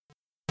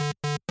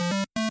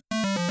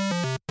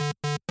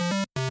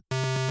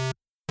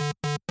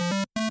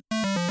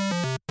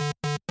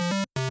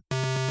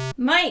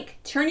Mike,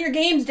 turn your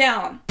games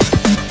down.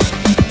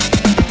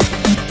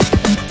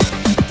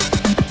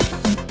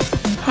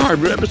 Hi,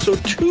 we're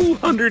episode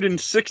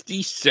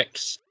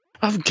 266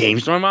 of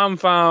Games My Mom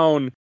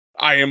Found.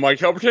 I am Mike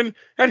Helperton,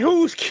 and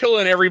who's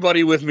killing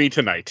everybody with me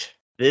tonight?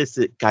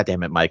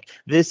 Goddamn it, Mike.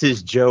 This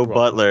is Joe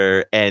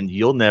Butler, and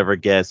you'll never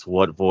guess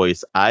what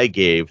voice I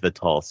gave the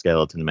tall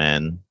skeleton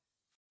man.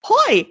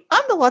 Hi,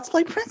 I'm the Let's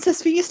Play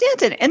Princess Phoebe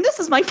Stanton, and this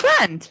is my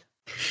friend.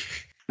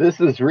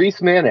 This is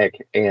Reese Manick,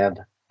 and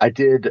I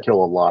did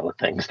kill a lot of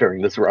things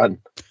during this run.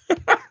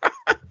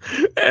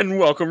 And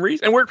welcome,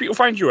 Reese. And where can people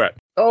find you at?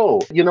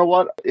 Oh, you know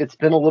what? It's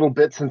been a little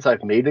bit since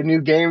I've made a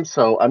new game,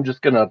 so I'm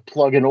just going to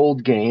plug an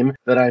old game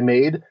that I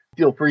made.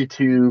 Feel free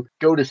to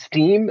go to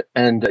Steam,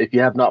 and if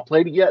you have not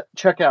played it yet,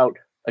 check out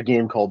a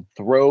game called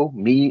Throw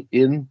Me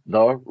in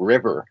the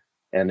River.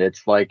 And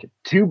it's like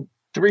 $3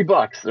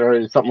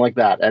 or something like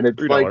that. And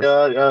it's $3. like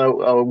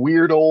a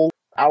weird old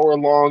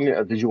hour-long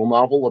visual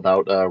novel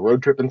about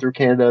road tripping through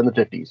Canada in the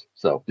 50s.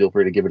 So feel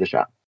free to give it a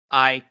shot.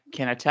 I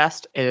can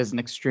attest, it is an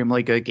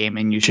extremely good game,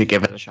 and you should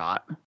give it a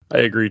shot. I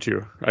agree,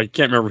 too. I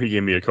can't remember if he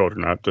gave me a code or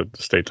not, to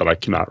state that I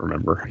cannot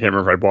remember. I can't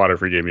remember if I bought it or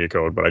if he gave me a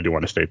code, but I do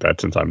want to state that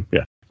since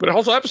But a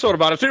whole episode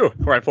about it, too,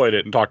 where I played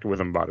it and talked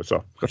with him about it.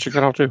 So go check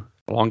that out, too.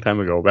 A long time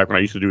ago, back when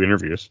I used to do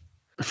interviews.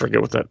 I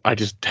forget what that... I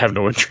just have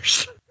no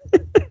interest.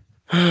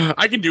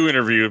 I can do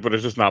interviews, but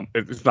it's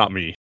not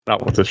me.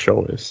 Not what this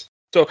show is.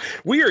 So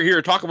we are here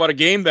to talk about a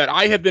game that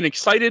I have been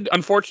excited,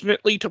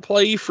 unfortunately, to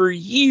play for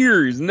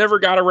years. Never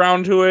got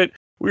around to it.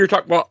 We were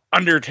talking about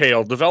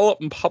Undertale,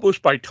 developed and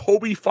published by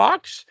Toby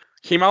Fox.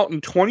 Came out in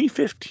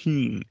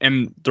 2015.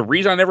 And the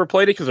reason I never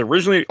played it, because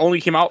originally it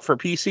only came out for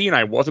PC, and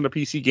I wasn't a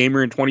PC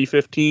gamer in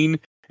 2015.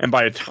 And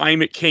by the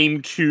time it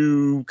came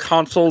to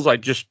consoles, I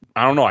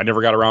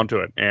never got around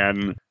to it.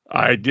 And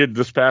I did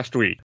this past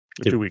week,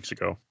 2 weeks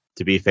ago.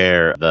 To be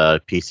fair,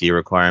 the PC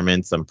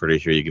requirements, I'm pretty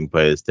sure you can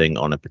play this thing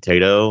on a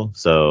potato.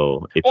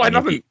 So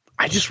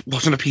I just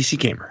wasn't a PC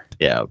gamer.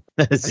 Yeah.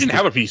 I didn't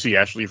have a PC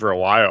actually for a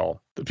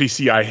while. The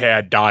PC I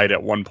had died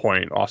at one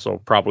point. Also,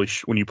 probably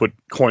when you put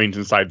coins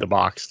inside the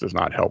box does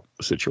not help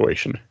the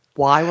situation.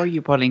 Why were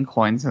you putting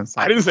coins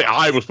inside? I didn't say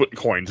I was putting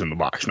coins in the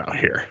box now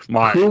here.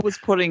 Who was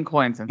putting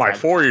coins inside? My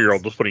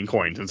 4-year-old was putting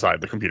coins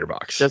inside the computer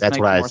box. That's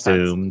what I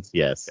assumed. Sense.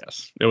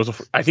 Yes. It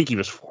was. I think he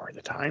was 4 at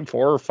the time,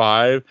 4 or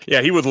 5.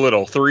 Yeah, he was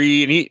little,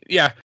 3, and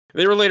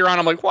they were later on.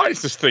 I'm like, why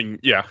is this thing?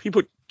 Yeah, he'd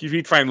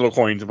find little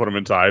coins and put them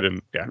inside, and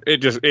yeah,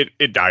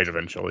 it died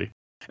eventually.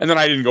 And then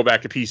I didn't go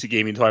back to PC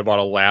gaming until I bought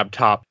a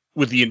laptop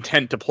with the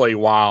intent to play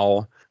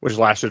WoW, which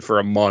lasted for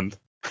a month.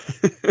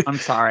 I'm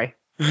sorry.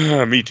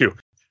 Me too.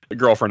 A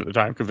girlfriend at the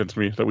time convinced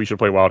me that we should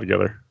play WoW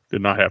together.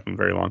 Did not happen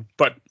very long,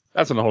 but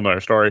that's a whole nother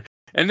story.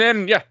 And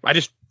then, I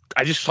just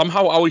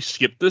somehow always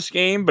skip this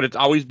game, but it's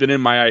always been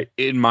in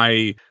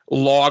my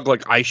log.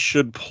 Like I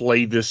should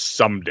play this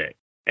someday.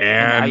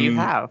 And now you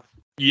have.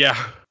 Yeah,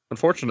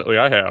 unfortunately,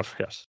 I have.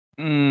 Yes.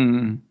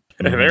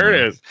 There it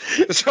is.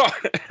 So,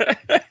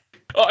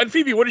 and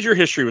Phoebe, what is your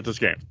history with this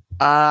game?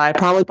 I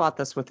probably bought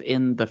this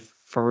within the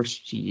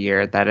first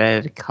year that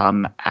it had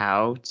come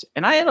out.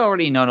 And I had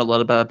already known a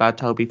little bit about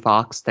Toby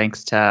Fox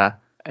thanks to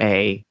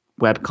a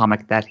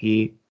webcomic that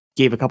he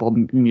gave a couple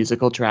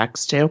musical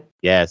tracks to.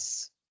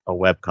 Yes, a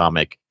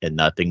webcomic and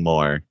nothing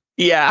more.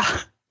 Yeah,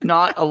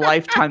 not a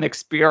lifetime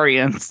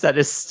experience that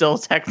is still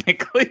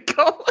technically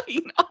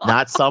going on.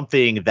 Not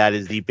something that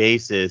is the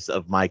basis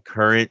of my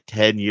current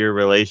 10-year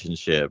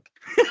relationship.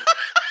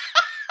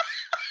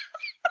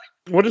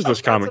 What is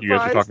this comic you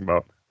guys are talking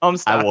about? I'm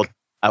stuck.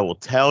 I will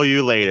tell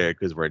you later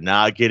because we're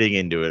not getting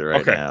into it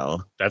right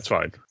now. That's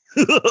fine.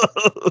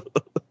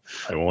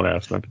 I won't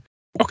ask then.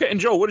 Okay, and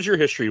Joe, what is your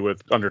history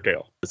with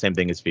Undertale? The same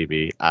thing as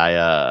Phoebe.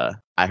 I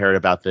heard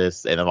about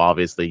this, and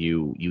obviously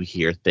you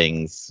hear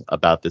things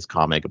about this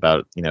comic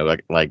about,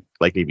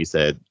 like Phoebe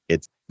said,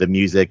 it's the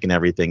music and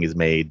everything is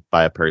made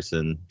by a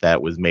person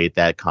that was made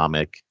that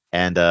comic.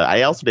 And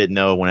I also didn't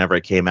know whenever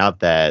it came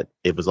out that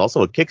it was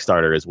also a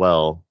Kickstarter as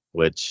well,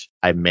 which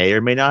I may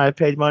or may not have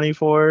paid money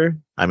for.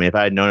 I mean, if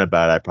I had known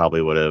about it, I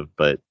probably would have,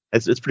 but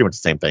it's pretty much the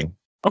same thing.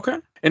 Okay.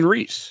 And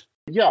Reese?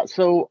 Yeah,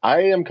 so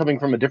I am coming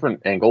from a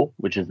different angle,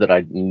 which is that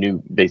I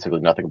knew basically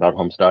nothing about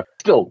Homestuck.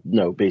 Still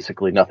know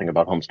basically nothing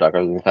about Homestuck,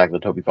 other than the fact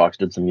that Toby Fox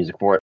did some music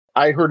for it.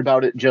 I heard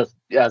about it just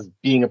as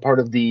being a part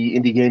of the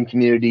indie game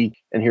community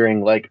and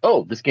hearing like,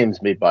 oh, this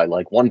game's made by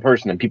like one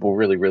person and people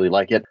really, really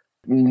like it.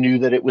 Knew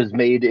that it was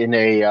made in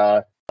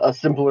a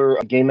simpler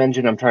game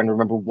engine. I'm trying to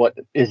remember what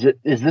is it.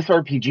 Is this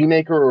RPG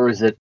Maker or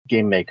is it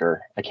Game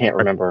Maker? I can't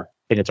remember.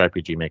 I think it's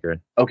RPG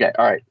Maker. Okay,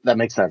 all right, that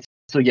makes sense.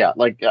 So yeah,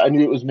 like I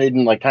knew it was made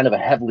in like kind of a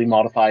heavily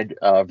modified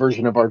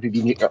version of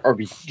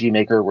RPG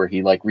Maker where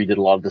he like redid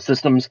a lot of the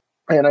systems,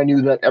 and I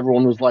knew that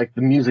everyone was like,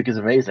 the music is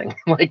amazing.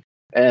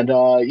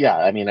 Yeah,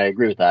 I mean I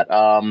agree with that.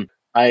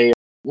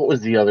 What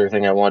was the other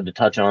thing I wanted to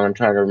touch on? I'm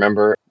trying to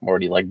remember. I'm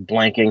already like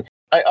blanking.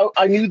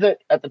 I knew that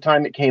at the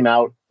time it came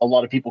out, a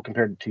lot of people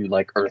compared it to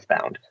like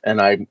Earthbound,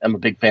 and I am a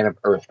big fan of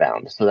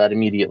Earthbound, so that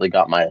immediately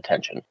got my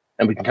attention.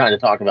 and we can kind of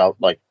talk about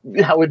like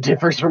how it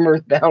differs from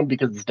Earthbound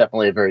because it's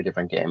definitely a very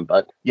different game.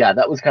 But yeah,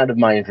 that was kind of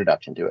my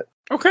introduction to it.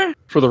 Okay.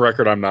 For the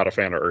record, I'm not a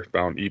fan of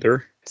Earthbound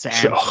either. Sam.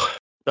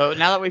 So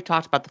now that we've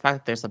talked about the fact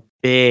that there's a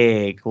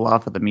big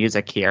love for the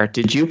music here,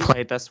 did you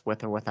play this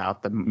with or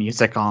without the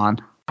music on?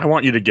 I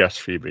want you to guess,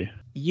 Phoebe.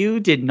 You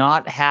did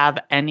not have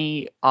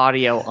any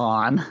audio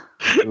on.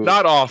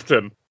 Not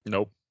often.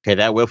 Nope. Okay,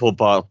 that wiffle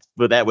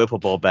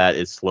ball bat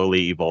is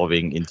slowly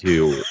evolving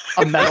into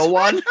A metal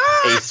one?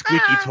 a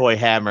squeaky toy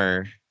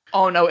hammer.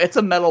 Oh no, it's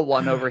a metal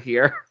one over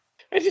here.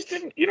 I just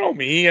didn't, you know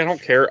me, I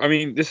don't care. I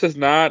mean, this is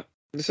not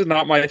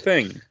my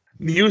thing.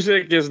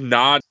 Music is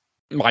not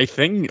my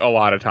thing a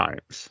lot of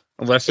times,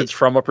 unless it's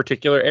from a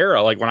particular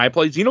era. Like when I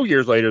played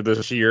Xenogears later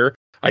this year,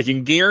 I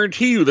can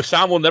guarantee you the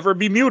sound will never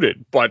be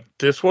muted, but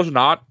this was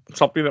not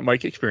something that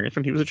Mike experienced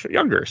when he was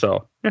younger.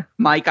 So, yeah.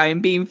 Mike, I am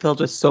being filled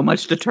with so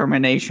much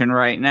determination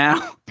right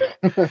now.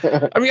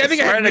 I mean, I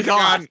think I had music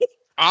on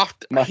off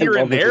here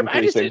and there, but I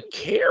just didn't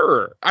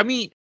care. I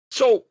mean,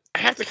 so I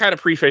have to kind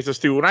of preface this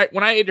too. When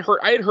I had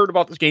heard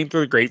about this game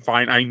through the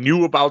grapevine, I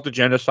knew about the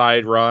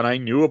genocide run. I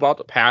knew about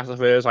the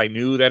pacifist. I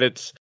knew that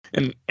it's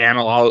an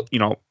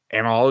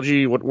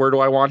analogy. What word do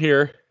I want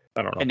here?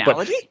 I don't know.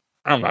 Analogy?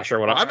 I'm not sure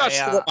what I'm not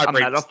sure what my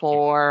a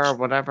metaphor or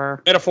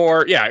whatever.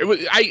 Metaphor, yeah. It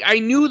was. I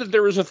knew that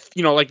there was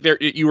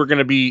you were going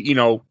to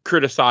be,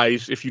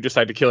 criticized if you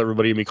decide to kill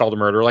everybody and be called a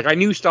murderer. Like I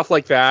knew stuff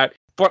like that,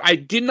 but I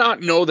did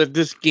not know that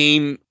this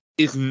game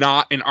is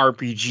not an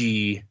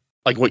RPG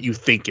like what you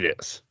think it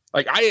is.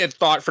 Like I had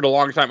thought for the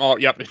longest time, oh,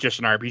 yep, it's just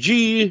an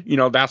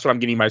RPG. That's what I'm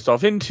getting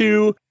myself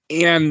into.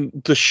 And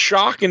the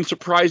shock and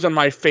surprise on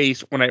my face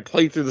when I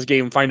played through this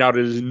game and find out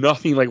it is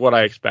nothing like what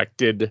I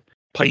expected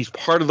plays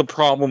part of the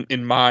problem,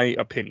 in my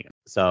opinion.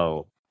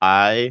 So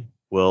I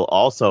will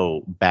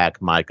also back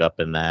Mike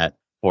up in that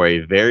for a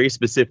very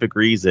specific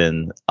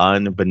reason,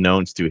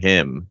 unbeknownst to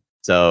him.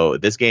 So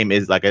this game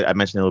is, like I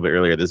mentioned a little bit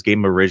earlier, this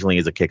game originally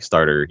is a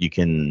Kickstarter. You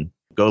can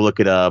go look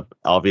it up.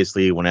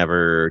 Obviously,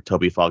 whenever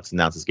Toby Fox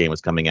announced this game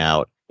was coming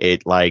out,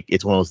 it's one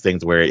of those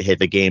things where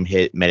the game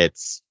met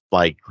its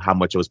like how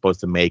much it was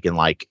supposed to make in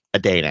like a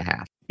day and a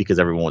half, because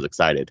everyone was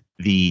excited.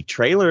 The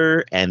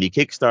trailer and the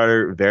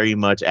Kickstarter very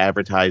much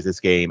advertise this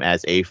game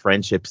as a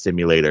friendship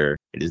simulator.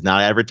 It is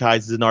not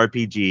advertised as an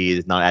RPG. It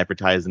is not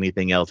advertised as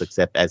anything else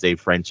except as a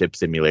friendship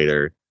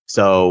simulator.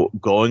 So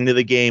going to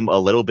the game a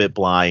little bit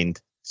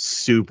blind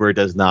super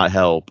does not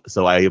help.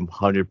 So I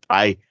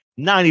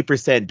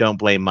 90% don't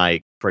blame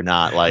Mike for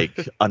not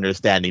like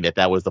understanding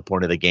that was the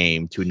point of the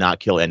game, to not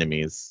kill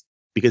enemies.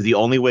 Because the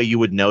only way you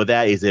would know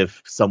that is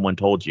if someone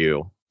told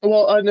you.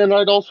 Well, and then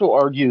I'd also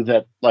argue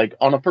that, like,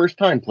 on a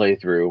first-time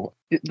playthrough,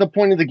 the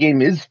point of the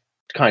game is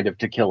kind of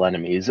to kill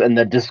enemies and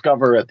then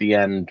discover at the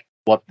end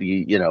what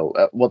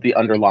the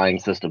underlying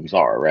systems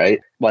are, right?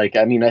 Like,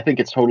 I mean, I think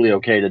it's totally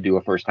okay to do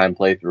a first-time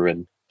playthrough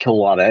and kill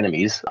a lot of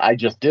enemies. I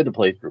just did a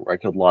playthrough where I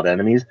killed a lot of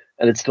enemies,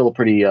 and it's still a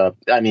pretty,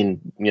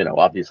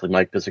 obviously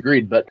Mike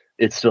disagreed, but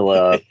it's still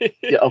a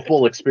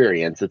full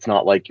experience. It's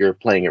not like you're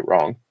playing it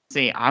wrong.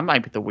 See, I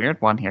might be the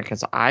weird one here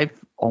because I've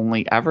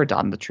only ever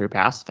done the True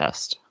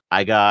Pacifist.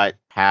 I got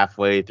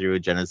halfway through a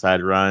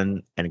genocide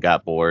run and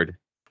got bored.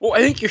 Well,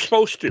 I think you're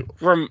supposed to.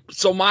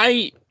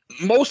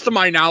 Most of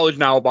my knowledge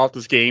now about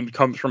this game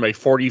comes from a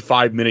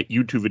 45-minute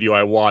YouTube video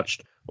I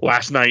watched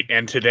last night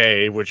and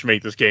today, which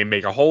made this game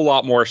make a whole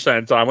lot more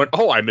sense. And I went,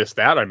 oh, I missed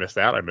that.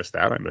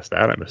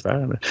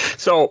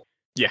 So,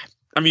 yeah.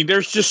 I mean,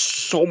 there's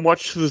just so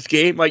much to this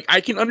game. Like,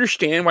 I can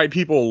understand why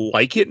people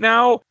like it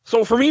now.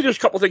 So for me, there's a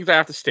couple things I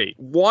have to state.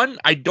 One,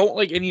 I don't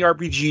like any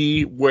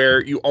RPG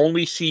where you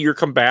only see your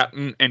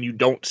combatant and you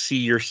don't see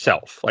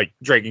yourself, like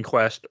Dragon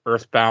Quest,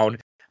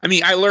 Earthbound. I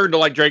mean, I learned to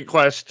like Dragon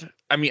Quest.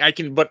 I mean, I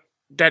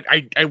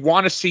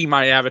want to see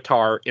my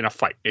avatar in a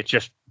fight. It's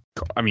just,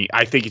 I mean,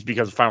 I think it's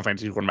because Final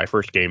Fantasy is one of my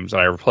first games that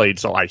I ever played,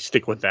 so I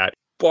stick with that.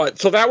 But,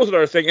 so that was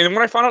another thing. And then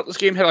when I found out this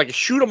game had like a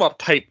shoot 'em up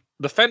type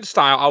defense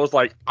style, I was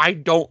like, I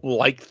don't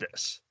like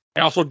this.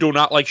 I also do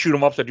not like shoot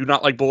 'em ups. I do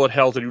not like bullet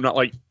hells. I do not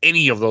like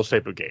any of those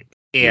type of games.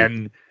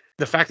 And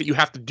the fact that you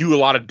have to do a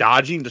lot of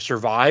dodging to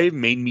survive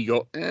made me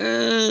go,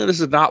 this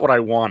is not what I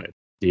wanted.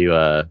 Do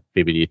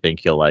you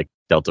think you'll like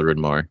Deltarune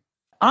more?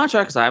 I'm not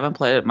sure because I haven't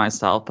played it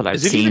myself, but I've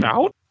Is it seen even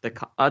out?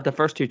 the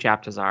first 2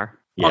 chapters are.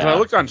 Yeah. I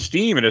looked on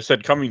Steam and it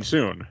said coming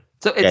soon.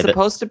 So it's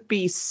supposed to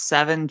be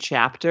 7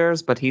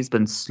 chapters, but he's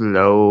been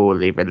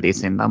slowly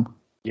releasing them.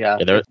 Yeah,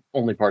 it's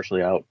only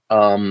partially out.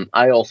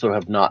 I also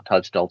have not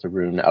touched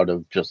Deltarune out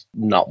of just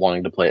not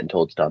wanting to play it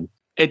until it's done.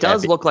 It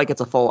does look like it's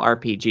a full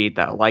RPG,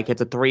 though. Like,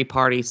 it's a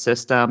 3-party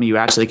system. You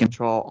actually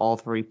control all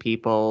 3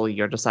 people.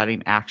 You're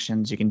deciding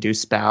actions. You can do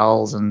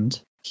spells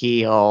and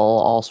heal,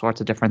 all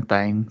sorts of different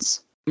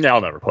things. Yeah,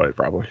 I'll never play it,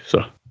 probably.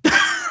 So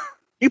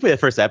you play the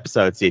first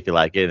episode, see if you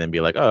like it, and then be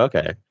like, oh,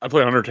 okay. I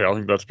play Undertale. I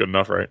think that's good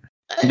enough, right?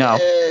 No.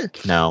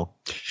 No.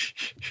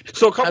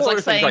 So a couple That's like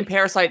other saying things,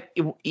 Parasite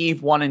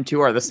Eve 1 and 2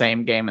 are the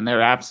same game, and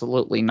they're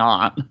absolutely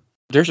not.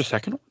 There's a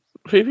second one,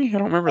 maybe? I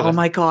don't remember that. Oh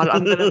my god,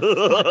 I'm gonna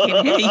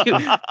fucking hate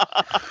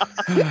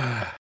you.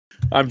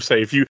 I'm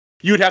safe.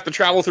 You'd have to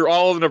travel through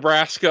all of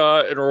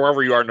Nebraska or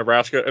wherever you are in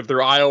Nebraska and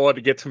through Iowa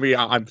to get to me.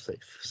 I'm safe.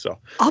 So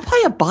I'll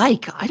buy a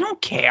bike. I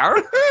don't care.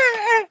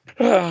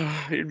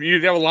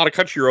 you'd have a lot of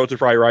country roads to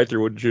probably ride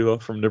through, wouldn't you, though,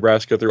 from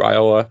Nebraska through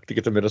Iowa to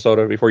get to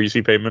Minnesota before you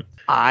see pavement?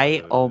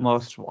 I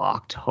almost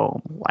walked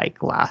home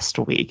like last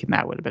week, and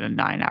that would have been a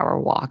 9-hour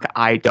walk.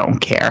 I don't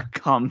care.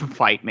 Come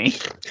fight me.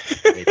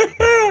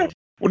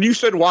 When you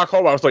said walk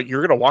home, I was like,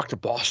 you're going to walk to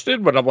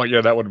Boston? But I'm like,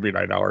 yeah, that wouldn't be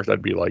 9 hours.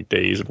 That'd be like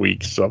days and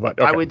weeks. So, but,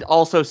 okay. I would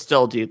also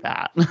still do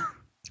that.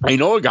 I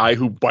know a guy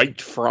who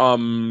biked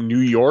from New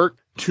York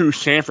to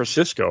San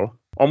Francisco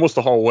almost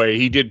the whole way.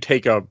 He did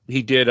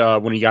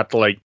when he got to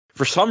like,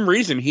 for some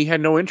reason, he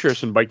had no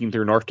interest in biking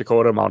through North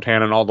Dakota,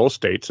 Montana, and all those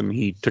states, and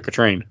he took a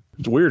train.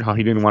 It's weird how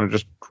he didn't want to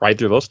just ride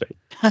through those states.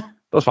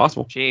 That's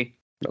possible. Gee.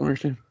 Don't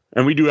understand.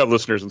 And we do have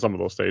listeners in some of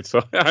those states,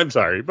 so I'm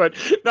sorry, but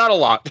not a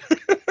lot.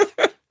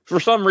 For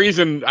some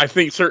reason, I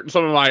think some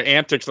of my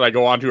antics that I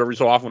go on to every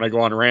so often when I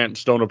go on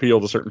rants don't appeal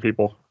to certain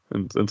people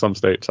in some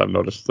states, I've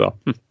noticed. So.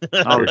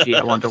 Oh, gee,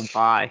 I wonder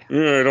why.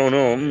 I don't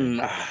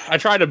know. I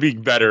try to be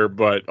better,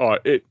 but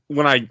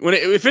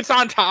if it's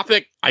on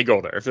topic, I go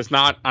there. If it's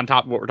not on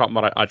top of what we're talking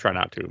about, I try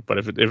not to. But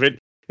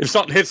if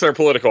something hits their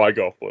political, I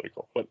go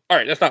political. But all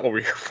right, that's not what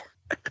we're here for.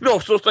 No,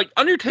 so it's like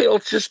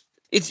Undertale.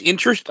 It's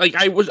interesting. Like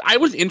I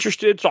was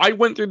interested, so I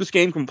went through this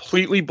game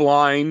completely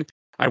blind.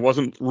 I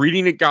wasn't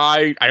reading a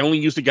guide. I only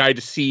used a guide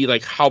to see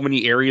like how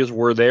many areas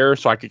were there,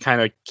 so I could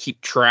kind of keep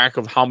track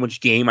of how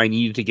much game I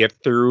needed to get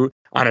through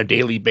on a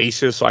daily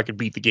basis, so I could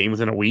beat the game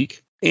within a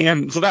week.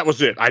 And so that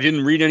was it. I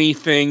didn't read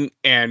anything,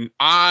 and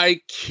I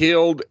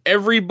killed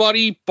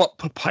everybody but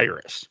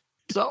Papyrus.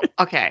 So,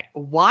 okay,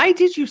 why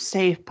did you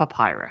save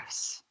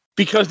Papyrus?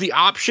 Because the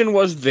option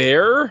was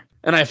there,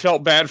 and I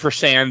felt bad for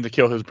Sand to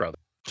kill his brother.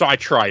 So I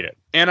tried it,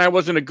 and I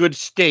was in a good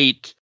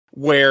state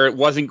where it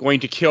wasn't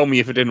going to kill me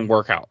if it didn't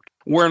work out.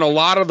 Where in a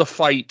lot of the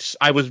fights,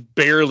 I was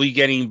barely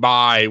getting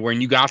by.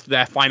 When you got to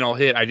that final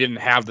hit, I didn't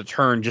have the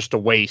turn just to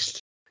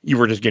waste. You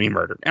were just getting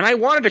murdered. And I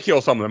wanted to kill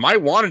some of them. I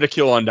wanted to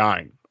kill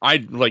Undying.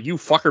 You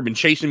fucker been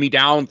chasing me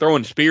down,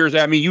 throwing spears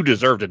at me. You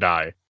deserve to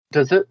die.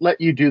 Does it let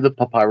you do the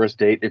Papyrus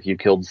date if you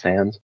killed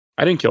Sans?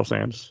 I didn't kill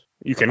Sans.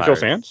 You can kill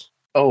Sans?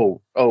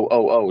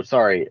 Oh,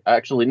 sorry.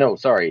 Actually, no,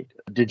 sorry.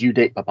 Did you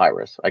date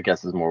Papyrus? I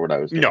guess is more what I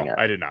was getting at.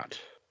 No, I did not.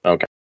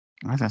 Okay.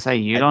 I was going to say,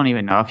 you don't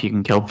even know if you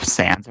can kill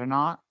Sans or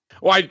not.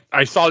 Well,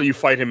 I saw you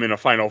fight him in a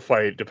final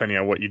fight, depending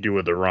on what you do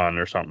with the run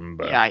or something.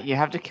 But yeah, you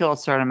have to kill a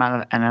certain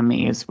amount of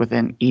enemies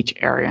within each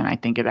area, and I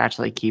think it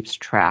actually keeps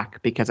track,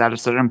 because at a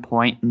certain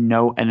point,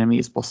 no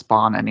enemies will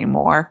spawn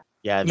anymore.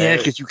 Yeah,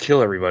 because you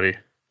kill everybody.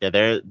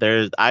 Yeah,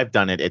 there's I've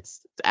done it.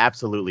 It's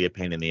absolutely a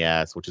pain in the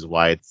ass, which is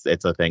why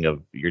it's a thing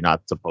of you're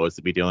not supposed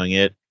to be doing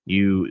it.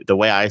 The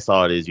way I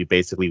saw it is you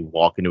basically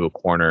walk into a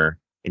corner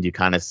and you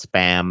kind of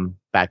spam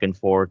back and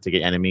forth to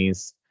get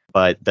enemies.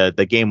 But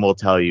the game will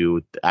tell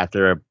you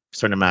after a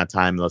certain amount of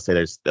time, let's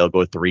say they'll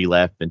go 3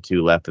 left and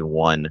 2 left and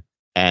 1.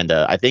 And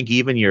I think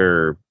even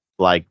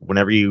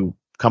whenever you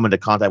come into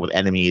contact with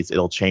enemies,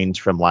 it'll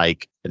change from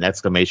like an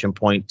exclamation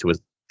point to a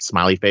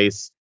smiley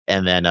face.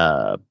 And then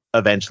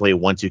eventually,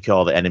 once you kill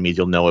all the enemies,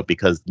 you'll know it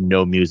because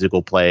no music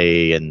will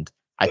play. And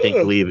I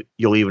think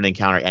you'll even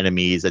encounter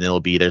enemies and it'll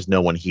be there's no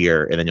one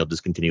here. And then you'll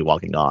just continue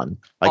walking on.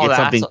 It's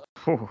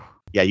something.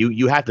 Yeah,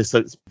 you have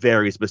to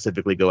very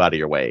specifically go out of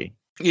your way.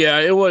 Yeah,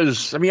 it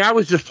was. I mean, I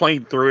was just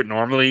playing through it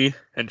normally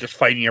and just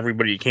fighting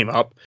everybody who came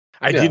up.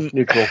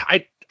 Neutral.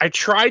 I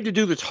tried to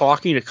do the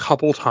talking a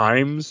couple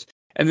times,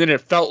 and then it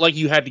felt like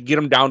you had to get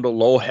them down to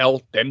low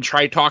health, then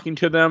try talking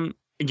to them.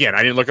 Again,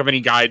 I didn't look up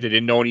any guides. I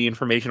didn't know any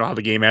information on how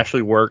the game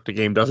actually worked. The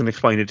game doesn't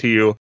explain it to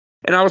you.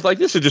 And I was like,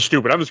 this is just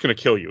stupid. I'm just going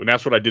to kill you. And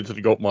that's what I did to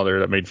the goat mother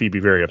that made Phoebe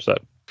very upset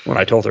when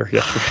I told her.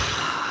 Yes.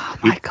 Oh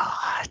my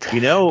God.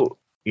 You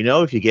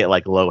know, if you get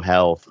like low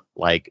health,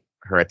 like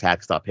her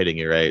attacks stop hitting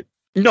you, right?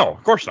 No,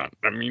 of course not.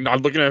 I mean,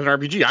 I'm looking at an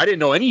RPG. I didn't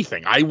know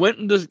anything. I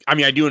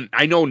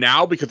know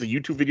now because the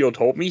YouTube video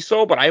told me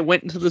so, but I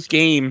went into this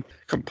game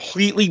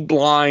completely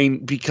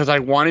blind because I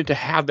wanted to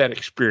have that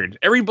experience.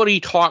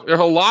 There's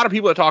a lot of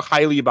people that talk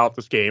highly about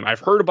this game. I've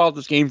heard about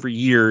this game for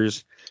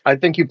years. I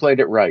think you played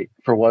it right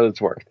for what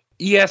it's worth.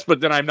 Yes, but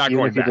then I'm not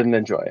going back. Even if you didn't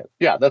enjoy it.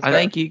 Yeah, that's fair. I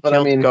think you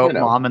killed Goat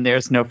Mom, and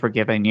there's no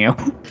forgiving you.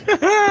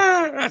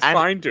 That's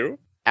fine, too.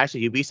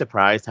 Actually, you'd be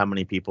surprised how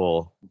many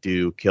people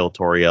do kill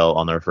Toriel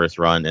on their first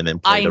run and then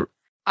play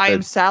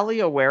I'm sadly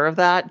aware of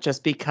that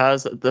just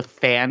because the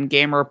fan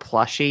gamer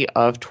plushie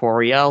of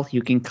Toriel,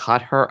 you can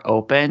cut her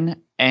open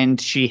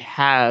and she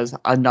has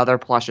another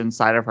plush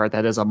inside of her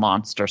that is a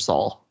monster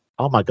soul.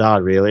 Oh my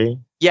God, really?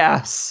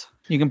 Yes.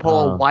 You can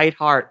pull a white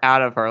heart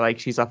out of her like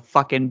she's a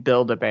fucking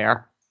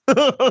Build-A-Bear. You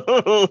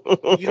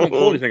don't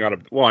pull anything out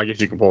of... Well, I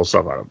guess you can pull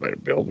stuff out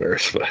of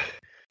Build-A-Bears, but...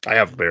 I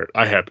have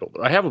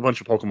a bunch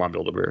of Pokemon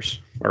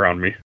Build-A-Bears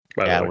around me.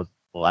 By the way.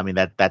 Well, I mean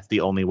that's the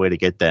only way to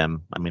get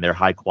them. I mean they're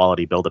high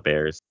quality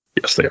Build-A-Bears.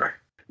 Yes, they are.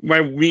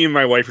 Me and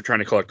my wife were trying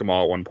to collect them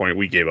all at one point.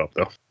 We gave up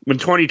though. When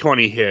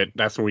 2020 hit,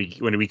 that's when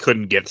we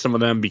couldn't get some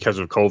of them because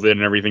of COVID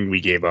and everything.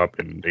 We gave up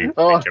and they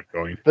kept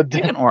going. The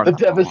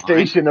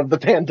devastation of the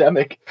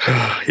pandemic.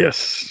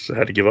 Yes, I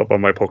had to give up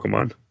on my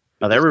Pokemon.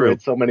 Oh, they were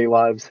so many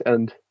lives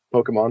and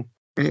Pokemon.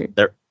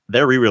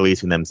 They're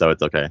re-releasing them, so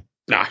it's okay.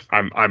 Nah,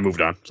 I moved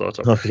on, so it's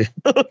okay.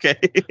 Okay.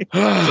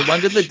 So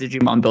when did the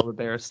Digimon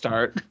Build-A-Bear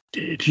start?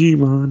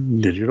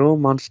 Digimon, digital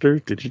monster,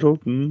 digital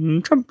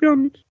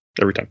champion.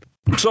 Every time.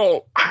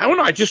 So I don't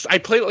know. I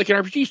played it like an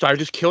RPG, so I was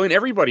just killing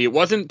everybody. It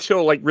wasn't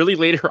until like really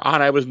later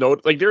on I was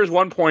like there was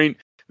one point,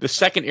 the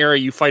second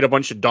area you fight a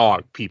bunch of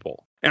dog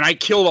people, and I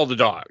killed all the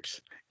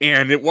dogs.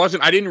 And it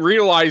wasn't. I didn't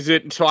realize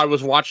it until I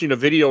was watching a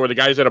video where the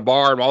guy's at a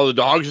bar and all the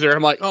dogs are there.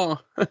 I'm like, oh,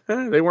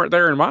 they weren't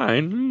there in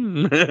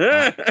mine.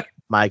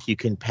 Mike, you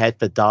can pet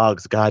the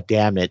dogs. God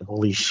damn it!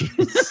 Holy shit!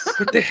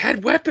 But they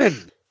had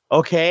weapons.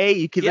 Okay,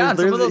 you can. Yeah,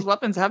 some of those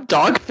weapons have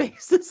dog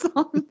faces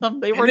on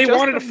them. They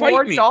wanted to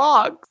fight me.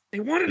 Dogs.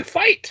 They wanted to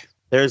fight.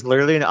 There's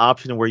literally an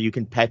option where you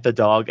can pet the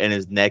dog and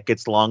his neck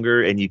gets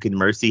longer and you can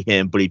mercy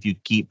him. But if you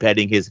keep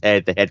petting his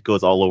head, the head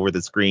goes all over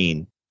the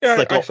screen. Yeah, it's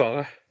like I saw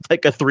that. It's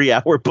like a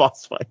 3-hour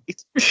boss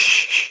fight.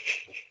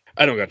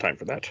 I don't got time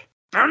for that.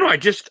 I don't know.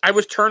 I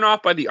was turned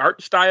off by the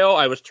art style.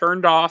 I was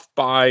turned off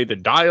by the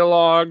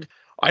dialogue.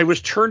 I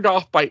was turned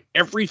off by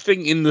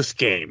everything in this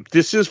game.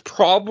 This is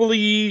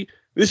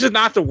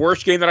not the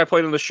worst game that I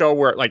played on the show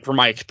where, like, for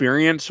my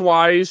experience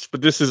wise,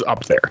 but this is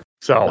up there.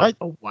 So,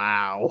 Oh,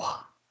 wow.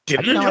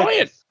 Didn't enjoy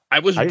it. I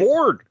was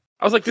bored.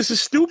 I was like, this is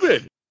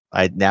stupid.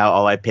 Now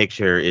all I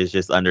picture is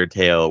just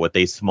Undertale with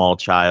a small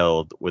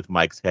child with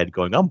Mike's head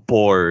going, I'm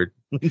bored.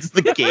 Is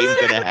the game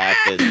gonna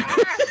happen?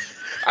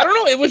 I don't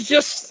know. It was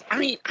just,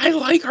 I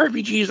like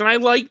RPGs and I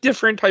like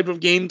different type of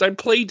games. I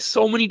played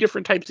so many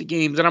different types of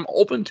games and I'm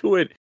open to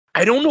it.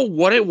 I don't know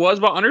what it was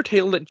about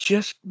Undertale that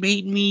just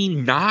made me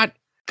not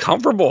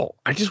comfortable.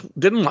 I just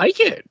didn't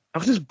like it. I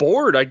was just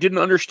bored. I didn't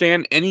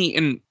understand any.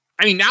 And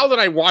now that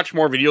I watch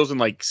more videos and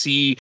like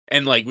see,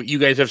 and like what you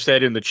guys have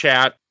said in the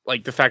chat,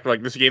 like the fact that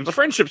like this game's a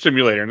friendship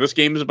simulator and this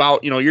game is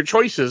about, your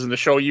choices and to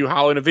show you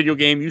how in a video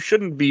game you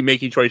shouldn't be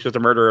making choices to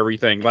murder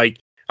everything. Like,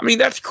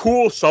 that's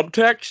cool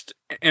subtext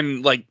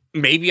and like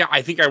maybe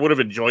I think I would have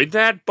enjoyed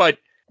that, but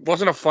it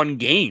wasn't a fun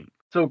game.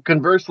 So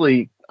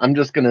conversely, I'm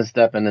just going to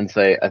step in and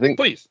say, I think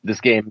Please.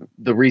 This game,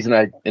 the reason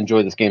I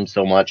enjoy this game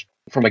so much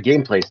from a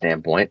gameplay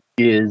standpoint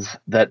is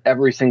that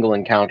every single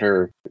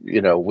encounter,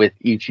 with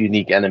each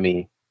unique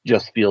enemy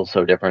just feels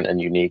so different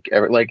and unique.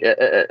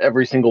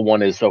 Every single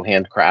one is so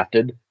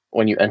handcrafted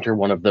when you enter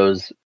one of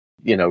those,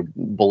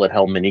 bullet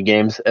hell mini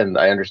games. And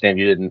I understand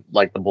you didn't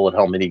like the bullet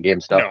hell mini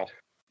game stuff, No.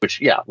 which,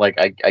 yeah, like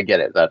I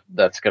get it.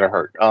 That's going to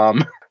hurt.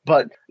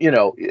 But,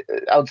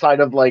 outside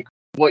of like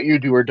what you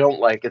do or don't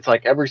like, it's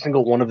like every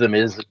single one of them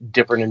is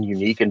different and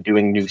unique and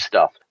doing new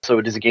stuff. So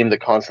it is a game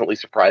that constantly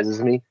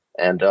surprises me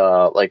and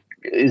I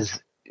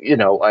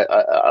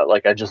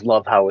just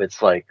love how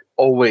it's like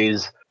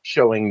always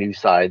showing new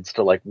sides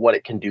to like what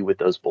it can do with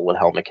those bullet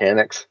hell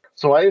mechanics.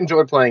 So I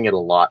enjoy playing it a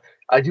lot.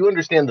 I do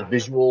understand the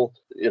visual,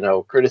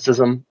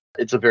 criticism.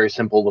 It's a very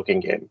simple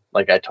looking game.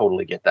 Like I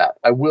totally get that.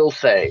 I will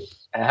say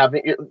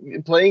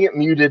playing it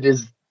muted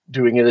is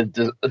doing it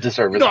a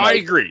disservice. No, I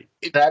agree.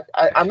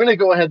 I'm going to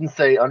go ahead and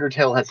say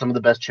Undertale has some of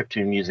the best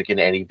chiptune music in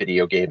any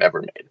video game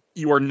ever made.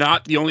 You are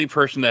not the only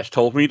person that's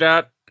told me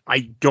that.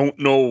 I don't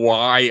know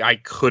why I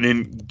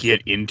couldn't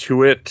get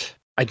into it.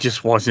 I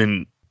just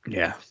wasn't.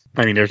 Yeah.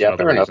 There's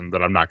another reason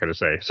that I'm not going to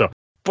say. So,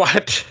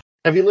 but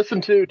have you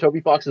listened to Toby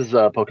Fox's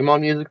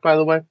Pokemon music, by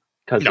the way?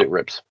 Because It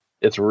rips.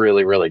 It's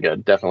really, really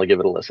good. Definitely give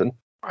it a listen.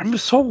 I'm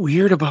so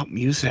weird about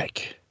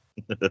music.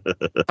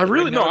 I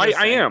really no.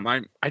 I am.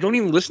 I don't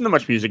even listen to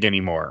much music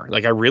anymore.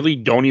 Like I really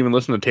don't even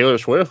listen to Taylor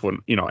Swift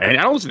and I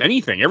don't listen to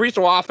anything. Every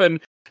so often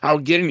I'll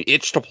get an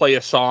itch to play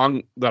a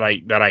song that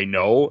I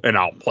know and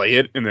I'll play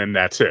it and then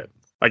that's it.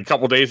 Like a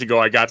couple days ago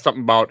I got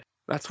something about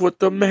That's What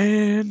the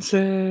Man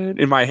Said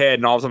in my head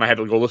and all of a sudden I had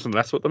to go listen to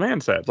That's What the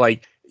Man Said.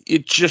 Like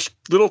it just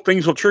little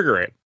things will trigger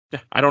it. Yeah,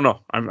 I don't know.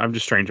 I'm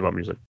just strange about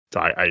music. So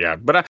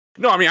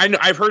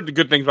I've heard the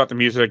good things about the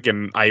music,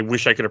 and I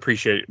wish I could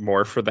appreciate it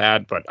more for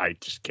that, but I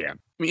just can't.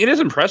 It is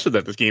impressive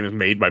that this game is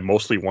made by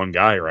mostly one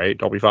guy, right?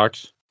 Toby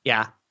Fox?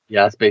 Yeah.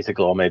 Yeah, it's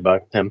basically all made by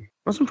him.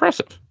 That's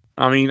impressive.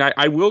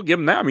 I will give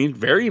him that.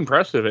 Very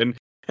impressive. And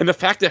the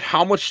fact that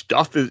how much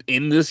stuff is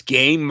in this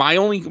game, my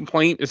only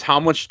complaint is how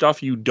much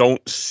stuff you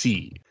don't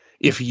see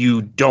if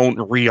you don't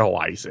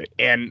realize it.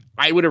 And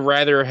I would have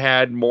rather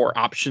had more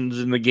options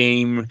in the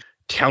game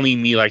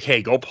telling me like,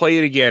 hey, go play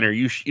it again, or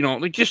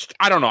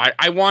I don't know.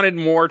 I wanted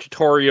more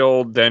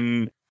tutorial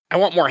than I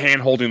want more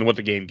hand holding than what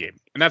the game gave me.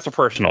 And that's a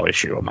personal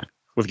issue of mine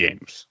with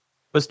games.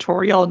 Was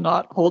Toriel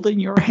not holding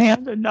your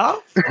hand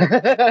enough?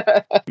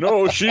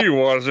 No, she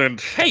wasn't.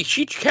 Hey,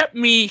 she trapped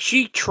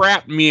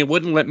me and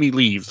wouldn't let me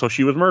leave, so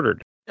she was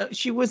murdered.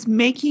 She was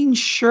making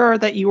sure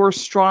that you were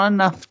strong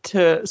enough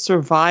to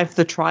survive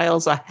the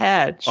trials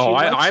ahead.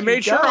 I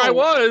made sure I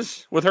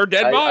was with her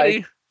dead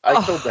body.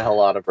 I killed the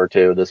hell out of her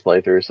too this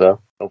playthrough, so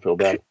don't feel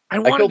bad.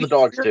 I killed the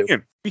dogs too.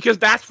 Because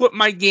that's what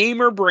my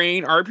gamer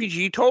brain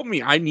RPG told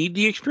me. I need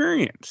the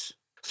experience.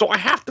 So I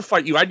have to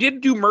fight you. I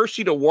did do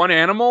mercy to one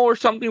animal or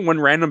something, one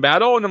random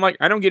battle, and I'm like,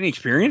 I don't get any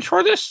experience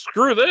for this?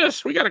 Screw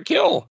this. We got to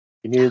kill.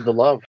 You needed the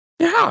love.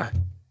 Yeah.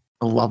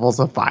 The levels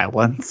of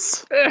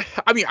violence.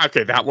 I mean,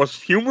 okay, that was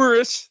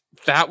humorous.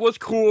 That was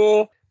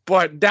cool.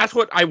 But that's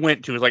what I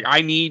went to. Is like,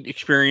 I need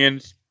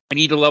experience. I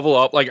need to level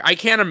up. Like, I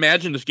can't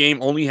imagine this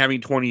game only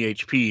having 20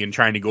 HP and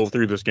trying to go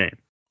through this game.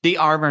 The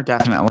armor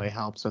definitely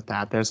helps with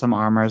that. There's some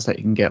armors that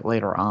you can get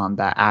later on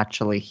that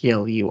actually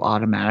heal you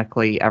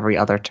automatically every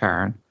other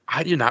turn.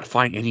 I did not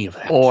find any of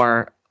that.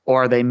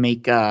 Or they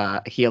make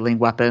healing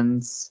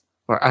weapons.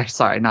 Or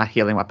sorry, not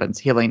healing weapons.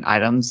 Healing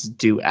items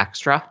do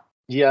extra.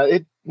 Yeah,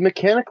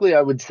 mechanically,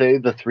 I would say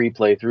the 3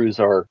 playthroughs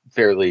are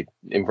fairly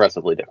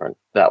impressively different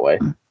that way.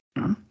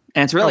 Mm-hmm.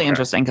 And it's really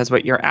interesting because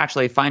what you're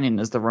actually finding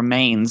is the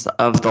remains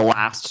of the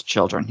last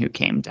children who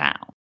came down.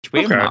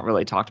 We have not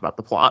really talked about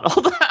the plot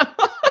all that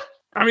much.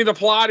 I mean, the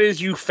plot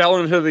is you fell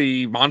into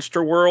the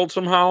monster world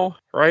somehow,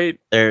 right?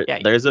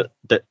 There's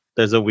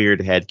a weird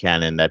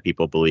headcanon that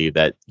people believe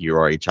that you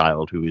are a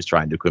child who is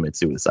trying to commit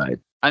suicide.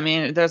 I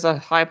mean, there's a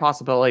high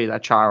possibility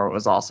that Chara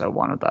was also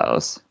one of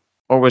those.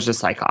 Or was just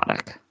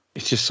psychotic.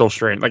 It's just so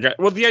strange. Like,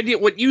 the idea,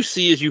 what you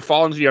see is you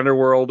fall into the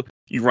underworld,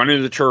 you run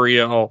into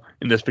Turiel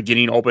in this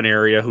beginning open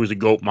area, who's a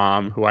goat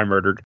mom, who I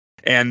murdered.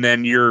 And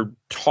then you're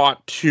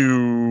taught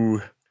to,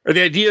 or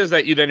the idea is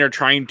that you then are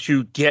trying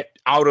to get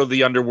out of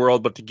the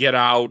underworld, but to get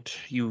out,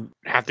 you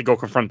have to go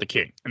confront the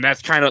king. And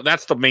that's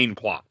the main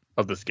plot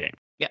of this game.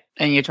 Yeah,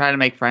 and you try to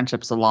make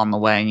friendships along the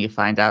way, and you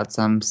find out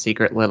some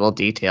secret little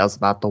details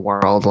about the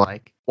world,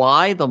 like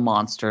why the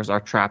monsters are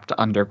trapped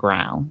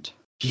underground.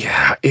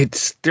 Yeah,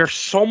 there's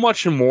so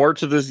much more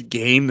to this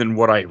game than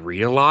what I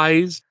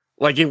realized.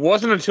 Like, it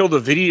wasn't until the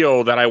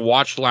video that I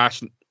watched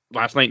last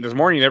night and this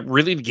morning that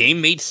really the game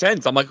made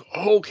sense. I'm like,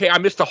 oh, okay, I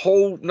missed a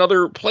whole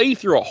nother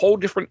playthrough, a whole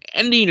different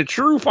ending, a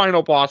true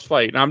final boss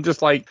fight. And I'm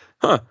just like,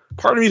 part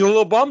of me's a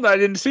little bummed that I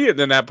didn't see it.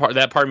 Then that part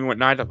of me went,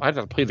 no, I have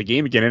to play the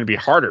game again and it'd be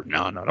harder.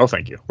 No,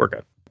 thank you. We're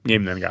good.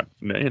 Game then got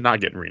not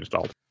getting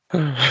reinstalled.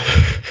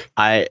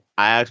 I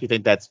actually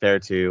think that's fair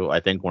too. I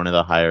think one of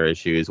the higher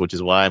issues, which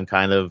is why I'm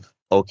kind of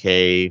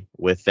okay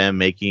with them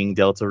making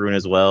Deltarune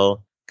as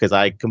well, because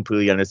I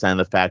completely understand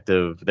the fact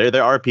of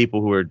there are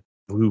people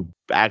who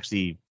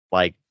actually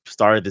like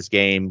started this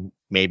game,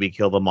 maybe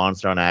killed the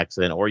monster on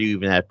accident, or you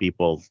even have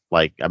people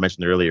like I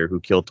mentioned earlier who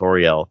killed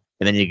Toriel,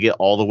 and then you get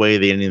all the way to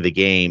the end of the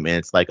game and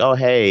it's like, oh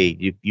hey,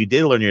 you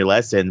did learn your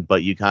lesson,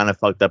 but you kind of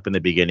fucked up in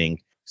the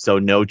beginning, so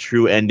no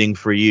true ending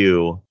for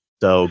you.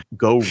 So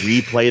go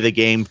replay the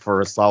game for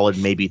a solid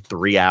maybe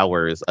 3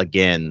 hours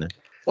again.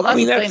 Well,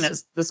 the thing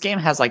is, this game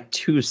has like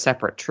 2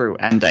 separate true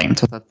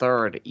endings, with a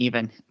third,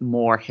 even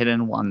more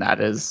hidden one that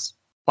is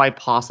quite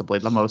possibly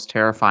the most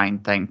terrifying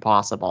thing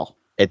possible.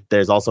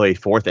 There's also a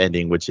 4th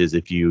ending, which is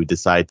if you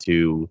decide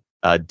to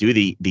do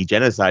the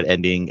genocide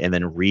ending and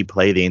then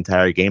replay the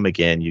entire game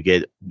again, you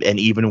get an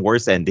even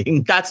worse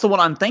ending. That's the one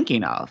I'm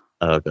thinking of.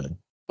 Okay.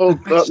 Oh,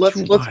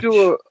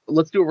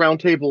 let's do a round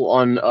table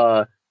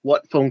on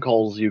what phone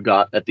calls you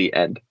got at the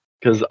end,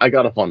 because I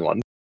got a fun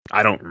one.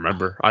 I don't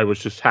remember. I was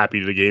just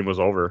happy the game was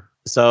over.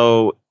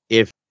 So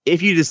if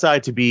you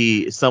decide to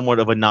be somewhat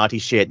of a naughty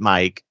shit,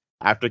 Mike,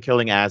 after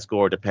killing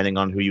Asgore, depending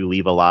on who you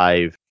leave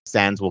alive,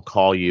 Sans will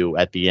call you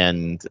at the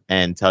end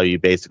and tell you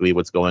basically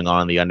what's going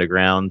on in the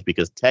underground,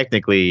 because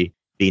technically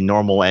the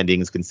normal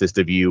endings consist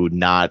of you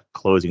not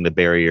closing the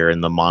barrier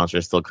and the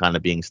monster still kind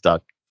of being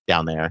stuck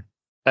down there.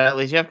 But at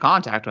least you have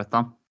contact with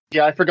them.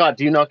 Yeah, I forgot.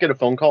 Do you not get a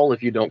phone call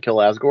if you don't kill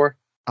Asgore?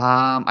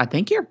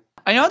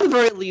 I know at the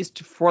very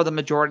least for the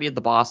majority of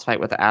the boss fight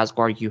with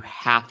Asgore, you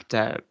have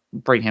to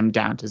bring him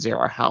down to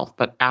 0 health,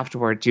 but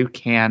afterwards you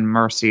can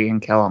mercy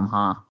and kill him,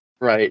 huh?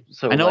 Right.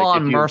 So I know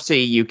on mercy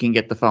you can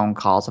get the phone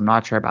calls. I'm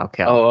not sure about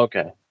kill. Oh,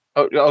 okay.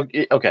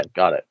 Okay,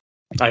 got it.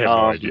 I have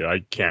no idea. I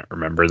can't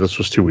remember. This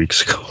was 2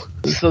 weeks ago.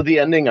 So the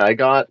ending I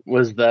got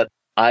was that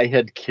I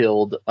had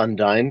killed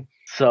Undyne.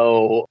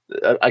 So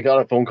I got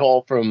a phone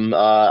call from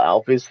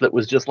Alphys that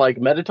was just like,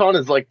 Mettaton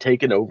is like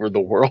taken over the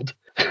world.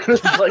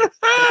 It's like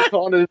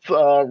Mettaton is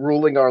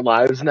ruling our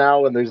lives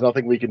now, and there's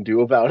nothing we can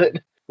do about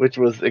it, which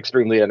was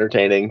extremely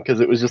entertaining because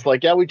it was just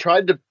like, yeah, we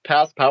tried to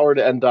pass power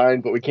to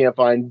Undyne, but we can't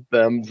find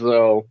them,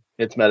 so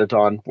it's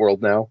Mettaton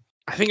world now.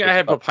 I think I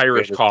had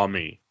Papyrus call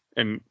me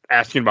and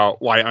asking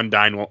about why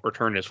Undyne won't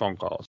return his phone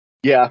calls.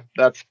 Yeah,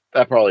 that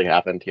probably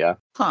happened, yeah.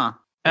 Huh.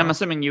 I'm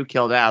assuming you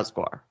killed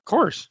Asgore. Of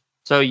course.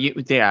 So you're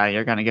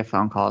going to get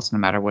phone calls no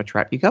matter which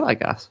rep you kill, I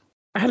guess.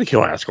 I had to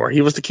kill Asgore.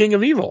 He was the king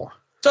of evil.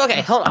 So,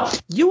 okay, hold on.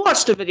 You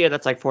watched a video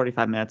that's like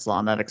 45 minutes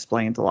long that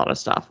explains a lot of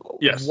stuff.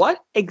 Yes.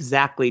 What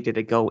exactly did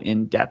it go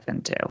in depth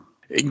into?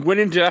 It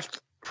went in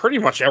depth pretty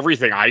much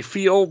everything, I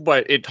feel,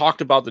 but it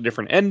talked about the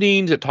different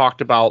endings. It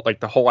talked about, like,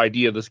 the whole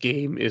idea of this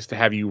game is to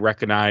have you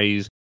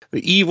recognize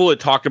the evil. It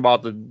talked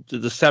about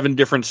the 7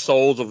 different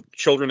souls of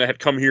children that had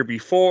come here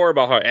before,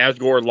 about how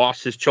Asgore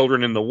lost his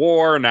children in the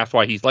war, and that's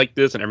why he's like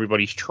this, and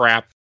everybody's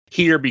trapped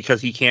here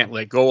because he can't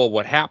let go of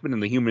what happened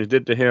and the humans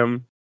did to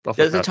him.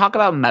 Does it talk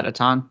about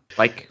Metaton?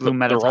 Like who The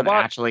Metaton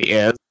robot? actually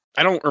is?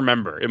 I don't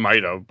remember. It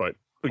might have, but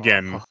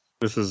again,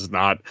 this is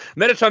not.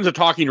 Metaton's a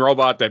talking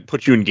robot that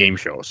puts you in game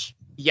shows.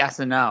 Yes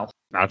and no.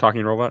 Not a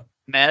talking robot?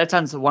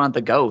 Metaton's one of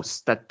the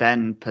ghosts that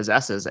then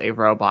possesses a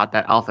robot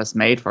that Alphys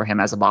made for him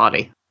as a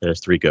body. There's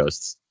 3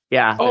 ghosts.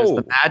 Yeah, there's Oh.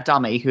 the mad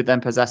dummy who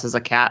then possesses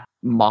a cat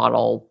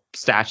model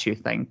statue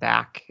thing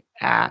back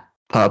at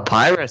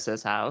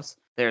Papyrus's house.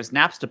 There's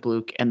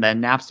Napstablook, and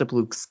then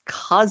Napstablook's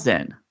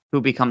cousin who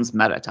becomes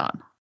Metaton.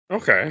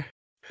 Okay.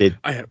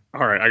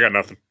 All right, I got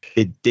nothing.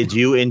 Did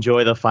you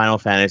enjoy the Final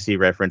Fantasy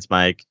reference,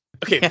 Mike?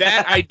 Okay,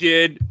 that I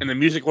did, and the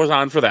music was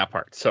on for that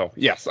part. So,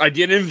 yes, I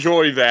did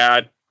enjoy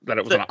that it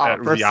was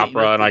the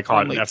opera, and I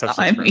caught an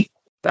FF6.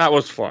 That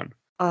was fun.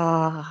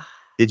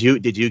 Did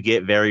you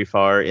get very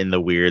far in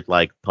the weird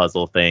like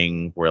puzzle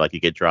thing where like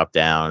you get dropped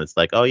down? It's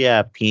like, oh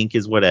yeah, pink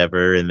is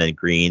whatever, and then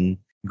green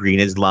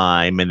is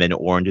lime, and then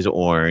orange is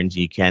orange.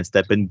 You can't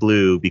step in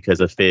blue because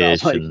of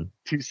fish. Like and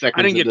 2 seconds.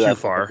 I didn't get into too that,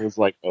 far. It was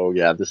like, oh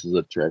yeah, this is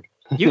a trick.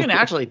 You can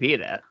actually beat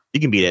it. you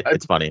can beat it.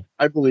 It's funny.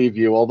 I believe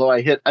you. Although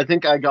I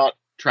think I got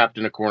trapped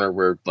in a corner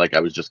where like I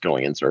was just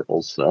going in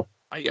circles. So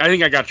I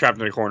think I got trapped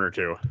in a corner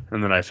too,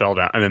 and then I fell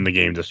down, and then the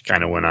game just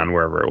kind of went on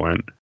wherever it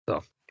went.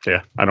 So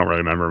yeah, I don't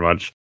really remember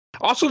much.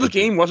 Also, the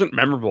game wasn't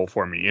memorable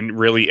for me in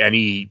really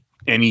any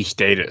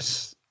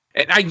status,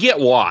 and I get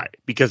why.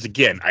 Because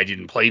again, I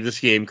didn't play this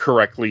game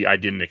correctly. I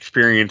didn't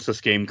experience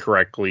this game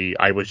correctly.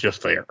 I was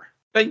just there.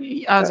 But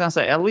I was gonna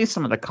say, at least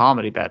some of the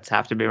comedy bits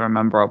have to be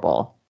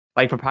memorable.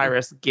 Like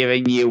Papyrus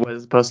giving you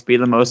was supposed to be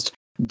the most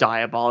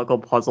diabolical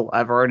puzzle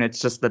ever, and it's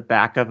just the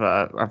back of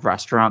a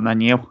restaurant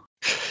menu.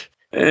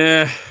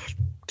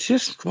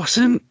 Just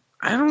wasn't.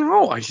 I don't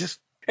know.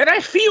 And I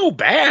feel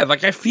bad.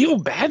 Like I feel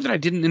bad that I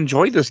didn't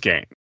enjoy this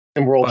game.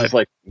 and we're all just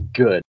like,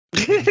 good.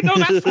 No,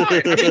 that's fine.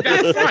 I mean,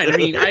 that's fine.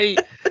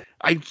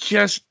 I mean,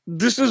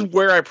 this is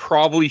where I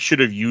probably should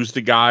have used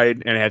a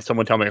guide and had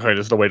someone tell me, hey,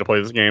 this is the way to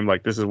play this game.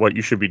 Like, this is what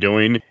you should be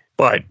doing.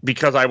 But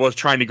because I was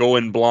trying to go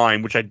in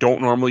blind, which I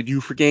don't normally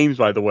do for games,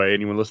 by the way,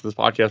 anyone listening to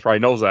this podcast probably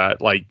knows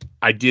that, like,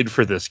 I did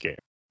for this game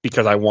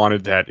because I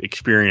wanted that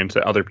experience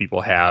that other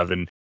people have.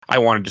 And I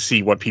wanted to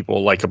see what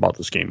people like about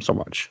this game so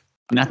much.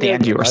 And at the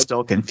end, you were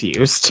still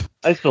confused.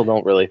 I still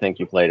don't really think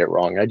you played it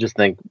wrong. I just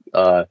think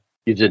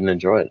you didn't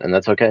enjoy it, and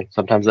that's okay.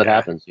 Sometimes that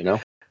happens, you know?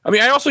 I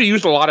mean, I also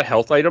used a lot of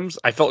health items.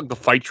 I felt like the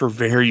fights were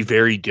very,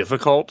 very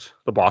difficult.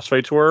 The boss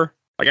fights were.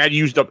 Like, I'd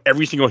used up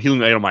every single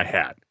healing item I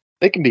had.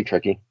 They can be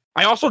tricky.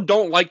 I also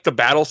don't like the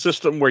battle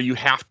system where you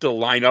have to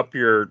line up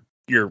your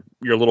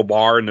little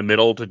bar in the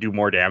middle to do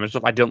more damage.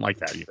 I didn't like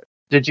that either.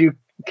 Did you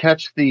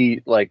catch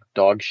the, like,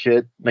 dog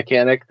shit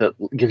mechanic that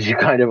gives you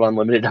kind of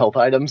unlimited health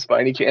items by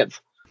any chance?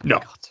 No.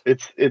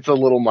 It's a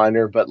little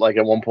minor, but like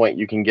at one point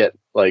you can get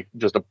like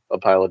just a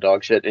pile of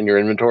dog shit in your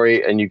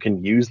inventory, and you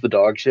can use the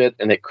dog shit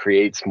and it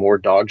creates more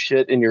dog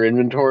shit in your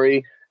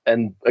inventory.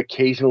 And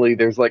occasionally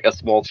there's like a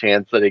small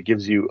chance that it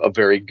gives you a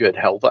very good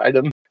health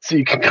item. So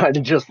you can kind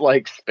of just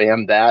like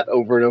spam that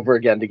over and over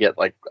again to get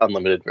like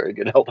unlimited very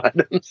good health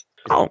items.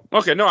 Oh,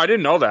 okay. No, I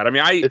didn't know that. I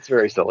mean, it's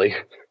very silly.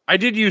 I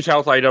did use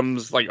health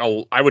items. Like,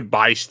 I would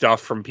buy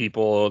stuff from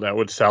people that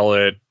would sell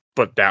it,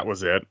 but that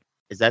was it.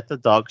 Is that the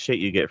dog shit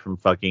you get from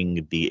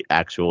fucking the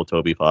actual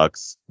Toby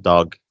Fox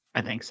dog?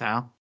 I think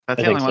so. That's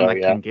the only one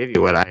that can give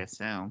you it, I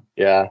assume.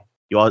 Yeah.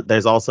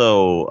 There's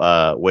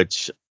also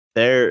which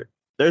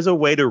there's a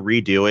way to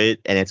redo it,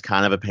 and it's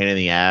kind of a pain in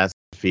the ass.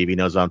 Phoebe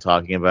knows what I'm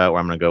talking about, where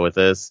I'm gonna go with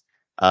this.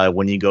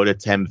 When you go to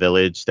Tem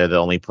Village, they're the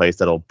only place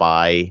that'll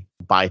buy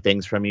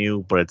things from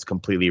you, but it's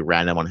completely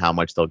random on how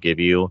much they'll give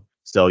you.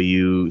 So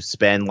you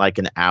spend like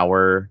an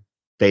hour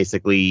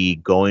basically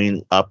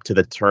going up to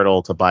the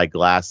turtle to buy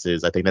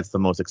glasses. I think that's the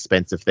most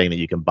expensive thing that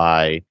you can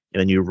buy. And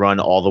then you run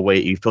all the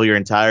way, you fill your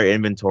entire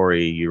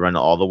inventory, you run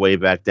all the way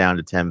back down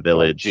to Tem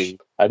Village.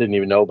 Oh, I didn't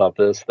even know about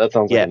this. That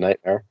sounds like a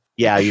nightmare.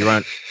 Yeah,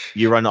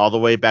 you run all the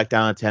way back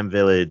down to Tem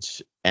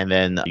Village, and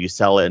then you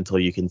sell it until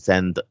you can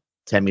send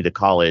Temmie to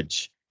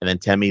college. And then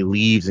Temmie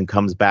leaves and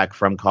comes back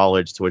from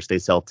college, to which they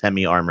sell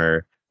Temmie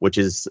armor, which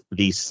is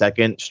the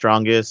second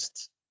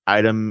strongest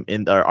item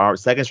in our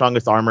second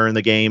strongest armor in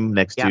the game,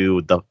 next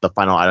to the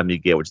final item you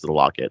get, which is the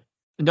locket.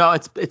 No,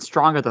 it's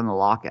stronger than the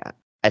locket.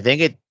 I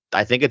think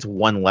it's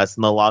one less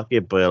than the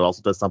locket, but it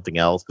also does something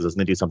else because it's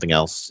going to do something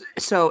else.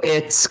 So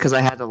it's because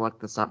I had to look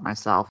this up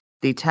myself.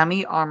 The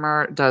Temmie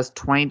armor does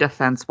 20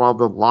 defense, while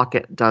the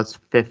locket does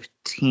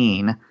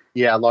 15.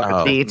 Yeah,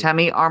 locket. The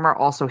Temmie armor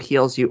also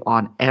heals you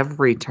on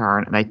every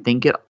turn, and I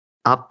think it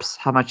ups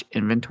how much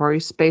inventory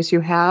space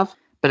you have.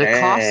 But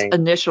it costs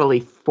initially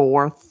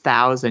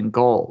 4,000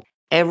 gold.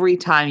 Every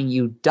time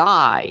you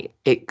die,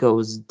 it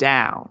goes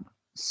down.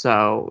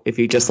 So if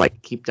you just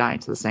like keep dying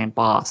to the same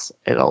boss,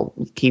 it'll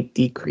keep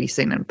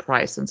decreasing in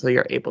price until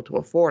you're able to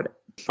afford it.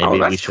 Oh,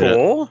 that's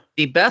cool.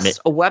 The best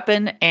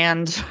weapon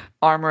and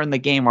armor in the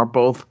game are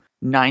both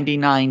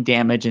 99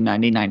 damage and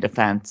 99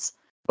 defense,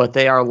 but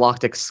they are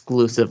locked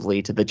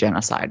exclusively to the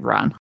genocide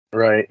run.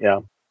 Right, yeah.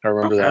 I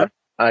remember that.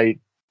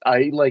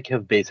 I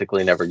have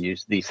basically never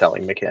used the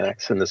selling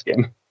mechanics in this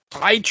game.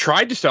 I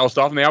tried to sell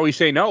stuff and they always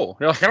say no.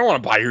 They're like, I don't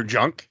want to buy your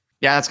junk.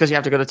 Yeah, that's because you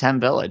have to go to Tem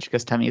Village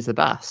because Temmie is the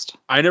best.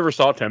 I never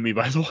saw Temmie,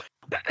 by the way.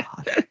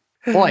 God.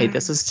 Boy,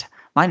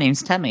 my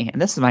name's Temmie, and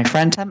this is my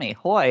friend Temmie.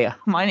 Hoy,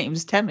 my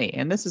name's Temmie,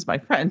 and this is my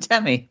friend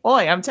Temmie.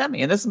 Hoy, I'm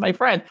Temmie, and this is my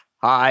friend.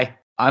 Hi,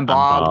 I'm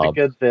Bob. It's a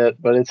good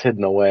bit, but it's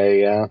hidden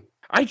away, yeah.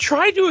 I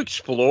tried to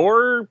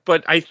explore,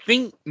 but I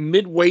think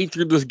midway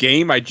through this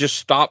game, I just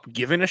stopped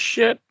giving a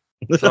shit.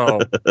 So,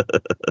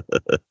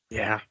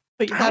 yeah.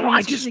 But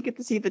I just get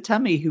to see the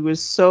Temmie who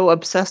is so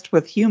obsessed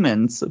with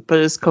humans, but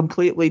is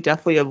completely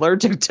deathly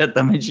allergic to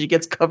them, and she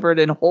gets covered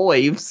in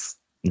hoives.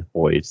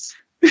 Hoives.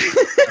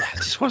 It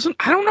just wasn't,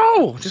 I don't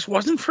know, it just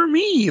wasn't for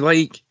me.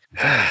 Like,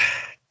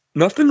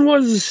 nothing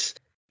was,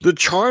 the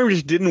charm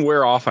just didn't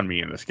wear off on me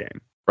in this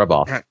game. Rub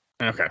off.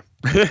 Okay.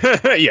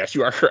 Yes,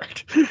 you are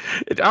correct.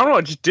 I don't know,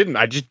 it just didn't.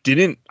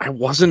 I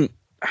wasn't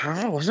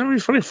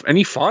really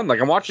any fun.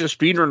 Like, I'm watching a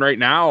speedrun right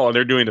now, and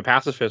they're doing the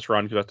pacifist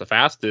run because that's the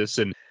fastest,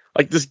 and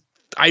like this,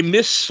 I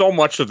miss so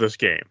much of this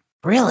game.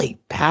 Really?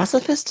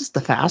 Pacifist is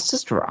the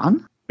fastest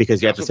run?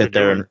 Because you have to sit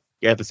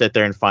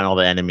there and find all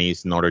the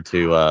enemies in order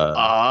to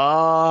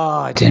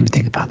I didn't even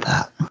think about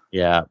that.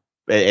 Yeah.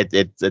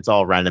 It's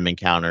all random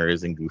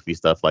encounters and goofy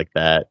stuff like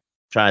that.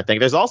 Trying to think.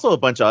 There's also a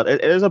bunch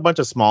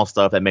of small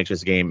stuff that makes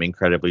this game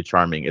incredibly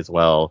charming as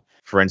well.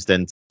 For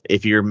instance,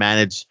 if you're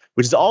managed,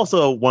 which is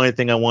also one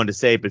thing I wanted to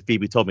say, but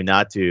Phoebe told me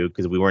not to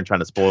because we weren't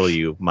trying to spoil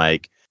you,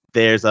 Mike.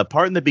 There's a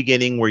part in the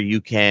beginning where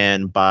you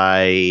can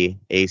buy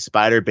a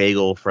spider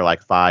bagel for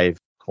like 5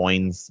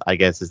 coins, I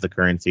guess is the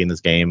currency in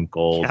this game,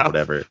 gold,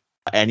 whatever.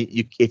 And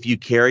if you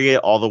carry it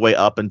all the way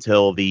up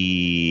until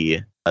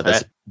the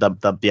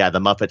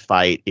Muppet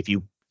fight, if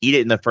you eat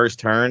it in the first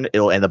turn,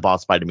 it'll end the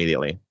boss fight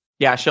immediately.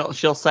 Yeah,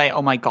 she'll say,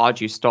 "Oh my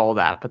God, you stole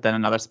that," but then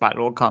another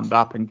spider will come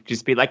up and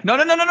just be like, "No,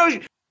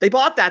 they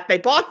bought that.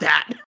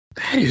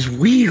 That is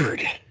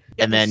weird."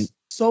 And then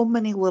so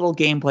many little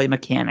gameplay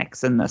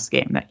mechanics in this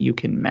game that you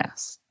can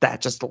miss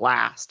that just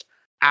last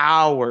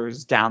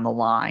hours down the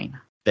line.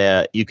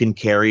 You can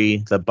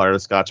carry the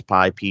butterscotch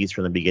pie piece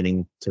from the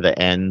beginning to the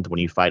end when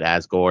you fight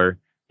Asgore,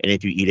 and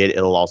if you eat it,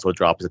 it'll also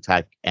drop his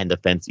attack and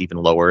defense even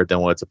lower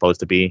than what it's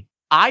supposed to be.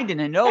 I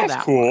didn't know That's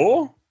that.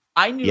 Cool.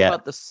 I knew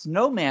about the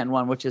snowman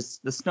one, which is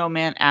the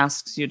snowman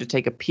asks you to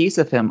take a piece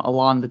of him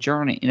along the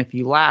journey, and if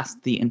you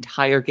last the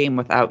entire game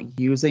without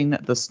using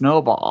the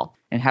snowball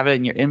and have it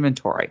in your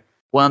inventory,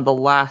 one of the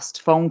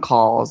last phone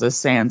calls is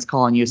Sans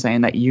calling you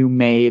saying that you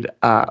made,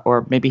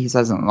 or maybe he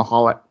says it in the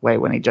hallway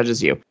when he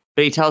judges you,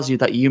 but he tells you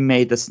that you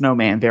made the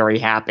snowman very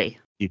happy.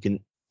 You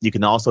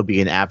can also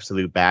be an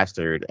absolute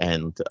bastard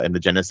and in the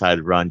genocide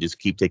run, just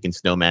keep taking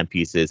snowman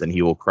pieces and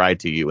he will cry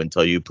to you and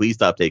tell you, please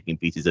stop taking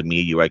pieces of me.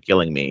 You are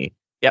killing me.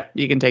 Yep,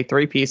 you can take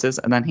 3 pieces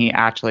and then he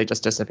actually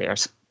just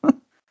disappears.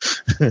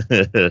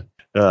 Oh,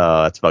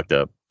 that's fucked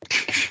up.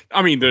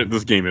 I mean,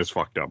 this game is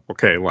fucked up.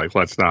 Okay, like,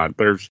 let's not.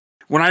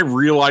 When I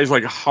realize,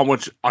 like, how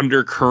much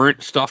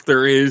undercurrent stuff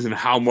there is and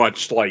how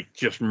much, like,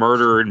 just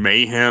murder and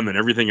mayhem and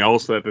everything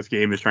else that this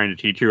game is trying to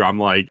teach you, I'm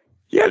like,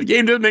 yeah, the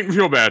game doesn't make me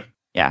feel bad.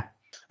 Yeah.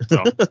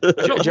 So, I felt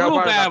a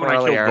little bad when I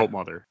killed Goat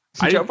Mother.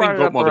 I didn't think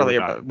Goat Mother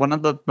earlier, but one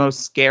of the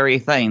most scary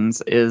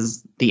things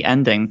is the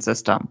ending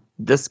system.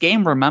 This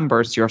game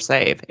remembers your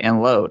save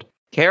and load.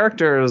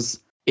 Characters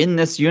in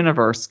this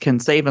universe can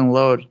save and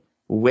load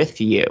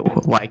with you.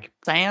 Like,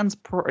 Sans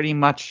pretty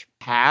much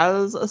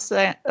has a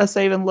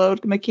save and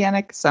load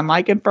mechanic,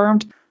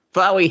 semi-confirmed.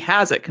 Flowey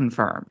has it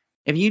confirmed.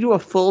 If you do a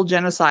full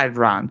genocide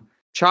run,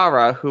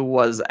 Chara, who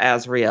was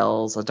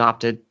Azrael's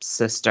adopted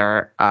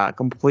sister,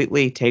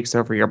 completely takes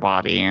over your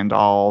body and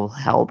all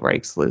hell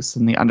breaks loose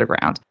in the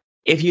underground.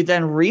 If you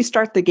then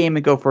restart the game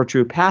and go for a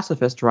true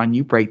pacifist run,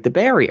 you break the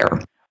barrier.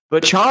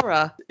 But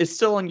Chara is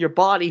still in your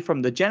body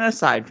from the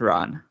genocide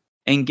run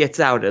and gets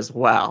out as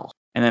well.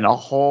 And then a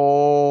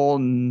whole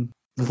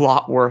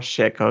lot worse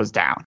shit goes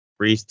down.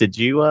 Reese, did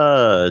you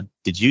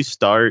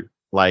start,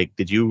 like,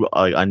 did you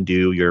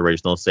undo your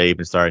original save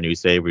and start a new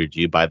save, or did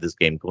you buy this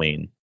game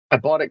clean? I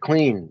bought it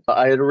clean.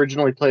 I had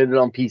originally played it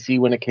on PC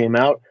when it came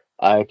out.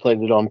 I played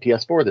it on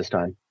PS4 this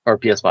time, or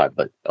PS5,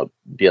 but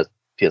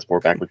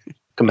PS4 backwards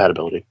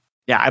compatibility.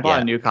 Yeah, I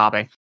bought a new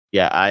copy.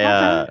 Yeah,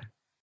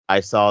 I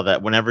saw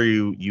that whenever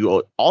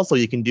you also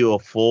you can do a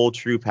full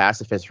true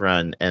pacifist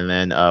run, and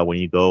then when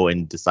you go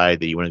and decide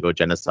that you want to go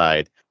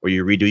genocide or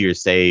you redo your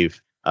save,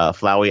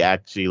 Flowey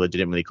actually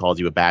legitimately calls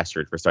you a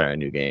bastard for starting a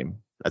new game.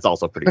 That's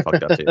also pretty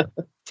fucked up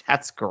too.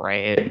 That's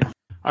great.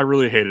 I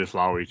really hated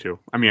Flowey too.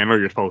 I mean, I know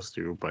you're supposed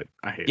to, but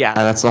I hate it. Yeah,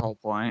 that's the whole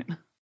point.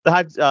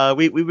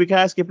 We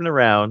kind of skipping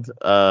around.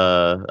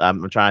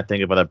 I'm trying to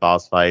think of other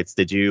boss fights.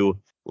 Did you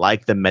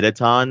like the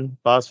Metaton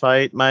boss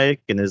fight,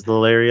 Mike, in his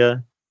little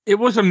area? It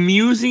was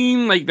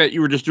amusing, like, that you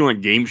were just doing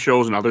game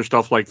shows and other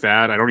stuff like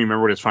that. I don't even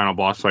remember what his final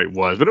boss fight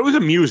was, but it was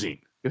amusing.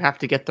 You have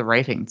to get the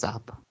ratings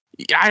up.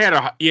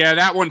 Yeah,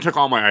 that one took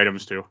all my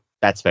items too.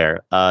 That's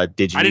fair.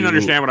 Did you? I didn't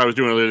understand what I was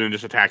doing other than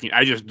just attacking.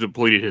 I just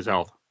depleted his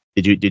health.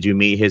 Did you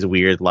meet his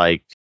weird,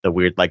 like, the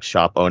weird like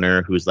shop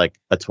owner who's like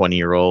a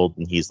 20-year-old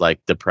and he's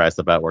like depressed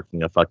about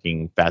working a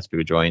fucking fast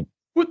food joint.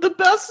 With the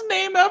best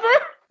name ever, I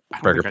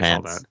don't Burger think I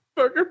saw Pants. that.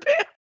 Burger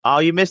Pants. Oh,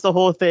 you missed the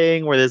whole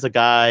thing where there's a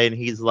guy and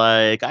he's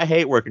like, I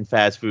hate working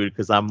fast food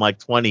because I'm like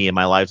 20 and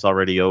my life's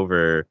already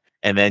over.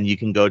 And then you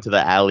can go to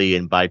the alley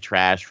and buy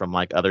trash from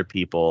like other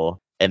people.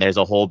 And there's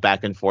a whole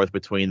back and forth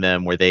between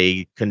them where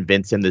they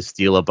convince him to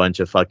steal a bunch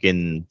of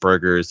fucking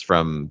burgers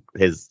from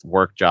his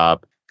work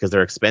job because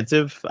they're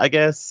expensive, I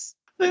guess.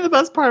 I think the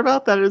best part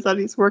about that is that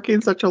he's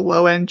working such a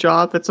low-end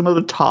job that some of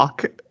the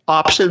talk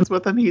options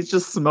with him, he's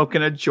just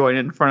smoking a joint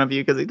in front of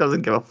you because he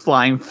doesn't give a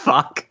flying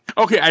fuck.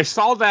 Okay, I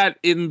saw that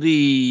in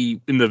the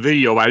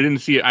video, but I didn't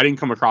see it. I didn't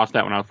come across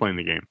that when I was playing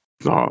the game.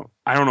 So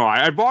I don't know.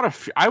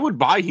 I would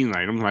buy healing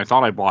items, and I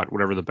thought I bought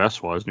whatever the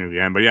best was near the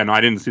end. But yeah, no,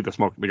 I didn't see the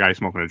guy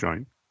smoking a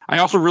joint. I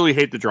also really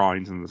hate the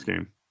drawings in this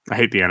game. I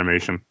hate the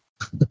animation.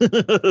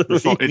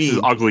 It's just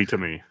ugly to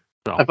me.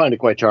 So. I find it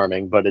quite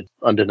charming, but it's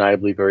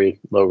undeniably very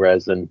low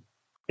res, and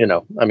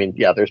I mean,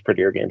 yeah, there's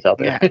prettier games out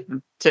there.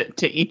 Yeah,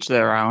 to each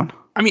their own.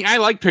 I mean, I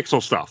like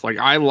pixel stuff. Like,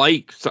 I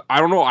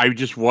don't know. I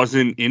just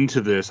wasn't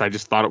into this. I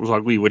just thought it was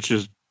ugly, which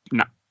is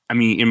not, I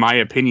mean, in my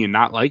opinion,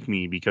 not like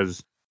me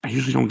because I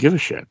usually don't give a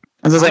shit.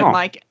 As I was like,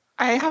 Mike,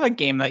 I have a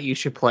game that you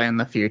should play in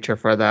the future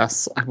for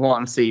this. I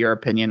want to see your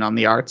opinion on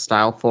the art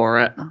style for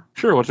it.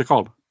 Sure. What's it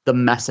called? The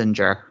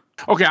Messenger.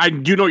 Okay. I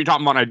do know what you're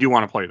talking about. And I do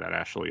want to play that,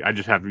 actually. I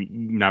just have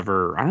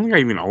never, I don't think I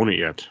even own it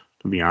yet,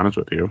 to be honest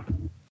with you.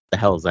 The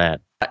hell is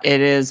that?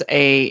 It is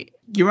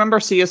you remember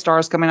Sea of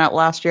Stars coming out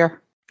last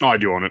year? Oh, I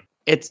do own it.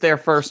 It's their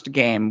first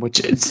game, which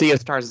Sea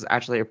of Stars is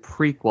actually a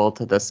prequel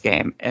to this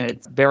game. And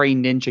it's very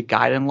Ninja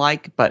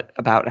Gaiden-like, but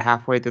about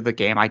halfway through the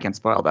game, I can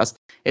spoil this.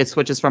 It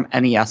switches from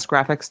NES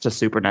graphics to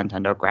Super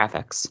Nintendo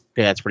graphics.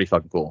 Yeah, that's pretty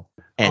fucking cool.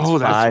 And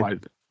that's why.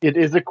 It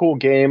is a cool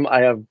game.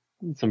 I have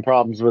some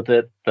problems with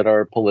it that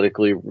are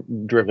politically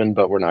driven,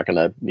 but we're not going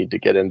to need to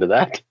get into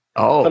that.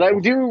 Oh. But I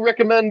do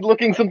recommend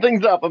looking some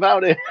things up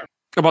about it.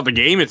 About the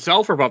game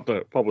itself or about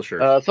the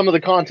publisher? Some of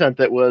the content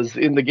that was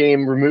in the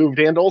game removed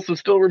and also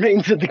still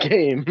remains in the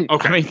game.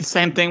 Okay. I mean, the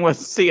same thing with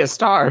Sea of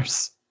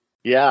Stars.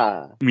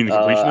 Yeah. You mean the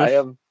completionist? I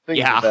have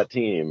things with that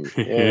team.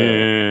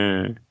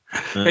 Yeah.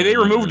 Hey, they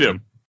removed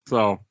him.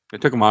 So they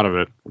took him out of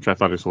it, which I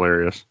thought is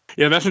hilarious.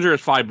 Yeah, Messenger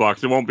is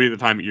 $5. It won't be the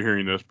time that you're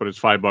hearing this, but it's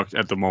 $5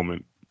 at the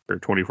moment for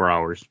 24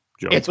 hours.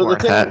 Joe. It's but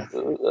worth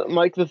it.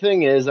 Mike, the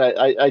thing is,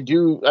 I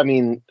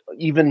mean,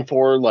 even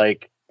for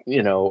like,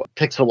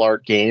 pixel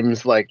art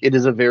games, like it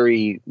is a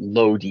very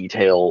low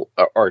detail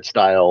art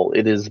style.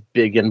 It is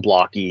big and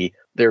blocky.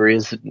 There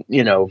is,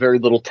 very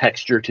little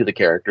texture to the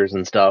characters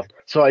and stuff.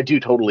 So I do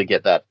totally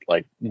get that,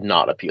 like,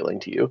 not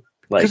appealing to you.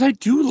 Because I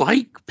do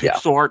like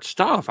pixel art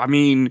stuff. I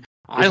mean,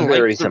 I like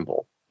very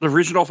simple. The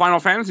original Final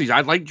Fantasies.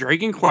 I like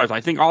Dragon Quest. I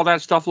think all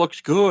that stuff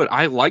looks good.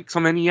 I like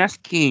some NES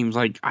games.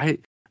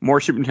 More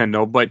Super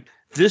Nintendo, but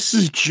this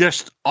is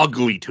just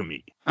ugly to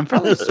me. I'm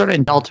fairly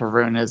certain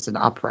Deltarune is an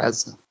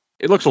up-res.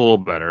 It looks a little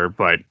better,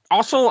 but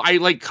also I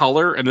like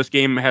color, and this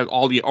game has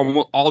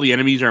almost all the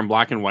enemies are in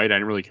black and white. I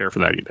didn't really care for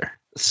that either.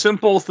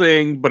 Simple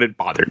thing, but it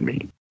bothered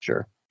me.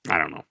 Sure. I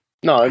don't know.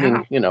 No, I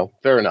mean,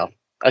 fair enough.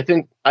 I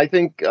think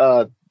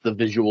the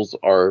visuals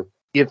are,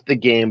 if the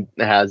game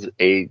has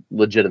a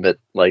legitimate,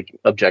 like,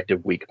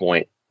 objective weak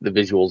point, the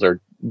visuals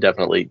are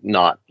definitely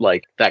not,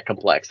 like, that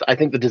complex. I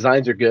think the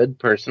designs are good,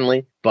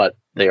 personally, but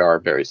they are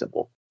very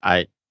simple.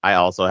 I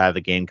also have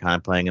the game kind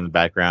of playing in the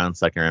background,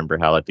 so I can remember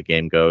how like the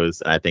game goes.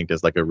 And I think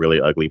there's like a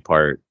really ugly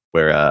part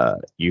where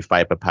you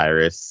fight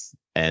Papyrus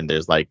and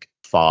there's like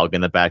fog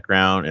in the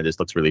background, and it just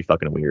looks really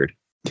fucking weird.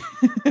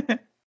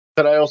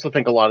 But I also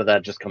think a lot of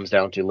that just comes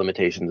down to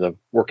limitations of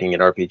working in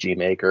RPG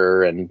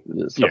Maker and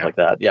stuff like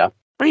that. Yeah.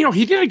 But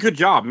he did a good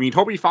job. I mean,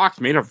 Toby Fox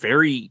made a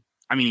very,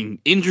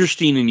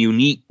 interesting and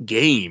unique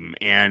game,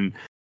 and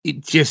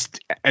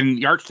and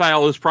the art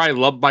style is probably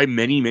loved by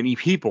many, many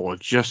people. It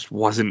just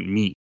wasn't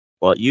me.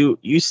 Well, you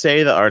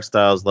say the art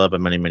style is loved by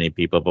many, many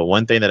people, but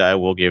one thing that I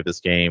will give this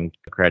game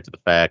credit to the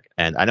fact,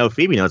 and I know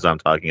Phoebe knows what I'm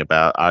talking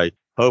about. I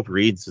hope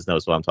Reeds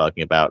knows what I'm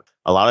talking about.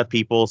 A lot of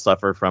people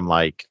suffer from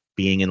like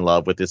being in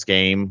love with this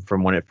game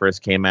from when it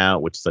first came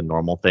out, which is a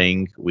normal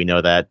thing. We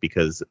know that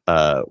because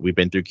we've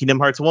been through Kingdom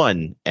Hearts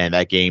 1, and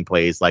that game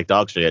plays like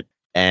dog shit.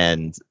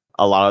 And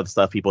a lot of the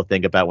stuff people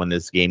think about when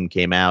this game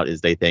came out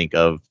is they think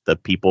of the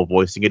people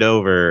voicing it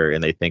over,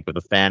 and they think of the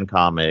fan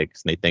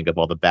comics, and they think of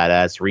all the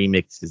badass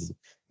remixes,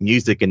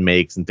 music and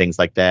makes and things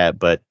like that.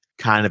 But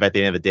kind of at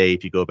the end of the day,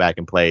 if you go back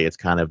and play, it's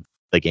kind of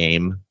the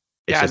game.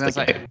 It's just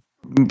the game.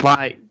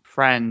 My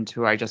friend,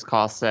 who I just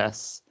call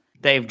Sis,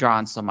 they've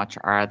drawn so much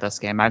art of this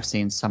game. I've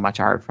seen so much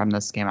art from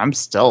this game. I'm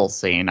still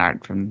seeing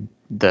art from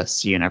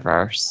this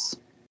universe.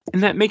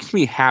 And that makes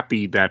me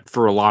happy that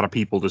for a lot of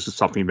people, this is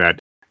something that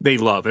they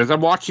love. As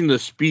I'm watching the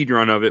speed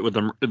run of it with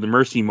the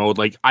Mercy mode,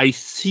 like, I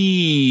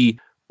see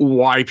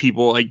why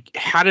people, like,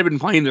 had I been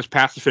playing this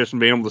pacifist and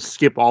being able to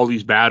skip all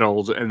these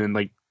battles and then,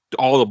 like,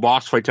 all the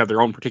boss fights have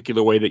their own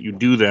particular way that you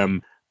do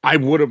them, I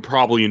would have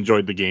probably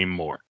enjoyed the game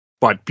more.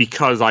 But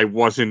because I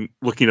wasn't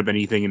looking up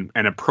anything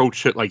and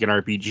approached it like an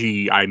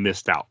RPG, I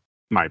missed out.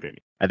 My opinion.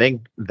 I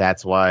think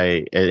that's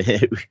why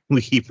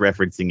we keep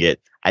referencing it.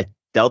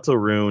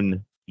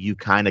 Deltarune, you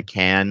kind of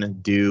can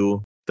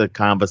do the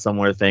kind of a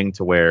similar thing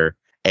to where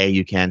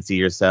you can see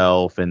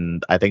yourself,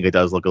 and I think it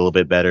does look a little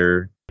bit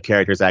better. The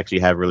characters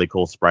actually have really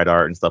cool sprite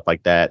art and stuff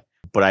like that.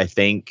 But I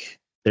think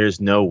there's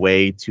no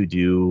way to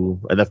do.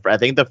 I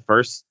think the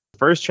first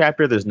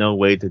chapter, there's no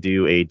way to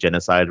do a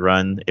genocide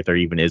run if there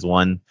even is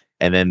one.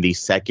 And then the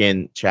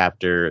second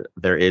chapter,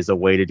 there is a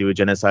way to do a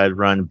genocide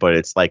run, but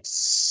it's like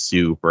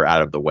super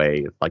out of the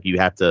way. Like you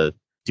have to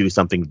do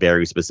something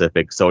very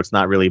specific. So it's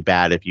not really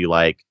bad if you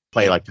like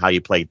play like how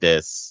you played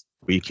this,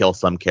 where you kill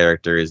some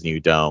characters and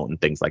you don't,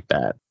 and things like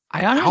that.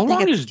 I don't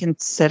think it's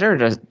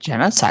considered a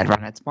genocide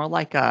run. It's more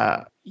like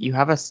you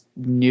have a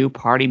new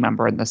party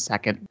member in the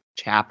second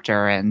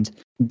chapter, and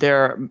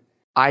their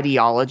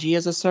ideology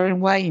is a certain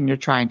way, and you're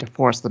trying to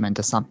force them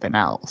into something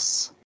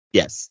else.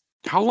 Yes.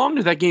 How long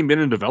has that game been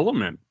in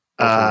development?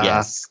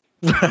 Yes.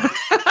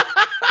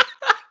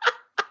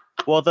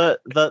 Well,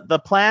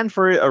 the plan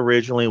for it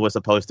originally was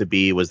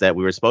that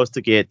we were supposed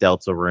to get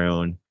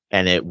Deltarune,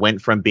 and it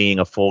went from being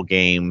a full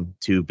game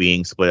to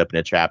being split up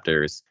into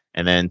chapters.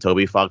 And then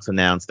Toby Fox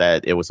announced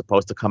that it was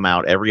supposed to come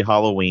out every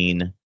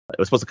Halloween. It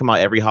was supposed to come out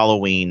every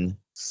Halloween,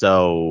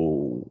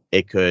 so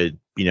it could,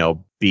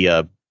 be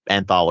a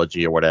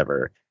anthology or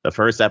whatever. The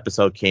first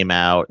episode came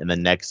out, and the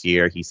next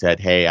year he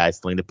said, "Hey, I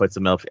still need to put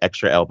some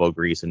extra elbow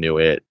grease into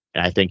it."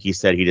 And I think he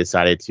said he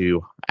decided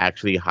to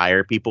actually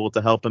hire people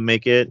to help him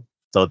make it.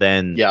 So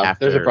then,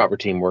 there's a proper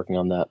team working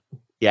on that.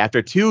 Yeah,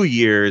 after 2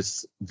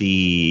 years,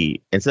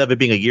 instead of it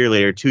being a year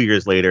later, 2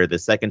 years later, the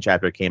second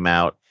chapter came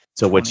out.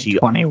 To which he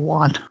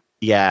 21.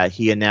 Yeah,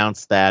 he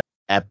announced that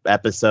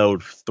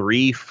episode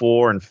 3,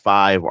 4, and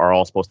 5 are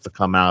all supposed to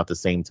come out at the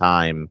same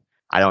time.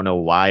 I don't know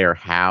why or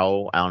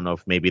how. I don't know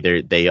if maybe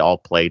they all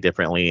play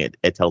differently.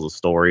 It tells a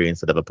story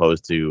instead of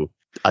opposed to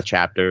a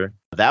chapter.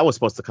 That was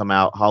supposed to come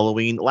out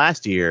Halloween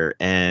last year,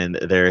 and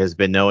there has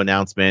been no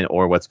announcement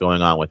or what's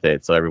going on with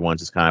it. So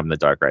everyone's just kind of in the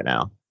dark right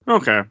now.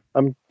 Okay.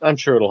 I'm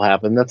sure it'll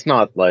happen. That's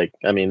not like,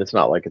 it's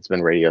not like it's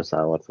been radio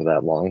silent for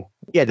that long.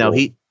 Yeah, no,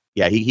 he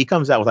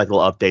comes out with like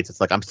little updates.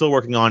 It's like, I'm still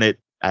working on it.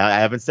 I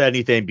haven't said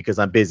anything because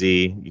I'm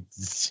busy.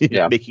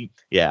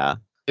 Yeah.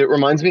 It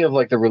reminds me of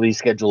like the release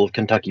schedule of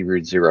Kentucky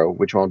Route Zero,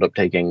 which wound up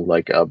taking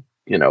like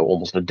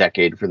almost a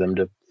decade for them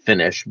to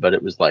finish, but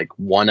it was like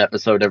one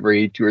episode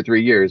every 2 or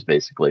 3 years,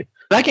 basically.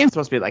 That game's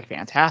supposed to be like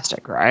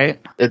fantastic, right?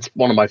 It's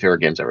one of my favorite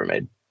games ever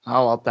made.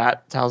 Oh, well,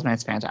 that tells me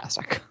it's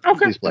fantastic.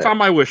 Okay, it's on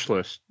my wish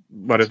list,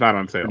 but it's not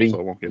on sale, so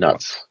it won't get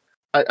nuts.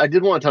 I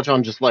did want to touch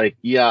on just like,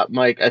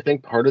 Mike, I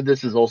think part of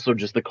this is also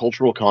just the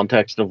cultural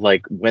context of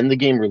like when the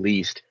game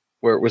released,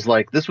 where it was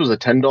like, this was a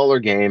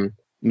 $10 game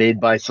made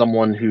by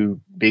someone who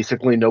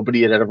basically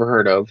nobody had ever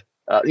heard of.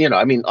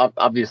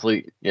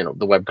 Obviously, the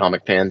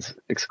webcomic fans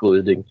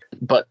excluding,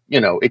 but,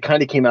 it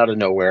kind of came out of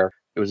nowhere.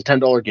 It was a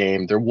 $10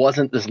 game. There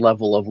wasn't this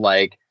level of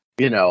like,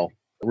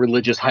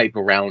 religious hype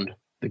around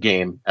the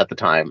game at the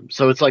time.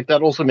 So it's like,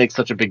 that also makes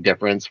such a big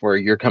difference where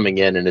you're coming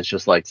in and it's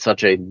just like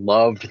such a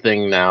loved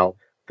thing now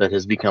that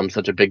has become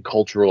such a big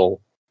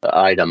cultural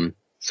item.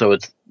 So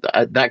it's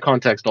that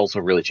context also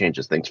really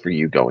changes things for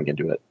you going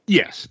into it.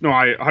 Yes. No,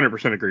 I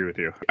 100% agree with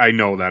you. I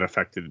know that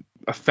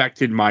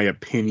affected my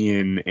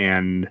opinion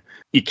and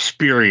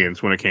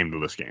experience when it came to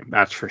this game.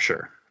 That's for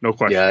sure. No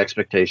question. Yeah,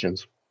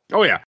 expectations.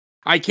 Oh, yeah.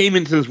 I came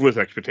into this with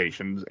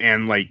expectations,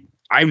 and like,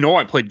 I know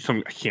I played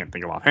some, I can't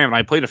think of offhand,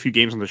 I played a few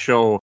games on the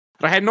show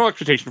that I had no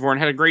expectation for and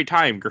had a great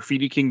time.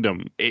 Graffiti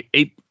Kingdom,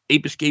 Ape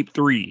Escape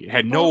 3,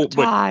 had no...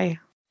 Boktai.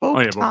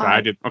 Boktai.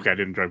 I did. Okay, I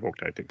did enjoy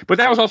Boktai, I think. But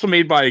that was also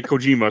made by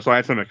Kojima, so I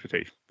had some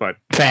expectation. But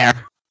fair.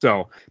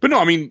 So, but no,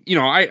 I mean,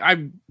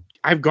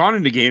 I've gone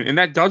into game, and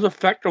that does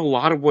affect a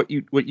lot of what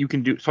you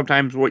can do.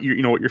 Sometimes what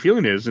your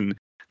feeling is, and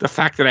the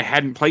fact that I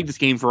hadn't played this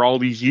game for all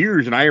these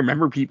years, and I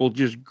remember people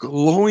just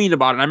glowing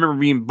about it. And I remember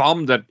being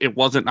bummed that it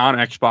wasn't on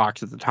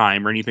Xbox at the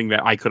time or anything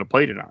that I could have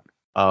played it on.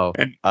 Oh,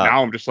 and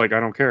now I'm just like, I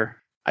don't care.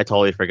 I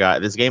totally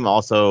forgot. This game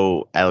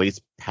also, at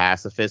least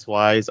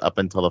pacifist-wise, up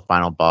until the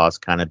final boss,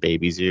 kind of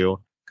babies you.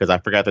 Because I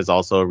forgot there's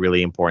also a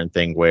really important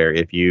thing where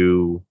if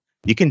you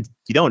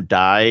don't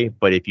die,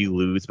 but if you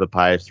lose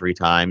Papyrus 3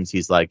 times,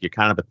 he's like, you're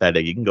kind of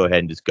pathetic. You can go ahead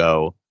and just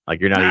go. Like,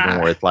 you're not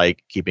even worth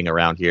like keeping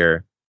around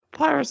here.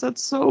 Papyrus,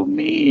 that's so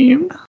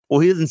mean. Well,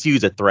 he doesn't see you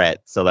as a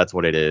threat, so that's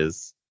what it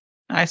is.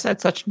 I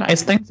said such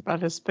nice things about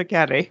his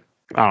spaghetti.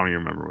 I don't even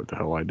remember what the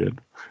hell I did.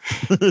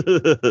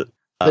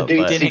 The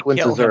date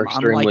sequences are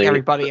extremely... unlike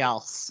everybody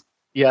else.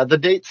 Yeah, the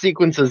date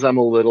sequences I'm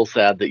a little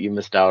sad that you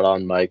missed out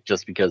on, Mike,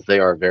 just because they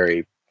are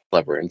very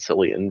clever and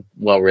silly and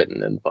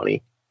well-written and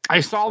funny.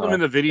 I saw them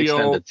in the video.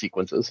 Extended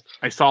sequences.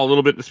 I saw a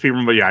little bit in the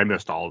speedrun, but yeah, I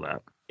missed all of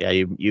that. Yeah,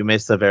 you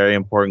missed a very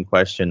important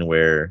question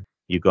where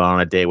you go on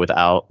a date with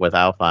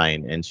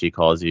Alphine and she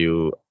calls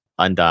you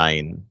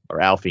Undyne, or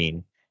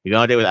Alphine. You go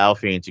on a date with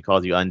Alphine and she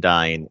calls you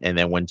Undyne, and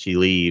then when she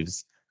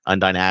leaves,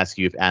 Undyne asks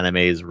you if anime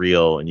is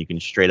real, and you can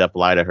straight up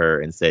lie to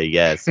her and say,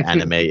 yes,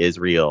 anime is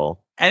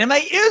real. Anime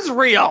is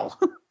real!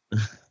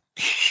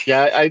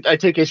 Yeah, I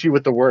take issue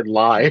with the word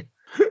lie.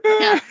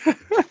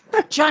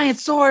 giant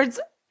swords,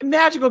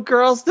 magical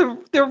girls.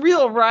 They're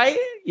real, right?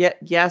 Yeah,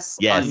 yes,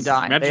 Yes.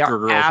 Undyne. They Magical are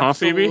girls, huh,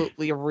 Phoebe?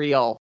 absolutely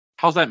real.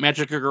 How's that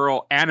Magic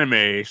Girl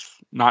anime,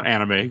 not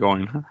anime,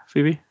 going, huh,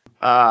 Phoebe?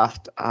 I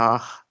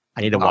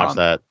need to watch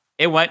that.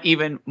 It went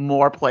even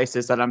more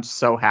places that I'm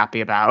so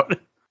happy about.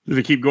 Does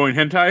it keep going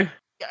hentai?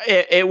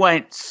 It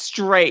went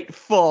straight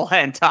full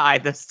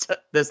hentai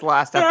this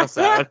last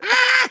episode.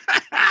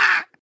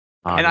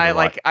 And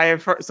I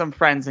have some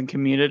friends in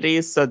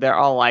communities, so they're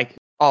all like,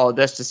 "Oh,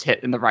 this just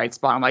hit in the right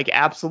spot." I'm like,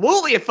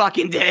 "Absolutely, it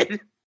fucking did."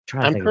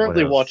 I'm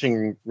currently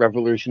watching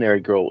Revolutionary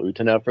Girl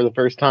Utena for the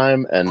first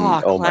time, and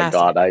oh my classic.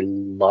 god, I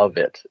love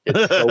it.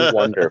 It's so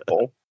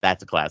wonderful.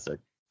 That's a classic.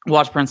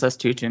 Watch Princess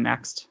Tutu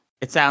next.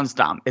 It sounds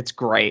dumb. It's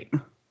great.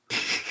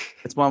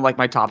 It's one of like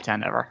my top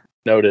 10 ever.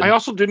 Noted. I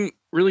also didn't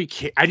really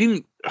care.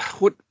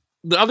 What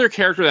the other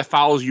character that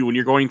follows you when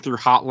you're going through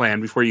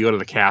Hotland before you go to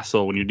the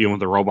castle when you're dealing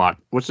with the robot.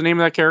 What's the name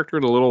of that character?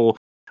 The little,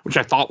 which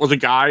I thought was a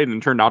guy and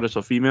then turned out it's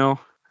a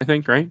female, I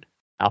think, right?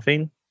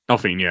 Alphine?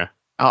 Alphine, yeah.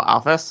 Oh,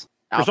 Alphys?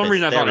 For some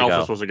reason, I thought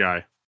Alphys go. was a guy.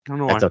 I don't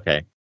know why. That's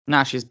okay.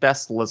 No, she's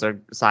best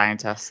lizard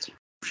scientist.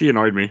 She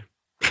annoyed me.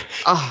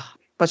 Oh,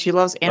 but she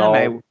loves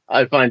anime. Oh,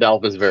 I find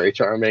Alphys very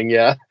charming,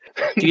 yeah.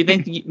 Do you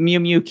think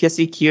Mew Mew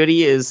Kissy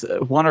Cutie is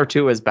 1 or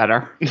 2 is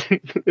better?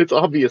 It's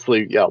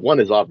obviously, 1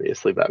 is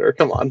obviously better.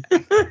 Come on.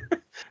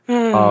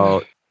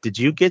 Oh, did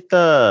you get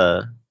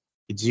the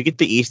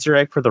Easter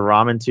egg for the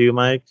ramen too,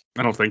 Mike?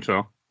 I don't think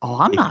so. Oh,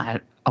 I'm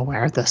not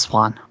aware of this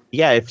one.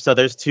 Yeah, so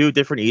there's 2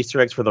 different Easter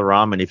eggs for the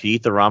ramen. If you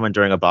eat the ramen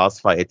during a boss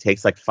fight, it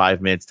takes like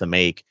 5 minutes to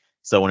make.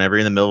 So whenever you're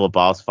in the middle of a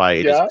boss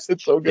fight,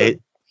 it's so good.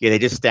 they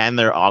just stand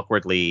there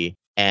awkwardly,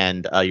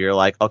 and you're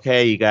like,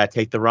 okay, you gotta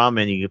take the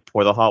ramen, you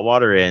pour the hot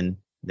water in.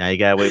 Now you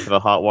gotta wait for the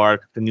hot water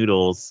to cook the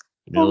noodles.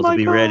 The noodles will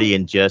be ready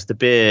in just a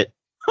bit.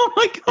 Oh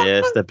my god!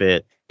 Just a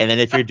bit. And then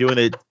if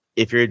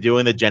you're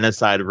doing the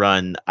genocide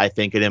run, I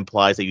think it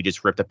implies that you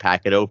just rip the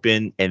packet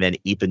open and then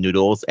eat the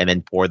noodles and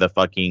then pour the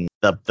fucking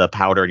the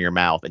powder in your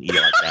mouth and eat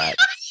it like that.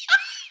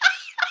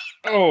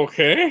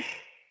 Okay.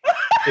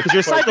 Because you're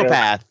a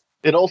psychopath.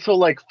 It also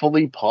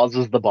fully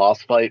pauses the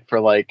boss fight for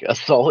a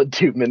solid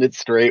 2 minutes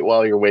straight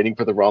while you're waiting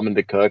for the ramen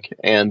to cook,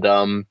 and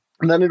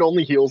then it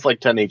only heals 10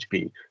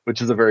 HP,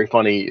 which is a very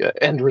funny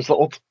end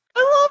result.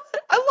 I love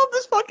it. I love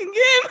this fucking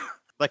game.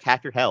 Like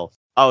half your health.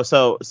 Oh,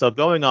 so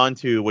going on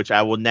to which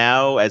I will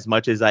now, as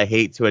much as I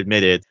hate to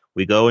admit it,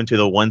 we go into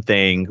the one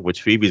thing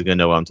which Phoebe's gonna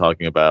know what I'm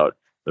talking about.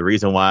 The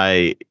reason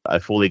why I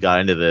fully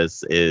got into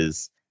this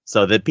is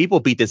so that people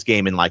beat this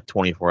game in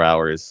 24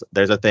 hours.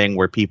 There's a thing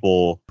where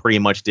people pretty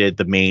much did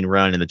the main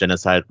run and the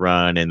genocide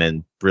run and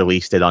then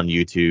released it on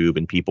YouTube,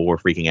 and people were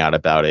freaking out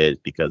about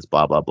it because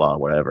blah, blah, blah,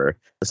 whatever.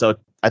 So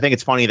I think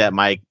it's funny that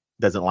Mike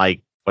doesn't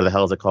like, what the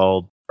hell is it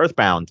called?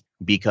 Earthbound,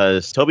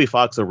 because Toby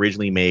Fox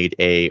originally made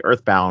a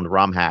Earthbound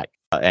ROM hack.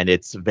 And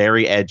it's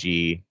very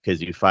edgy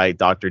because you fight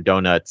Dr.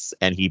 Donuts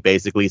and he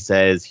basically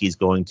says he's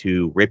going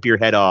to rip your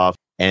head off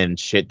and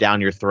shit down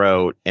your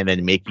throat and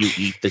then make you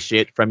eat the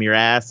shit from your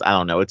ass. I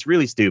don't know. It's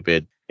really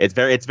stupid. It's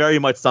very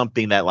much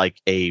something that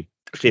a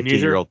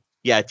 15-year-old,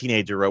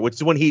 teenager wrote, which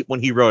is when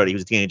he wrote it. He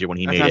was a teenager when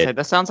he made it.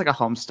 That sounds like a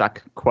Homestuck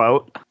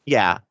quote.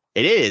 Yeah,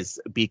 it is,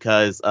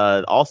 because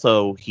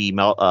also he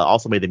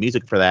also made the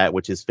music for that,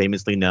 which is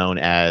famously known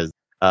as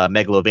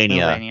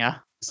Megalovania.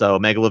 So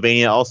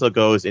Megalovania also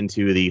goes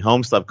into the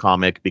Homestuck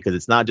comic because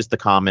it's not just a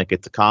comic;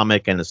 it's a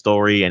comic and a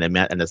story and a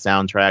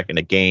soundtrack and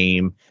a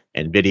game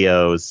and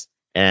videos.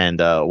 And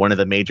one of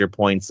the major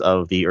points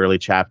of the early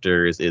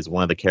chapters is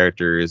one of the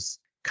characters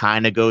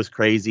kind of goes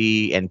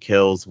crazy and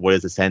kills what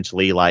is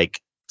essentially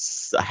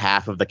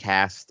half of the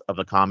cast of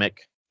the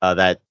comic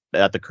that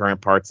the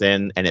current part's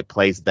in, and it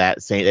plays the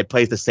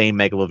same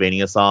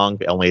Megalovania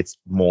song, only it's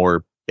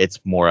more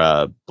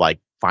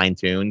fine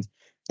tuned.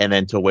 And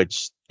then to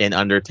which in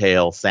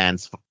Undertale,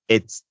 Sans,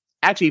 it's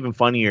actually even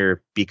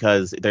funnier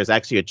because there's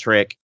actually a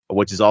trick,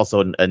 which is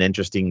also an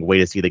interesting way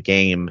to see the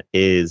game,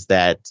 is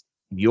that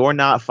you're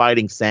not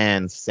fighting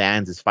Sans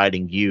is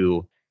fighting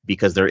you,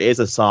 because there is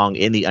a song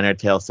in the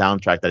Undertale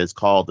soundtrack that is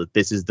called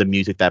 "This is the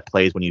music that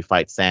plays when you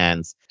fight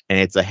Sans," and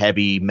it's a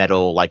heavy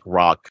metal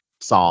rock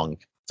song.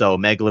 So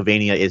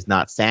Megalovania is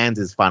not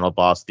Sans' final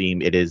boss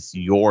theme; it is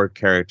your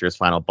character's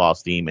final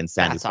boss theme, and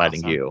Sans is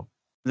fighting you.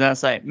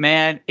 That's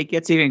man, it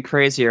gets even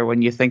crazier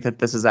when you think that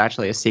this is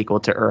actually a sequel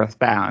to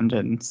Earthbound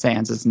and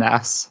Sans'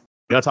 Ness.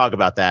 We don't talk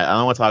about that. I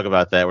don't want to talk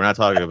about that. We're not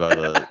talking about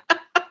it.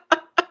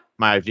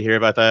 Mike, did you hear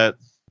about that?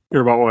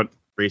 Hear about what?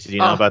 Reese, did you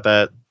know about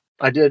that?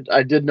 I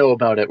did know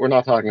about it. We're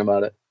not talking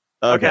about it.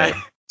 Okay.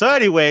 So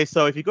anyway,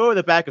 if you go to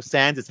the back of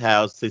Sans'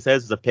 house, it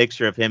says there's a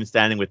picture of him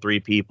standing with 3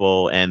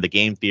 people, and the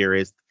game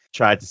theorist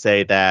tried to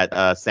say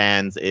that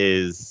Sans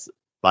is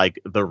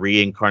the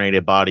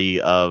reincarnated body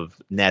of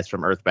Ness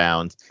from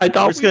Earthbound. I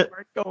thought we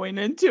weren't going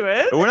into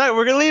it.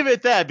 We're gonna leave it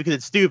at that because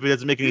it's stupid. It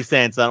doesn't make any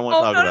sense. I don't want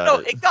to talk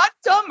about it. It got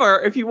dumber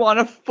if you want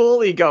to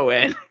fully go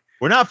in.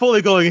 We're not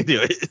fully going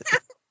into it.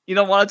 You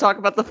don't want to talk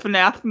about the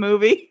FNAF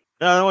movie?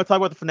 No, I don't want to talk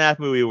about the FNAF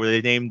movie where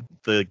they named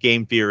the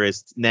game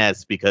theorist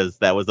Ness because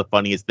that was the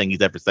funniest thing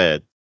he's ever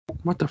said.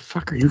 What the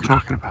fuck are you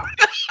talking about?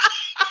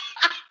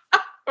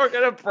 We're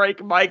gonna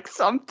break Mike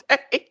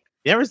someday.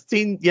 You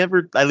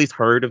ever at least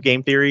heard of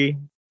game theory,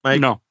 Mike?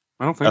 No,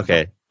 I don't think so.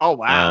 Okay. Oh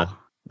wow.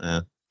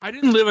 I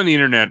didn't live on the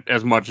internet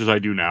as much as I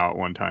do now at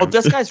one time. Well,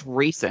 this guy's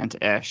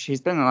recent-ish. He's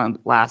been in the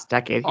last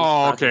decade. He's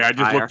Oh, about to okay. I just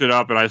retire. looked it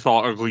up and I saw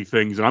ugly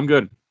things and I'm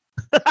good.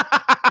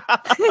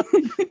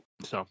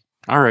 So,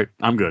 all right.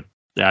 I'm good.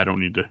 Yeah, I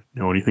don't need to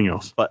know anything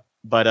else. But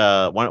one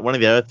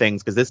of the other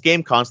things, because this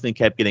game constantly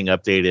kept getting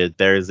updated.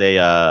 There's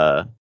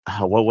a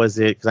what was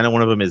it? Because I know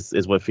one of them is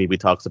what Phoebe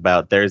talks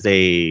about. There's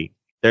a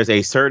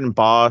certain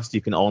boss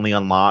you can only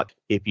unlock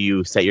if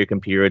you set your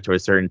computer to a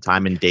certain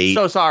time and date.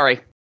 So sorry.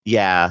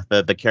 Yeah,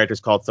 the character's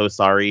called So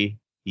Sorry.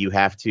 You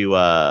have to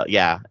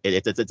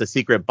it's a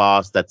secret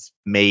boss that's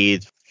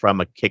made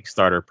from a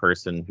Kickstarter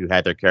person who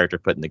had their character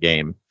put in the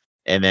game.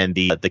 And then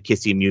the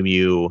Kissy Mew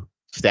Mew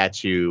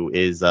statue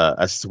is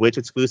a Switch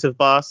exclusive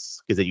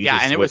boss because it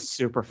uses It was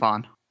super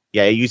fun.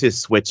 Yeah, it uses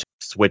Switch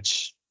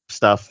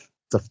stuff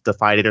to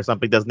fight it or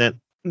something, doesn't it?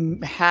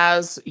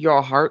 Has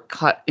your heart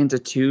cut into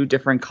two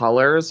different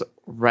colors,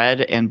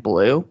 red and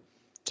blue,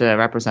 to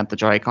represent the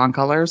Joy-Con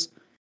colors.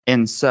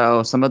 And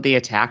so some of the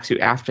attacks you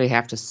actually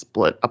have to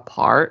split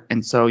apart.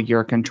 And so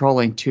you're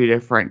controlling two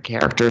different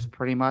characters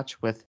pretty much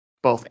with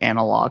both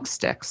analog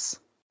sticks.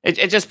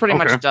 It just pretty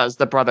much does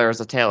The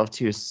Brothers: A Tale of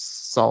Two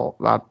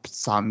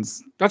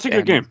Sons. That's a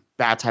good game.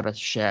 That type of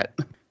shit.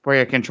 Where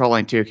you're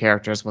controlling two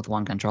characters with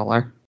one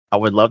controller. I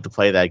would love to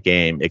play that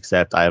game,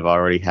 except I've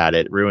already had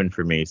it ruined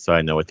for me, so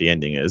I know what the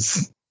ending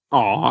is. Oh,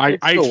 I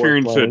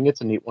experienced it. It's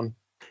a neat one.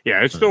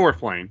 Yeah, it's still worth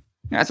playing.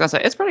 Yeah, I was gonna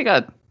say it's pretty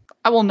good.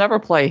 I will never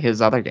play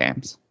his other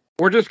games.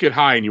 Or just get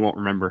high and you won't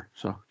remember.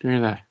 So,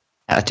 do that.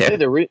 Hey,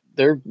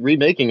 they're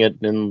remaking it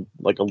in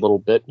like a little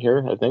bit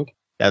here, I think.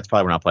 That's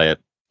probably when I'll play it.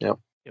 Yep.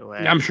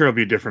 I'm sure it'll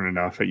be different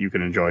enough that you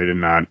can enjoy it and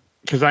not.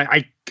 Because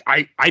I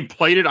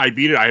played it, I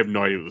beat it, I have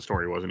no idea what the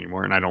story was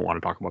anymore, and I don't want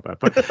to talk about that.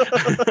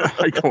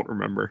 But I don't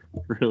remember,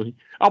 really.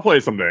 I'll play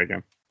it someday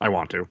again. I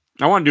want to.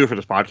 I want to do it for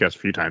this podcast a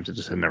few times. It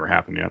just had never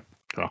happened yet.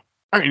 So, all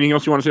right, anything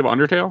else you want to say about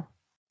Undertale?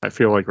 I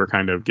feel like we're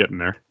kind of getting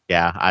there.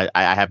 Yeah,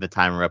 I have the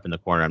timer up in the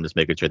corner. I'm just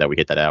making sure that we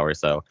hit that hour.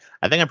 So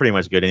I think I'm pretty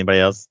much good. Anybody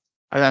else?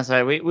 I was gonna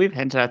say we've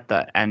hinted at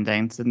the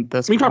endings in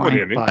this. We can talk about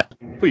the point,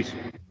 ending, please.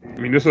 I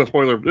mean, this is a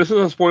spoiler. This is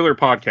a spoiler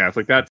podcast.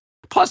 Like that.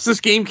 Plus, this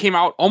game came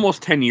out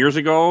almost 10 years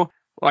ago.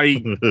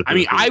 Like, I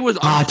mean, I was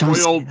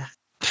unspoiled.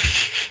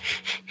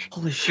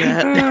 Holy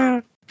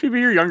shit! Phoebe,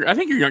 you're younger. I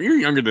think you're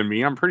younger than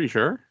me. I'm pretty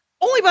sure.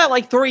 Only by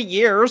like 3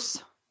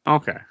 years.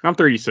 Okay, I'm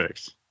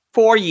 36.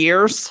 4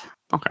 years.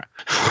 Okay.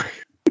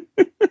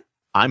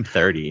 I'm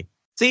 30.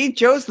 See,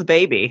 Joe's the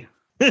baby.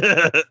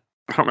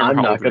 I'm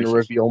not going to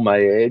reveal my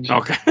age.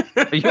 Okay.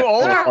 Are you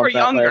older or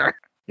younger?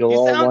 You'll He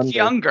all sounds wonder.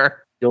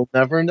 younger. You'll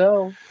never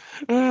know.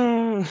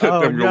 I'm going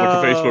to look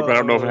at Facebook, but I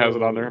don't know if it has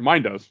it on there.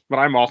 Mine does. But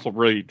I'm also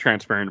really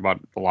transparent about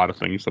a lot of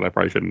things that I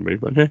probably shouldn't be.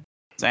 But hey.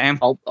 Sam.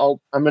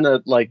 I'm going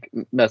to like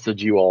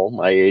message you all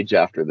my age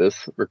after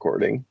this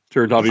recording.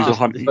 Turns out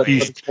he's But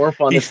it's more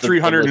fun he's if the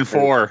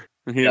 304.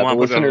 And he Yeah, didn't the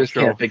want to put that on the listeners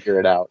show. can't figure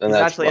it out. And He's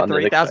that's actually a fun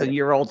and exciting.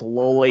 3,000-year-old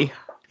loli.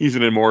 He's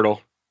an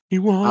immortal. He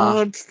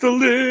wants to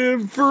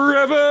live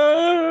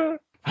forever.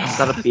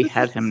 Gotta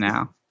behead him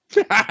now.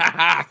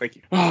 Thank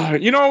you.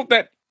 You know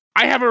that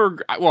I have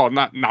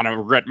not a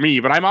regret me,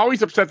 but I'm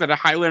always upset that a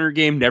Highlander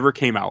game never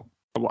came out.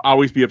 I will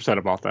always be upset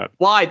about that.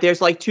 Why?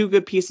 There's like 2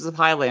 good pieces of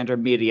Highlander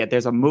media.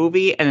 There's a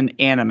movie and an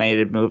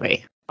animated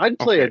movie. I'd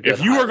play a good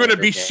If you are going to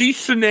Highlander game.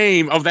 beseech the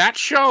name of that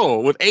show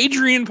with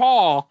Adrian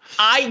Paul,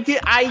 I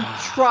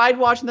tried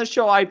watching the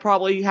show. I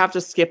probably have to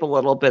skip a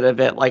little bit of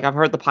it. Like I've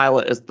heard the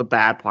pilot is the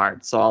bad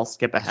part, so I'll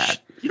skip ahead.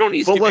 you don't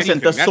need to But skip listen,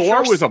 anything. the That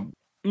source- show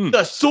is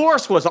The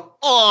source was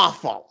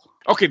awful.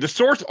 okay, the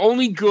source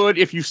only good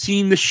if you've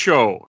seen the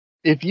show.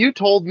 If you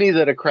told me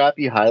that a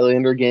crappy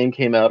Highlander game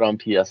came out on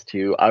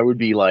PS2, I would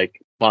be like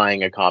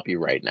buying a copy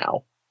right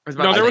now.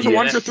 No, there was a be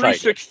one for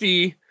excited.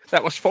 360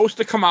 that was supposed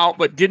to come out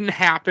but didn't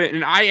happen,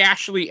 and I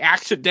actually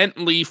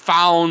accidentally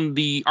found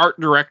the art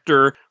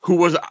director who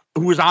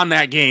was on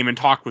that game and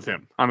talked with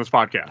him on this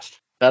podcast.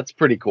 That's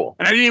pretty cool.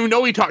 And I didn't even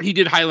know he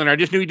did Highlander. I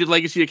just knew he did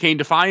Legacy of Kain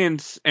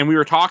Defiance, and we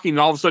were talking, and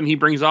all of a sudden he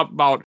brings up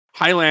about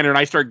Highlander, and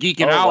I start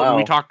geeking Oh, out, wow. and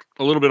we talked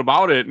a little bit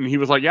about it, and he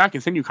was like, yeah, I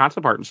can send you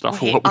concept art and stuff.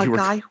 for Wait, what we a were-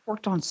 guy who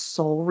worked on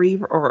Soul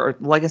Reaver or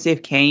Legacy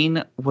of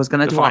Kain was going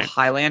to do a Defiant.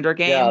 Highlander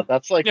game? Yeah,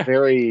 that's like Yeah.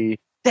 very...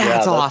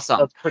 That's yeah, awesome.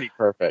 That's pretty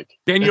perfect.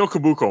 Daniel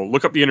Kabuko,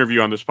 look up the interview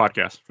on this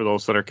podcast for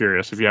those that are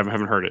curious. If you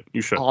haven't heard it,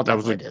 you should. I'll That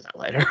was definitely do that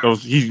later.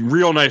 he's a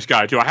real nice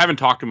guy, too. I haven't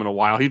talked to him in a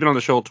while. He's been on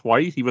the show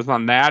twice. He was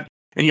on that,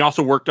 and he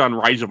also worked on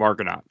Rise of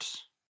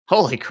Argonauts.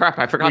 Holy crap,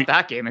 I forgot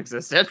that game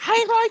existed.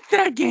 I like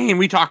that game.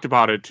 We talked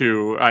about it,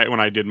 too,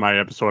 when I did my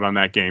episode on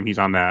that game. He's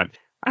on that.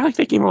 I like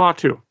that game a lot,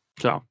 too.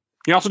 So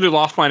he also did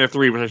Lost Planet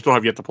 3, which I still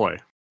have yet to play.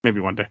 Maybe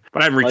one day.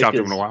 But I haven't reached Mike out to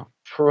him in is a while.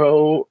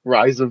 Pro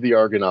Rise of the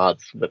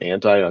Argonauts, but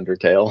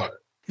anti-Undertale.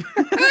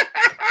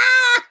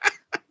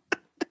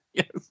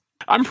 Yes.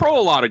 I'm pro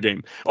a lot of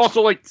games.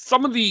 Also, like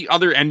some of the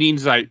other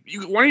endings, why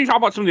don't you talk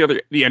about some of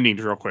the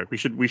endings real quick? We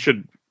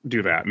should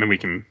do that, and then we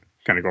can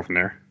kind of go from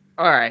there.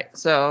 All right,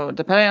 so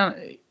depending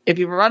on if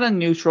you run a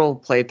neutral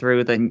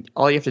playthrough, then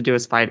all you have to do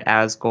is fight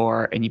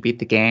Asgore and you beat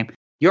the game.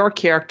 Your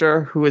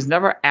character, who is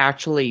never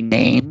actually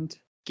named,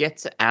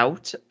 gets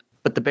out,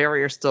 but the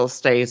barrier still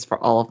stays for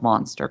all of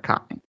Monster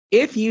kind.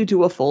 If you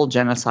do a full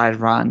genocide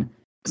run,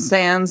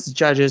 Sans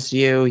judges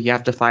you. You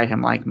have to fight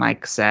him, like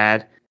Mike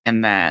said.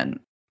 And then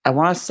I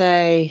want to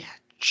say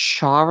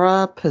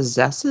Chara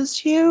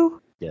possesses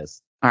you?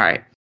 Yes. All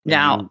right.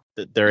 Now,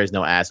 there is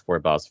no ask for a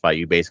boss fight.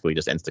 You basically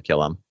just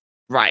insta-kill him.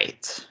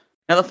 right.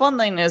 Now, the fun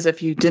thing is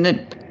if you did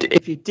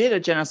a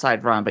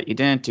genocide run, but you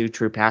didn't do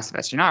true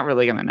pacifist, you're not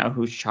really going to know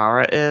who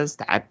Chara is.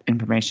 That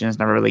information is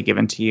never really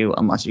given to you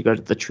unless you go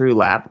to the True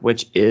Lab,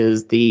 which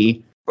is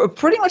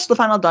pretty much the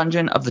final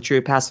dungeon of the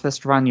true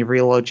pacifist run. You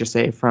reload your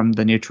save from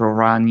the neutral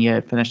run,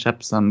 you finish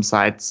up some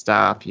side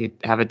stuff, you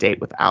have a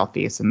date with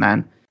Alphys, and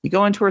then you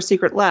go into her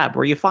secret lab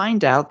where you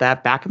find out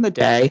that back in the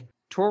day,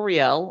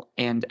 Toriel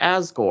and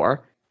Asgore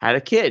had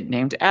a kid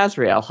named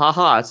Azrael.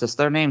 Haha, it's just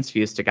their names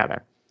fused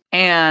together.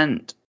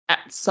 And at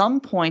some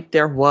point,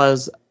 there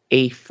was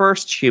a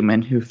first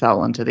human who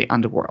fell into the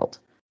underworld.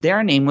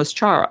 Their name was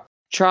Chara.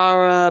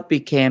 Chara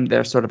became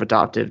their sort of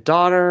adoptive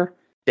daughter.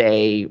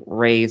 They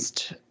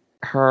raised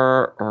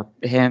her or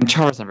him.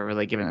 Chara's never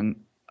really given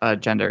a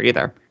gender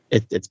either.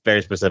 It's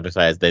very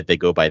specificized that they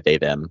go by they,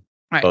 them.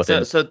 Right.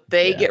 So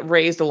they get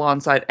raised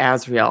alongside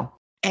Azrael.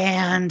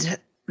 And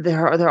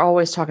they're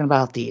always talking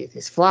about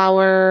these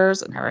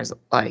flowers. And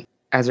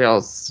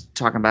Azrael's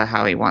talking about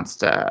how he wants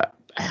to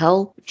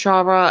help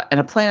Chara. And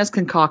a plan is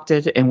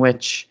concocted in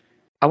which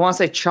I want to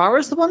say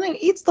Chara's the one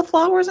that eats the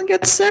flowers and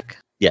gets sick.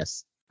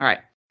 Yes. All right.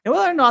 And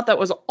whether or not that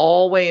was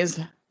always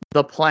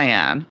the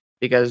plan,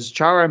 because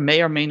Chara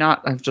may or may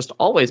not have just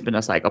always been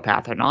a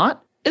psychopath or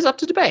not, is up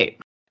to debate.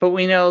 But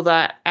we know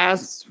that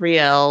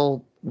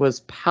Azrael was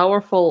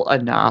powerful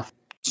enough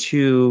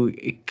to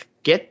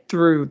get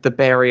through the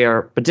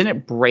barrier, but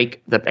didn't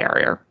break the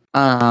barrier.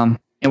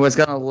 It was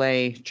going to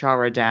lay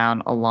Chara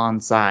down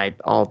alongside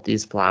all of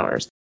these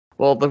flowers.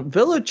 Well, the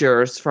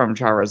villagers from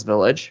Chara's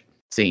village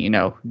see,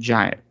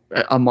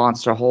 a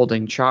monster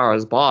holding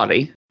Chara's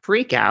body,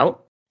 freak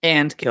out,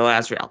 and kill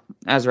Azrael.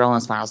 Azrael in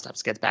his final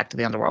steps gets back to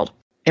the underworld.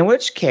 In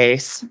which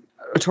case,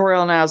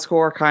 Toriel and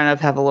Asgore kind of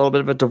have a little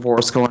bit of a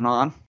divorce going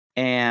on.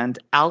 And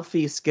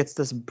Alphys gets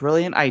this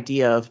brilliant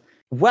idea of,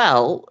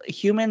 well,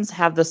 humans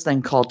have this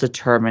thing called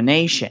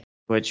determination,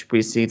 which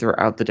we see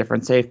throughout the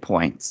different save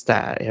points,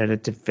 that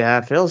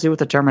it fills you with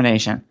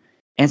determination.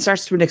 And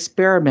starts doing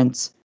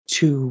experiments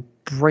to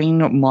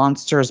bring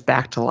monsters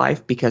back to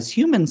life, because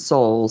human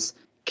souls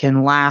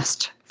can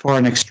last for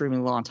an extremely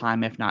long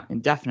time, if not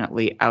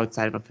indefinitely,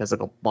 outside of a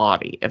physical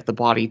body. If the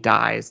body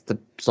dies, the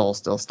soul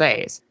still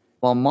stays.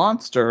 While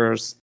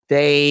monsters,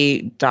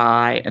 they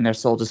die and their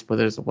soul just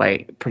withers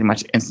away pretty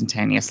much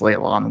instantaneously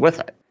along with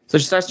it. So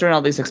she starts doing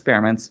all these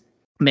experiments,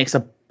 makes a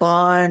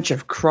bunch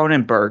of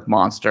Cronenberg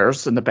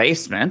monsters in the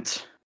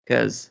basement,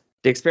 because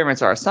the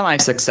experiments are a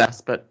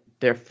semi-success, but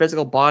their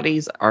physical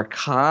bodies are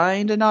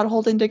kind of not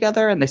holding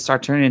together, and they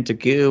start turning into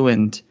goo,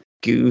 and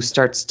goo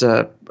starts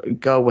to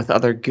go with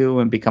other goo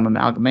and become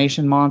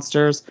amalgamation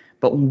monsters.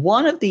 But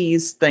one of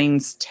these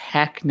things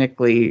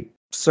technically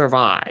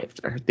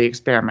survived the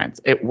experiments.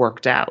 It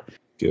worked out.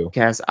 Goo.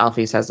 Because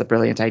Alphys has the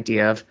brilliant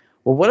idea of,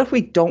 well, what if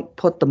we don't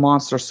put the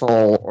monster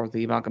soul or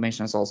the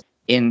amalgamation of souls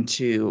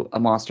into a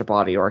monster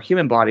body or a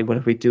human body? What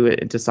if we do it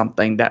into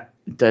something that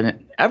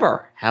didn't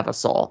ever have a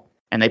soul?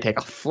 And they pick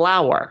a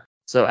flower.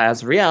 So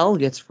Azrael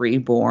gets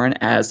reborn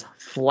as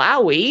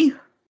Flowey,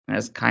 and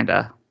is kind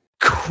of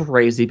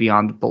crazy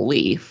beyond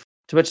belief.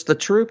 To which the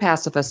true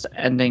pacifist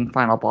ending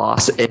final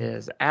boss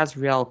is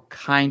Azrael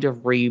kind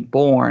of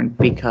reborn,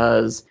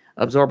 because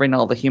absorbing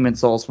all the human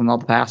souls from all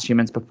the past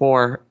humans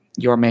before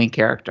your main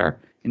character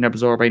and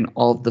absorbing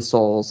all of the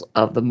souls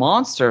of the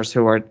monsters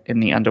who are in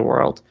the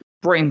underworld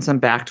brings him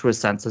back to his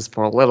senses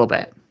for a little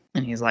bit.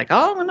 And he's like,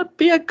 oh, I'm going to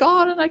be a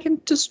god and I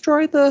can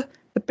destroy the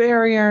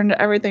barrier and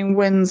everything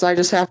wins. I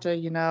just have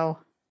to,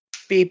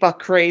 be buck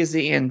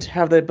crazy and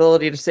have the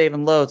ability to save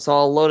and load. So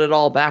I'll load it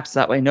all back so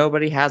that way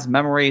nobody has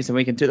memories and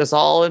we can do this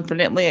all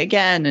infinitely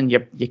again. And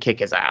you kick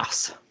his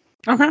ass.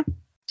 Okay.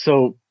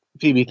 So,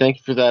 Phoebe, thank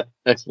you for that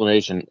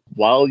explanation.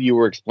 While you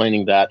were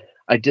explaining that,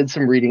 I did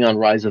some reading on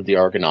Rise of the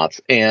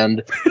Argonauts,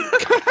 and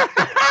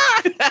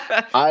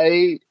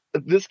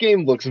this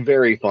game looks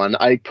very fun.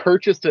 I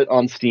purchased it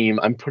on Steam.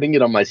 I'm putting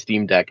it on my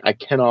Steam Deck. I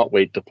cannot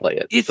wait to play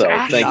it.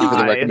 Thank you for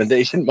the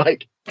recommendation,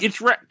 Mike. It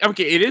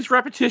is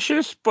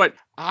repetitious, but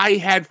I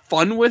had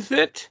fun with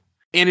it.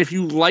 And if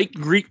you like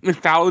Greek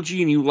mythology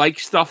and you like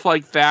stuff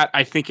like that,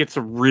 I think it's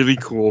a really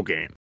cool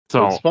game.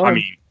 So, I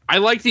mean, I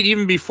liked it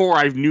even before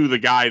I knew the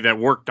guy that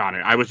worked on it.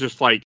 I was just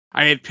like,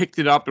 I had picked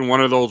it up in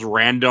one of those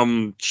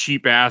random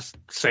cheap-ass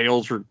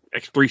sales for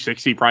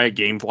X360, probably a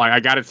Gamefly. I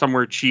got it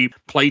somewhere cheap,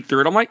 played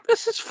through it. I'm like,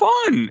 this is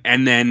fun.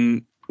 And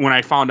then when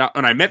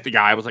I met the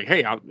guy, I was like,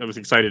 hey, I was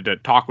excited to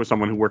talk with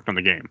someone who worked on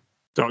the game.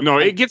 So, no,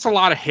 it gets a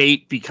lot of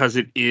hate because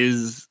it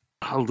is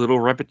a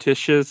little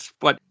repetitious,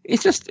 but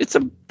it's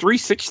a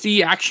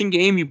 360 action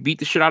game. You beat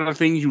the shit out of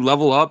things, you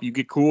level up, you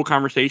get cool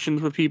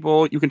conversations with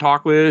people you can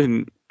talk with,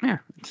 and Yeah,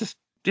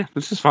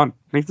 this is fun.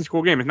 I think it's a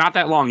cool game. It's not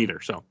that long either,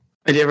 so.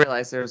 I did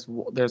realize there's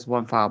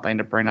one final thing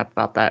to bring up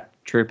about that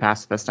true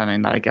pacifist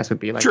ending that I guess would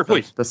be like Sure,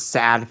 please. the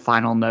sad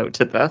final note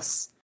to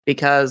this.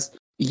 Because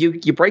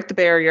you break the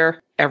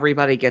barrier,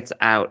 everybody gets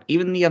out.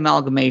 Even the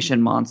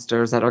amalgamation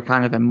monsters that are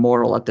kind of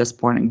immortal at this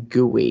point and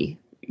gooey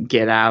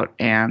get out.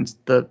 And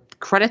the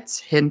credits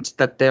hint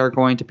that they're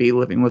going to be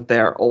living with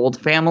their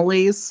old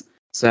families.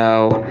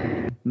 So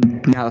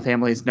now the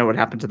families know what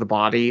happened to the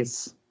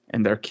bodies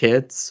and their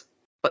kids.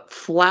 But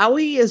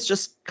Flowey is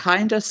just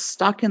kind of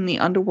stuck in the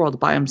underworld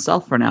by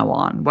himself from now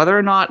on. Whether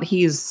or not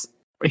he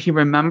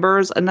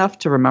remembers enough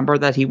to remember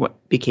that he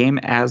became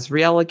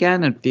Azrael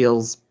again and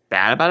feels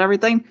bad about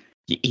everything,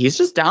 he's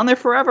just down there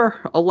forever,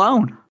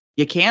 alone.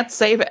 You can't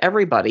save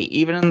everybody,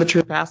 even in the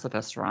true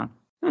pacifist run.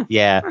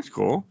 Yeah, That's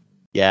cool.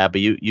 yeah, but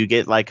you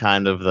get like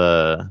kind of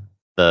the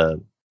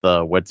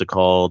what's it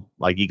called?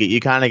 Like you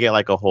kind of get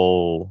like a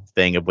whole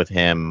thing with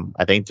him.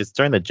 I think just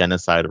during the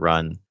genocide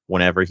run,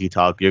 whenever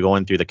you're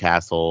going through the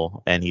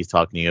castle and he's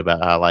talking to you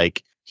about how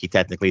like he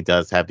technically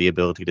does have the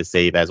ability to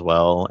save as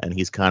well, and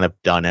he's kind of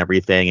done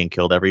everything and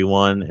killed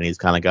everyone, and he's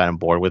kind of gotten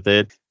bored with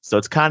it. So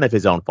it's kind of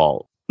his own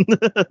fault.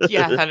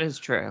 Yeah, that is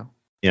true.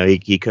 You know,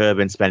 he could have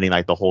been spending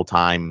like the whole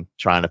time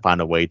trying to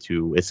find a way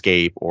to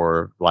escape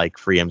or like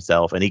free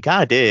himself, and he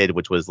kind of did,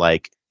 which was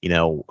like, you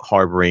know,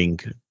 harboring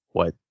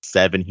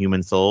 7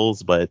 human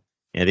souls, but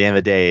at the end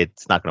of the day,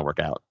 it's not going to work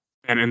out.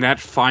 And in that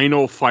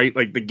final fight,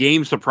 like the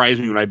game surprised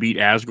me when I beat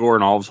Asgore,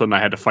 and all of a sudden I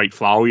had to fight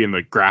Flowey, and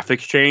the graphics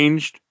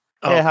changed.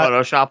 Oh, Yeah,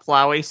 Photoshop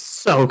Flowey,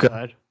 so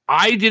good.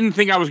 I didn't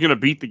think I was gonna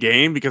beat the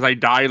game because I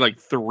died like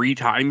 3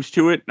 times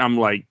to it, and I'm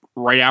like,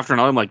 right after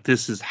another, I'm like,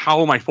 this is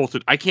how am I supposed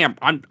to? I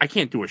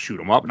can't do a shoot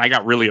 'em up, and I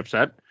got really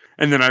upset.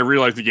 And then I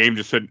realized the game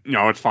just said,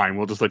 no, it's fine.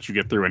 We'll just let you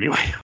get through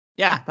anyway.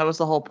 Yeah, that was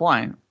the whole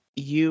point.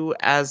 You,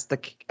 as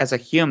a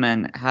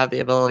human, have the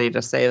ability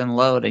to save and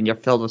load, and you're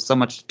filled with so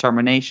much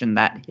determination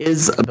that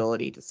his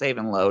ability to save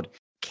and load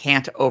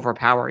can't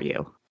overpower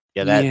you.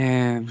 Yeah,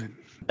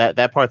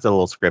 that part's a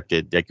little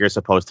scripted. Like you're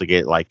supposed to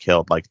get like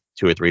killed like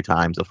 2 or 3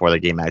 times before the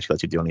game actually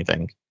lets you do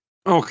anything.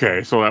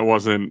 Okay, so that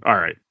wasn't all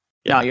right.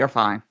 Yeah. No, you're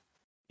fine.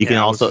 You can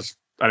Yeah, also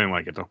I didn't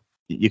like it though.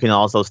 you can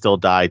also still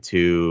die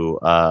to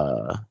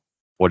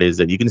what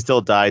is it? You can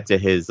still die to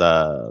his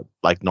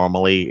like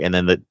normally, and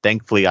then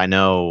thankfully I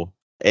know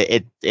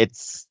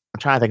it's I'm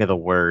trying to think of the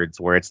words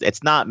where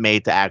it's not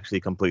made to actually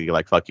completely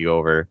like fuck you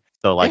over.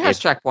 So like it has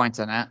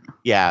checkpoints in it.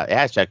 Yeah, it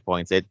has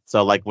checkpoints.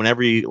 So like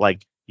whenever you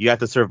have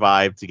to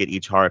survive to get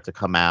each heart to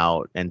come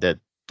out, and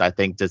I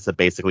think just to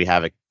basically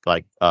have it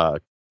like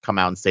come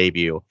out and save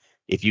you.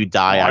 If you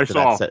die after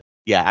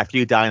after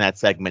you die in that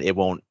segment, it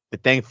won't.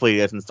 Thankfully,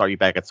 it doesn't start you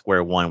back at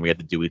square one. We have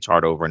to do each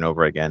heart over and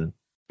over again.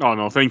 Oh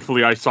no!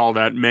 Thankfully, I saw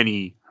that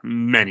many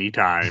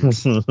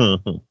times,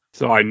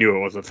 so I knew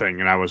it was a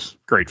thing, and I was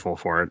grateful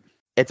for it.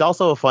 It's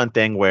also a fun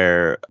thing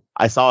where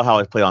I saw how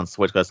it played on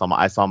Switch because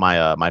I saw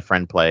my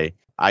friend play.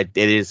 It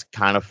is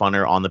kind of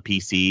funner on the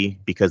PC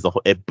because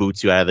it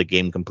boots you out of the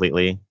game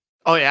completely.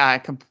 Oh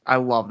yeah, I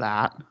love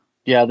that.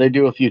 Yeah, they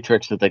do a few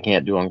tricks that they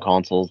can't do on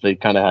consoles. They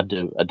kind of had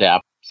to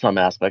adapt some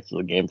aspects of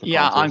the game for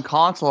consoles. On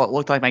console, it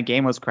looked like my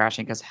game was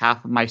crashing because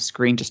half of my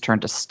screen just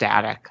turned to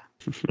static.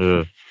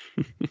 Ugh.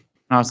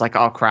 And I was like,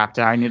 oh crap,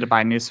 I need to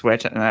buy a new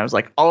Switch. And I was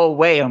like, oh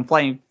wait, I'm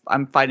fighting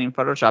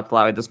Photoshop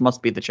Flowey. This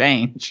must be the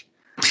change.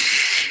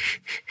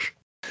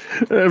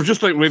 It was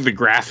just like when the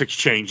graphics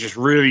change just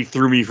really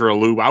threw me for a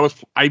loop.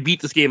 I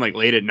beat this game like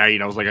late at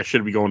night. I was like, I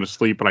should be going to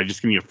sleep, but I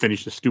just need to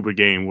finish the stupid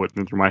game went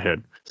through my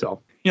head.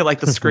 So You know,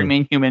 like the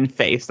screaming human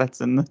face that's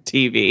in the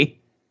TV.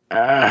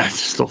 It's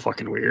still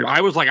fucking weird.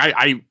 I was like,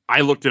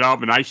 I looked it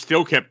up and I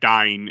still kept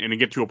dying, and it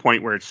get to a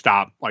point where it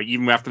stopped. Like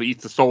even after it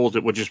eats the souls,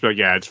 it would just be like,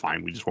 yeah, it's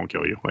fine. We just won't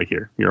kill you. Like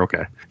you're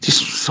okay.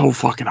 Just so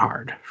fucking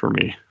hard for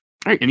me.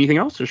 All right, anything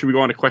else, or should we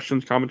go on to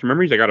questions, comments, or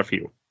memories? I got a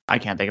few. I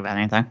can't think of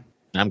anything.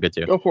 I'm good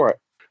too. Go for it.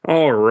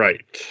 All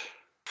right.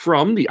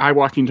 From the I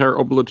Watched the Entire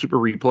Overload Super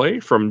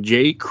Replay, from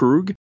Jay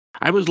Krug.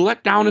 I was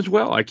let down as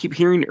well. I keep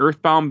hearing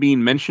Earthbound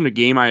being mentioned, a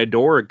game I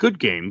adore, a good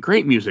game,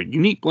 great music,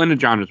 unique blend of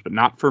genres, but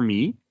not for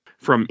me.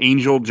 From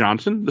Angel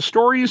Johnson, the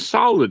story is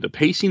solid, the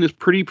pacing is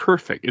pretty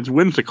perfect, it's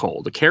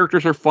whimsical, the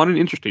characters are fun and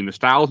interesting, the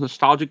style is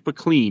nostalgic but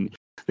clean.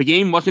 The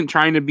game wasn't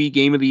trying to be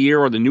Game of the Year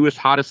or the newest,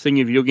 hottest thing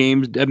in video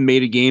games. Dev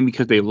made a game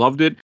because they loved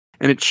it,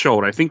 and it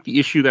showed. I think the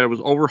issue that it was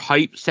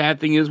overhyped,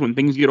 sad thing is when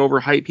things get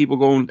overhyped, people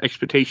go in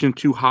expectation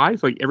too high.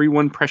 It's like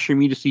everyone pressuring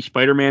me to see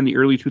Spider-Man the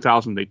early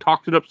 2000s. They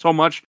talked it up so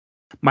much.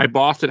 My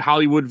boss at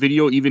Hollywood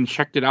Video even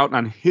checked it out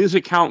on his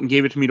account and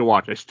gave it to me to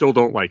watch. I still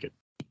don't like it.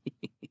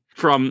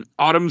 From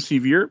Autumn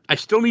Sevier, I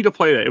still need to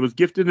play that. It was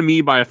gifted to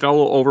me by a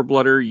fellow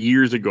Overblooder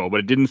years ago, but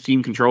it didn't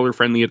seem controller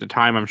friendly at the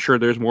time. I'm sure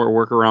there's more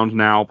workarounds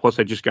now. Plus,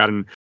 I just got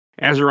an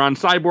Azeron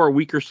Cyborg a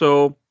week or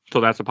so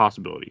that's a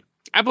possibility.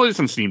 I played this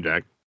on Steam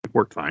Deck. It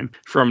worked fine.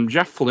 From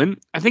Jeff Flynn,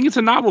 I think it's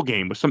a novel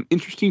game with some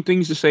interesting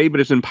things to say, but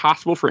it's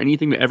impossible for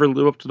anything to ever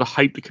live up to the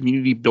hype the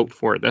community built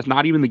for it. That's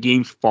not even the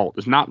game's fault.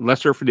 It's not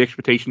lesser for the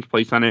expectations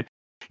placed on it.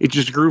 It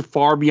just grew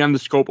far beyond the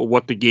scope of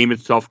what the game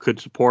itself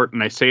could support,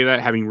 and I say that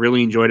having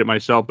really enjoyed it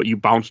myself, but you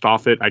bounced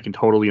off it. I can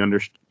totally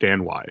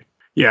understand why.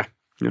 Yeah,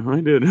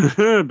 I did.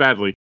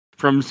 Badly.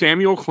 From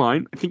Samuel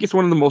Klein, I think it's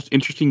one of the most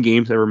interesting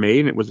games ever made,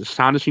 and it was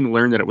astonishing to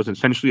learn that it was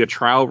essentially a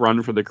trial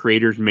run for the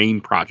creator's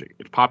main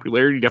project. Its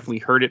popularity definitely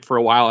hurt it for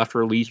a while after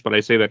release, but I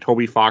say that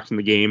Toby Fox and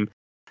the game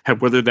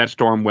have weathered that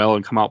storm well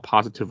and come out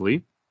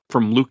positively.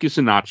 From Lucas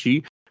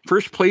Inachi,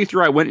 first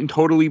playthrough I went in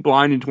totally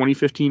blind in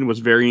 2015, was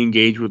very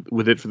engaged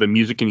with it for the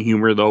music and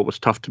humor, though it was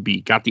tough to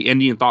beat. Got the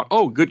ending and thought,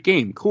 oh, good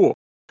game, cool.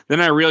 Then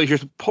I realized you're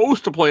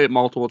supposed to play it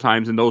multiple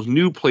times, and those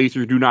new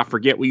playthroughs do not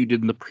forget what you did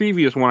in the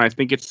previous one. I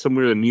think it's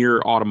similar to Nier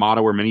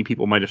Automata, where many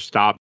people might have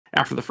stopped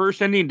after the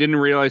first ending and didn't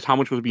realize how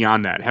much was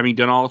beyond that. Having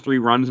done all 3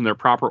 runs in their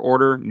proper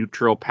order,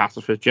 neutral,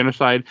 pacifist,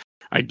 genocide,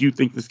 I do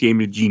think this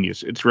game is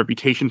genius. Its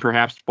reputation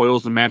perhaps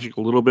spoils the magic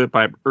a little bit,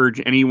 but I urge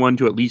anyone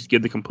to at least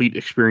give the complete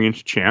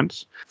experience a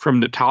chance. From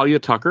Natalia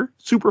Tucker,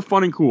 super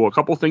fun and cool. A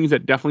couple things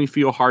that definitely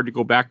feel hard to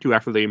go back to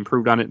after they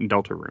improved on it in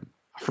Deltarune.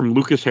 From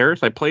Lucas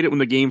Harris, I played it when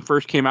the game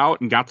first came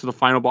out and got to the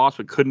final boss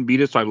but couldn't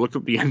beat it, so I looked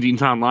up the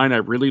endings online. I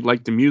really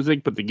liked the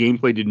music, but the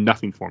gameplay did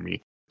nothing for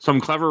me.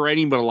 Some clever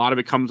writing, but a lot of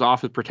it comes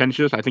off as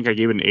pretentious. I think I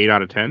gave it an 8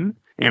 out of 10.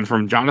 And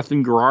from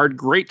Jonathan Gerard,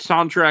 great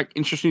soundtrack,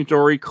 interesting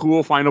story,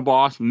 cool final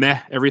boss,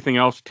 meh, everything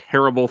else,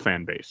 terrible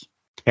fan base.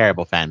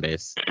 Terrible fan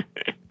base.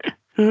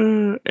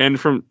 And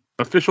from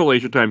Official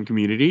Asia Time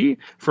Community,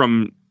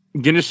 from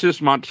Genesis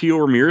Montiel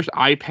Ramirez,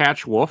 Eye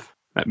Patch Wolf.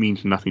 That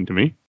means nothing to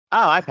me.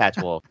 Oh, Eye Patch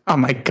Wolf. Oh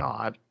my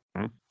god.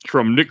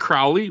 From Nick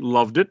Crowley,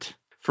 loved it.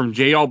 From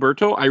J.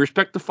 Alberto, I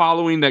respect the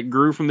following that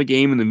grew from the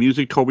game and the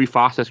music Toby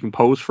Fox has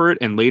composed for it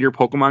and later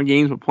Pokemon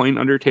games, but playing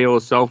Undertale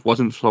itself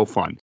wasn't so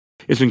fun.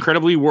 It's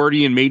incredibly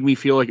wordy and made me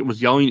feel like it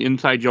was yelling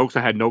inside jokes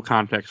I had no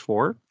context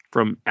for.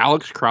 From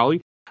Alex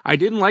Crowley, I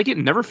didn't like it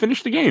and never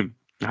finished the game.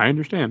 I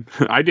understand.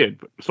 I did,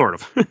 but sort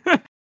of.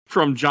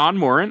 From John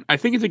Morin, I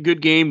think it's a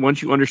good game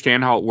once you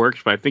understand how it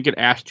works, but I think it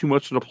asks too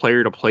much of the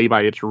player to play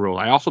by its rule.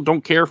 I also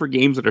don't care for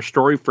games that are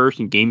story first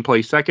and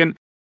gameplay second.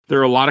 There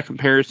are a lot of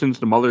comparisons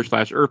to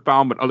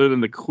Mother/Earthbound, but other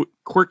than the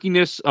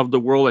quirkiness of the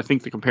world, I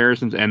think the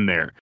comparisons end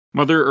there.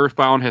 Mother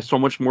Earthbound has so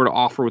much more to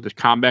offer with its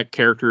combat,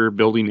 character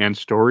building, and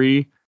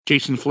story.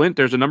 Jason Flint,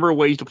 there's a number of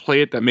ways to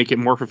play it that make it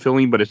more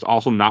fulfilling, but it's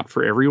also not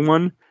for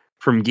everyone.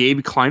 From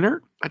Gabe Kleinert,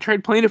 I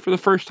tried playing it for the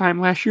first time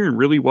last year and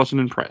really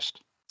wasn't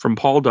impressed. From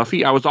Paul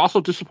Duffy, I was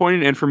also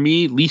disappointed, and for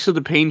me, Lisa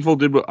the Painful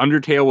did what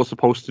Undertale was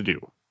supposed to do.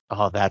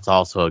 Oh, that's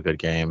also a good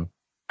game.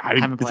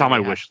 It's on my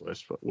wish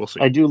list, but we'll see.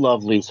 I do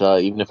love Lisa,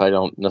 even if I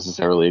don't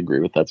necessarily agree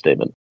with that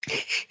statement.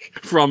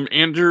 From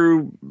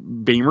Andrew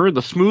Bamer,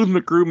 the Smooth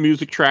McGrew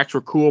music tracks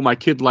were cool. My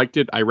kid liked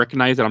it. I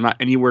recognize that I'm not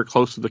anywhere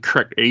close to the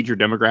correct age or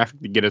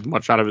demographic to get as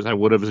much out of it as I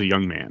would have as a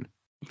young man.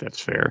 If that's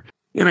fair.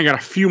 And I got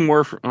a few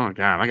more. Oh,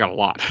 God, I got a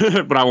lot.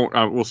 But I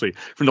won't. We'll see.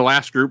 From the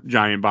last group,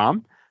 Giant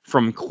Bomb.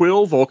 From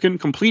Quill Vulcan,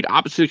 complete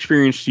opposite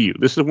experience to you.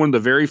 This is one of the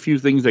very few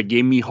things that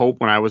gave me hope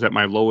when I was at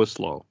my lowest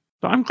low.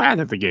 So I'm glad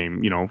that the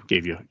game,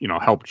 gave you,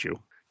 helped you.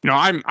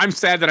 I'm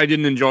sad that I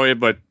didn't enjoy it,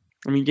 but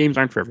I mean, games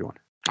aren't for everyone.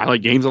 I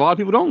like games a lot of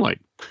people don't like.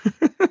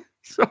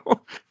 So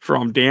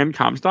from Dan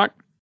Comstock,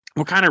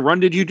 what kind of run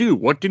did you do?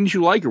 What didn't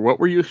you like, or what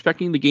were you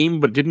expecting the game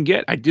but didn't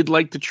get? I did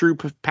like the true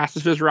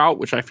pacifist route,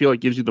 which I feel like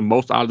gives you the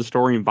most out of the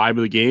story and vibe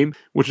of the game,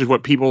 which is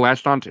what people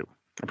latched onto.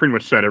 I pretty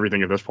much said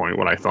everything at this point,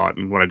 what I thought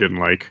and what I didn't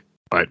like.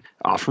 But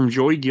from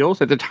Joey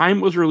Gills, at the time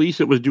it was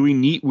released, it was doing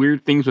neat,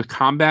 weird things with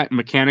combat and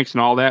mechanics and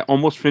all that.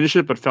 Almost finished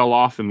it, but fell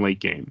off in late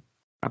game.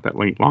 Not that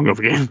long of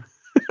a game.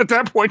 At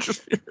that point,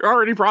 just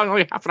already probably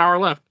only half an hour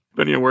left,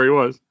 depending on where he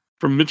was.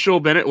 From Mitchell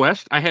Bennett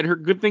West, I had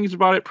heard good things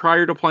about it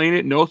prior to playing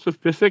it. No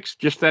specifics,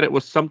 just that it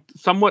was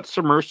somewhat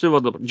submersive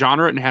of the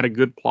genre and had a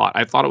good plot.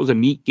 I thought it was a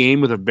neat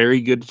game with a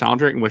very good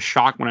soundtrack and was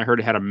shocked when I heard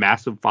it had a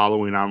massive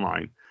following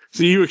online.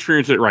 So you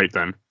experienced it right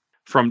then.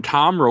 From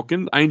Tom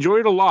Roken, I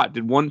enjoyed it a lot.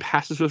 Did one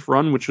pacifist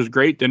run, which was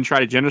great. Then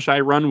tried a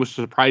genocide run, was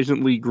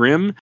surprisingly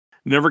grim.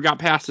 Never got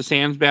past the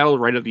Sands battle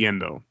right at the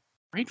end, though.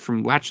 Right,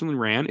 from Latchlin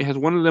Rand, it has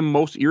one of the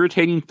most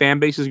irritating fan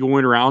bases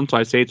going around, so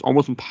I say it's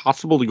almost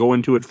impossible to go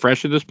into it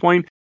fresh at this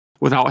point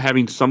without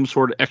having some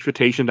sort of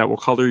expectation that will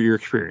color your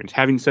experience.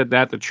 Having said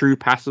that, the true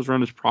pacifist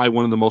run is probably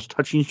one of the most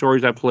touching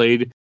stories I've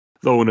played,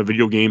 though in a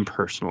video game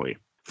personally.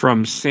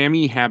 From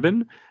Sammy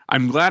Haben,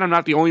 I'm glad I'm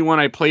not the only one.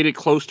 I played it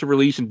close to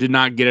release and did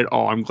not get it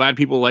all. I'm glad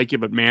people like it,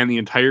 but man, the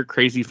entire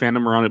crazy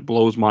fandom around it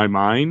blows my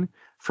mind.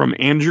 From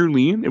Andrew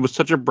Lean, it was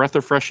such a breath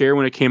of fresh air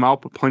when it came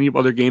out, but plenty of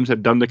other games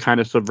have done the kind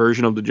of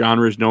subversion of the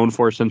genre is known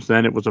for since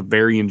then. It was a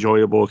very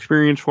enjoyable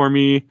experience for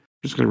me.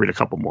 Just going to read a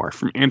couple more.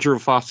 From Andrew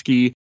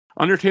Foskey,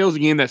 Undertale is a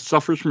game that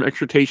suffers from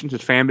expectations.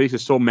 Its fan base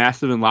is so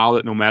massive and loud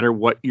that no matter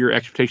what your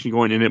expectation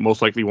going in, it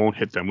most likely won't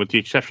hit them, with the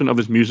exception of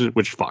its music,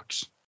 which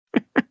fucks.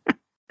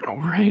 All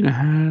right,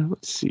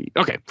 let's see.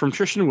 Okay, from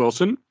Tristan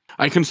Wilson,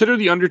 I consider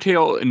the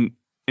Undertale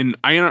an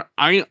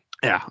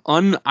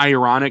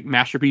unironic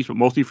masterpiece, but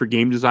mostly for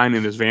game design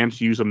and advanced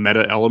use of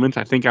meta elements.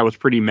 I think I was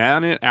pretty mad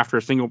on it after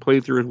a single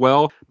playthrough as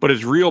well, but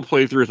its real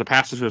playthrough is a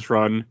pacifist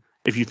run,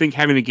 If you think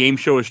having a game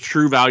show is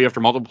true value after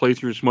multiple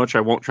playthroughs much,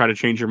 I won't try to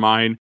change your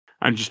mind.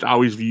 I'm just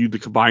always viewed the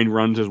combined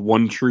runs as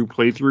one true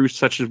playthrough,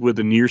 such as with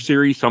the Nier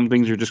series. Some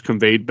things are just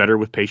conveyed better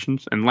with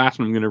patience. And last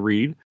one I'm going to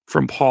read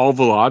from Paul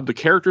Villard. The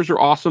characters are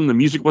awesome. The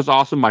music was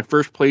awesome. My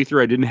first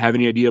playthrough, I didn't have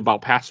any idea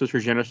about pacifist or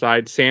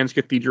genocide. Sans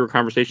Cathedral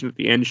conversation at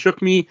the end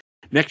shook me.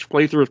 Next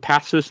playthrough was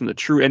pacifist, and the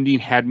true ending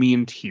had me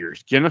in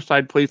tears.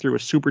 Genocide playthrough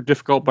was super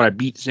difficult, but I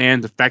beat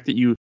Sans. The fact that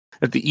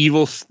the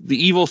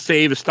evil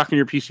save is stuck in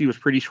your PC was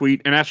pretty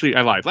sweet. And actually,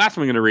 I lied. Last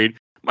one I'm going to read.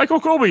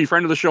 Michael Colby,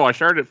 friend of the show. I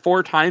started it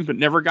 4 times, but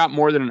never got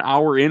more than an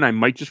hour in. I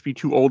might just be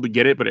too old to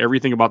get it, but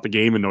everything about the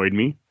game annoyed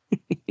me.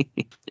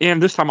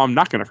 And this time, I'm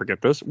not going to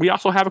forget this. We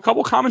also have a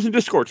couple comments in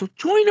Discord, so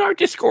join our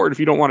Discord if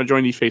you don't want to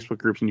join these Facebook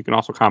groups, and you can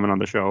also comment on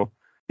the show.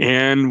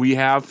 And we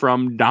have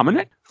from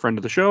Dominic, friend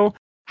of the show.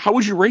 How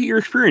would you rate your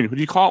experience? Would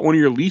you call it one of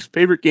your least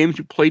favorite games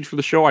you played for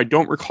the show? I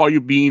don't recall you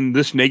being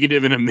this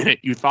negative in a minute.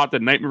 You thought the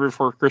Nightmare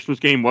Before Christmas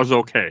game was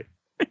okay.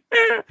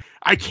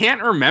 I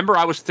can't remember.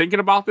 I was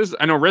thinking about this.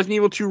 I know Resident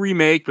Evil 2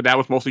 Remake, but that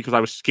was mostly because I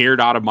was scared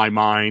out of my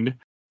mind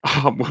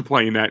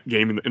playing that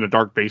game in a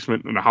dark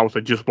basement in a house I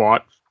just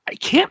bought. I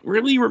can't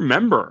really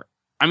remember.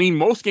 I mean,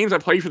 most games I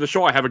play for the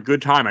show, I have a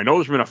good time. I know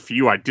there's been a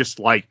few I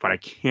disliked, but I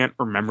can't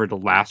remember the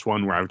last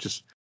one where I was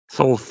just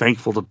so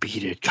thankful to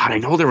beat it. God, I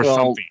know there was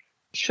something.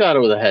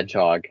 Shadow of the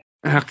Hedgehog.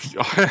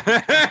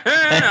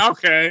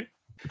 Okay.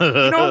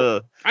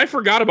 I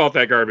forgot about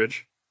that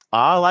garbage.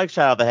 I like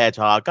Shadow of the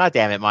Hedgehog. God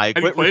damn it, Mike.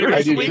 Have you played it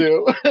I do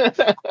too.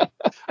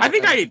 I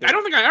can't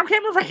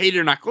remember if I hated it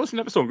or not. Go listen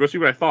to the episode and go see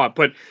what I thought,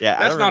 but yeah,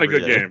 that's not a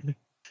good game.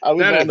 I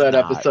was on that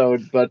not.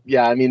 episode, but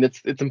yeah, I mean,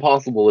 it's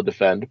impossible to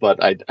defend,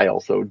 but I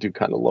also do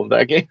kind of love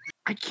that game.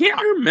 I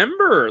can't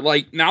remember.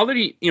 Like, now that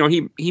he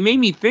made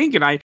me think,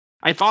 and I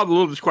thought a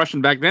little of this question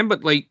back then,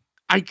 but like,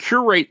 I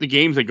curate the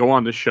games that go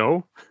on the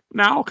show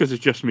now because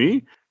it's just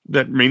me.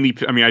 That mainly,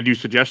 I mean, I do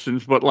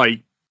suggestions, but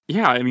like,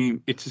 yeah, I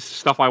mean, it's just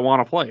stuff I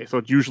want to play. So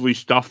it's usually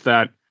stuff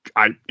that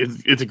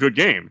it's a good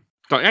game.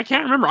 So I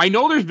can't remember. I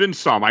know there's been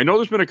some. I know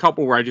there's been a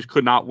couple where I just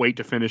could not wait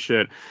to finish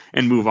it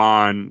and move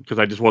on because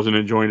I just wasn't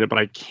enjoying it, but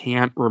I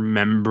can't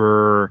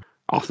remember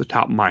off the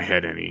top of my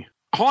head any.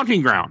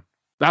 Haunting Ground.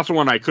 That's the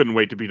one I couldn't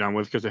wait to be done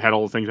with because it had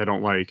all the things I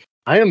don't like.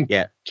 I am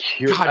God,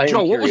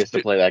 curious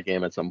to play that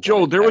game at some point.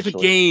 Joe, there was a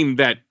game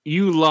that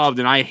you loved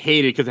and I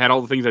hated because it had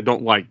all the things I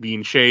don't like.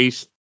 Being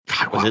chased.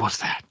 God, what was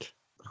that?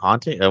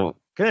 Haunting?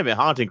 Could have been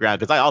Haunting Ground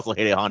because I also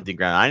hated Haunting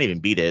Ground. I didn't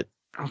even beat it.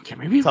 Okay,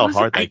 maybe that's how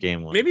hard that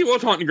game was. Maybe it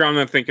was Haunting Ground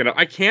I'm thinking of.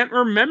 I can't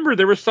remember.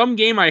 There was some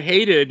game I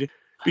hated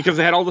because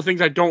it had all the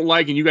things I don't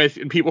like,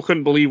 and people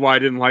couldn't believe why I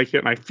didn't like it.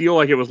 And I feel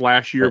like it was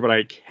last year, but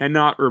I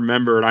cannot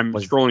remember. And I'm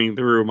scrolling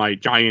through my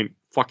giant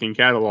fucking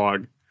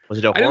catalog. Was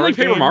it a horror game? I didn't like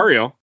Paper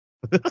Mario.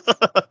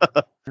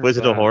 Was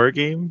it a horror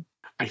game?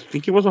 I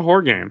think it was a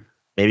horror game.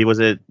 Maybe was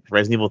it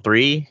Resident Evil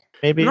 3?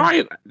 Maybe?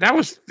 No, that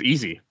was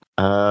easy.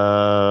 What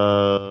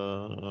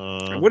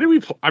did we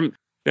play?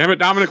 Damn it,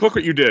 Dominic, look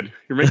what you did.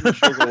 You're making the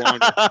show go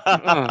longer.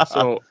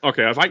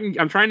 Okay,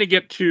 I'm trying to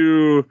get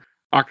to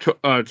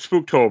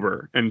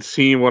Spooktober and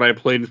seeing what I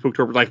played in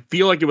Spooktober. I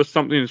feel like it was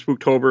something in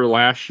Spooktober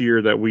last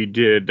year that we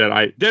did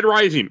Dead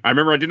Rising. I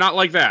remember I did not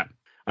like that.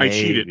 I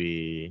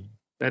cheated.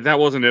 That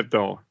wasn't it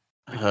though.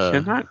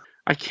 I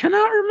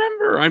cannot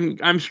remember.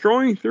 I'm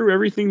scrolling through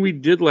everything we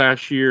did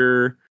last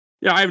year.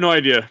 Yeah, I have no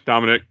idea,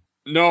 Dominic.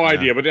 No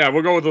idea, but yeah,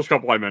 we'll go with those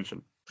couple I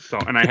mentioned. So,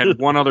 and I had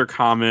one other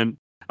comment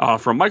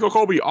from Michael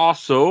Colby.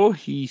 Also,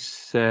 he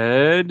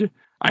said,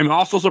 "I'm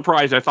also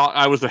surprised. I thought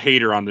I was a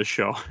hater on this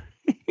show."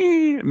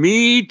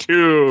 Me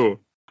too.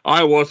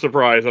 I was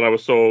surprised that I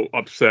was so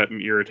upset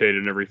and irritated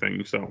and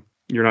everything. So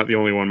you're not the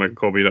only one, Michael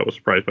Colby, that was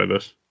surprised by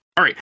this.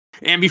 All right.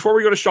 And before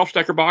we go to Shelf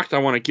Stacker Box, I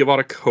want to give out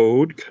a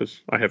code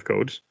because I have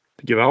codes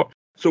to give out.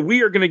 So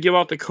we are going to give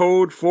out the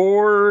code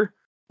for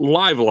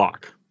Live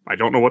Lock. I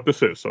don't know what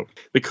this is. So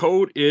the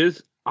code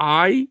is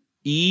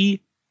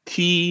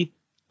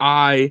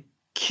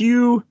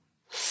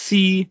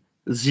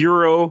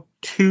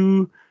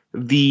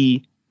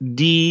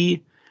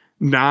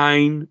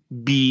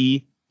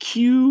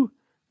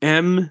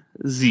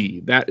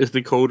That is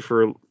the code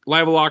for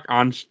Live Lock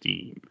on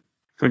Steam.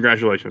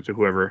 Congratulations to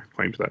whoever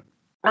claims that.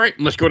 All right,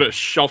 let's go to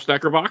Shelf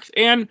Stacker Box,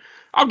 and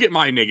I'll get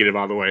my negative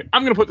out of the way.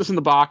 I'm going to put this in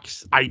the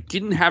box. I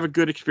didn't have a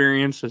good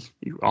experience, as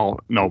you all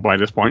know by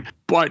this point,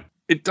 but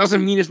it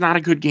doesn't mean it's not a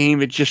good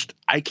game. It just,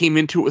 I came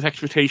into it with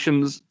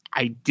expectations.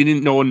 I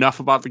didn't know enough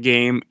about the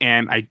game,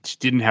 and I just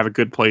didn't have a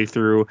good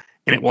playthrough,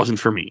 and it wasn't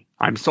for me.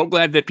 I'm so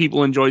glad that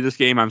people enjoy this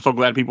game. I'm so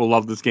glad people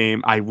love this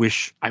game. I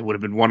wish I would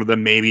have been one of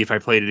them maybe if I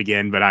played it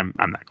again, but I'm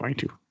not going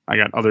to. I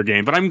got other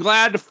games, but I'm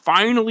glad to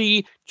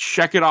finally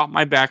check it off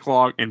my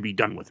backlog and be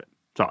done with it.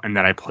 So, and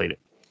then I played it.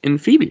 And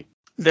Phoebe.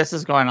 This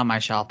is going on my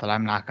shelf, but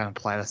I'm not going to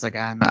play this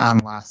again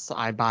unless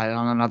I buy it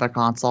on another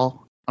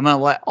console. I'm going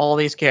to let all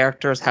these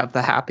characters have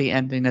the happy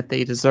ending that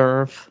they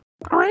deserve.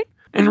 All right.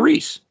 And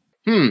Reese.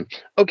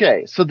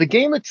 Okay, so the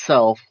game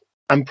itself,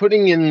 I'm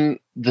putting in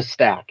the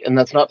stack, and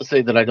that's not to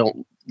say that I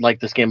don't like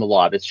this game a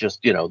lot. It's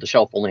just, the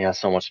shelf only has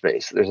so much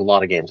space. There's a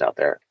lot of games out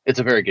there. It's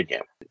a very good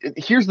game.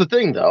 Here's the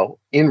thing, though.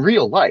 In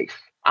real life,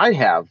 I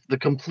have the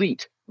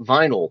complete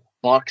vinyl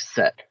box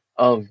set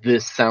of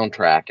this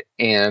soundtrack,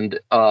 and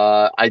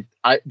I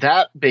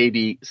that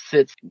baby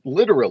sits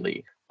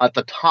literally at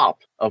the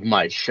top of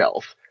my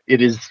shelf.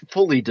 It is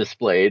fully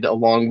displayed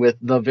along with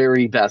the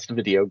very best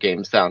video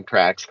game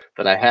soundtracks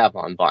that I have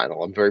on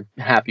vinyl. I'm very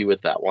happy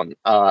with that one.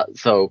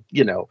 So,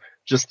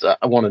 just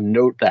I want to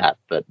note that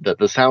the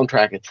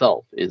soundtrack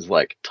itself is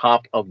like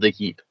top of the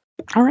heap.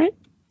 All right.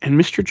 And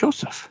Mr.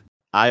 Joseph.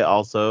 I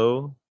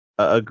also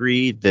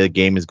agree the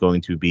game is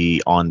going to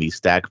be on the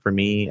stack for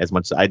me. As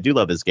much as I do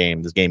love this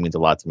game means a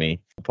lot to me.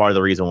 Part of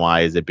the reason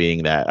why is it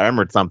being that I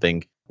remembered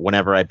something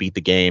whenever I beat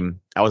the game.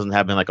 I wasn't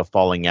having like a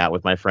falling out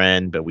with my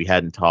friend, but we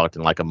hadn't talked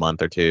in like a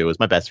month or two. It was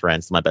my best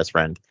friend, still my best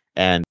friend.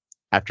 And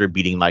after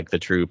beating like the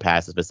true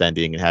passive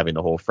ascending and having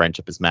the whole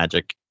friendship is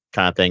magic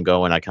kind of thing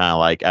going, I kind of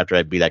like, after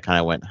I beat, I kind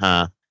of went,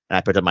 huh? And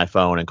I picked up my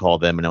phone and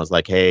called them and I was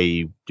like, hey,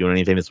 you doing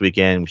anything this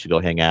weekend? We should go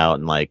hang out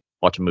and like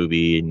watch a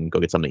movie and go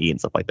get something to eat and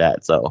stuff like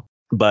that. So,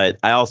 but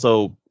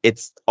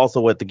it's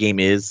also what the game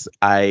is.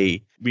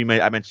 I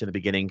mentioned in the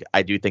beginning,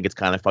 I do think it's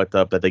kind of fucked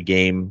up that the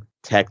game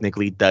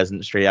technically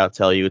doesn't straight out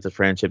tell you it's a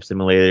friendship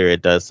simulator.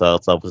 It does sell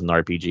itself as an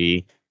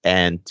RPG,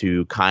 and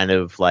to kind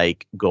of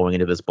like going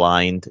into this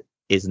blind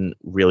isn't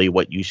really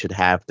what you should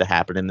have to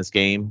happen in this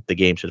game. The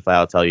game should flat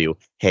out tell you,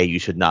 hey, you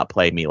should not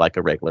play me like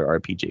a regular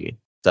RPG.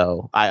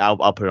 So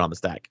I'll put it on the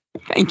stack.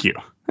 Thank you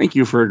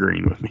for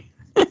agreeing with me.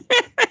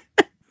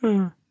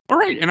 All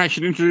right, and I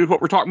should introduce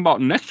what we're talking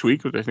about next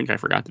week, which I think I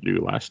forgot to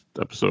do last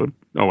episode.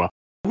 Oh well.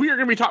 We are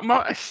going to be talking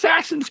about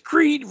Assassin's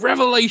Creed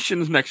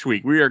Revelations next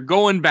week. We are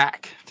going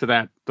back to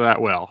that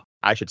well.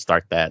 I should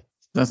start that.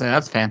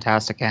 That's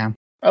fantastic, Cam.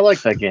 I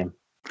like that game.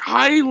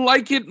 I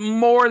like it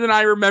more than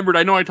I remembered.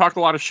 I know I talked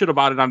a lot of shit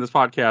about it on this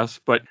podcast,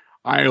 but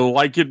I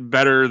like it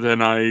better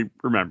than I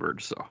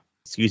remembered. So,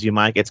 excuse you,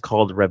 Mike. It's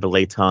called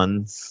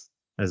Revelatons.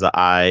 There's an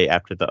I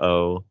after the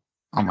O.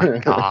 Oh my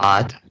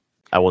god.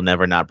 I will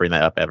never not bring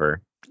that up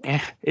ever.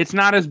 It's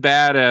not as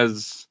bad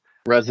as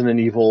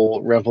Resident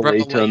Evil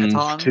Revelations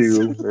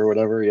 2 or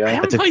whatever. Yeah, I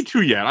haven't played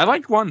 2 yet. I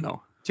liked 1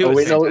 though. Oh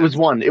wait, no, it was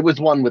 1. It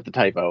was 1 with the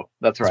typo.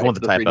 That's right. One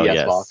with the typo. 3DS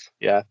Yes. box.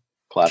 Yeah,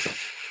 classic.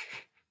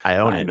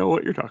 I know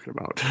what you're talking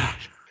about.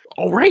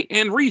 All right,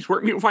 and Reese, where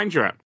can people find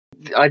you at?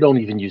 I don't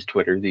even use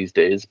Twitter these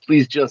days.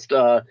 Please just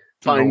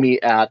find me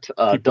at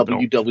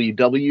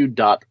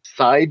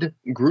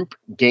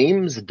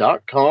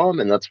www.sidegroupgames.com,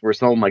 and that's where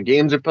some of my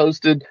games are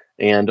posted.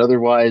 And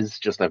otherwise,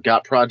 just I've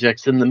got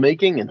projects in the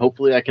making, and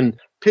hopefully I can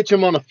pitch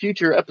them on a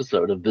future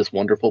episode of this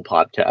wonderful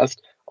podcast.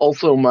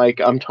 Also,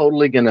 Mike, I'm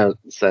totally going to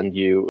send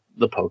you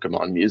the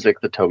Pokemon music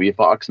that Toby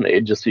Fox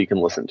made, just so you can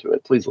listen to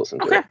it. Please listen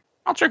to it.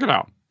 I'll check it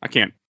out. I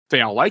can't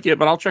say I'll like it,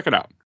 but I'll check it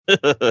out.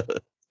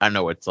 I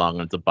know what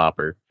song. It's a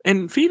bopper.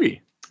 And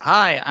Phoebe.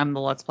 Hi, I'm the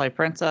Let's Play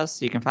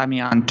Princess. You can find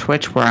me on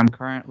Twitch, where I'm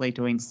currently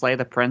doing Slay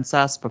the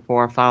Princess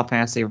before Final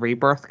Fantasy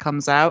Rebirth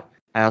comes out.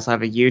 I also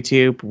have a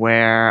YouTube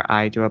where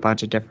I do a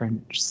bunch of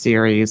different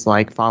series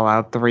like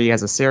Fallout 3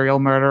 as a serial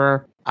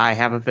murderer. I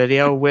have a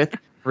video with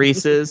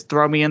Reese's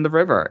Throw Me in the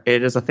River.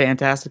 It is a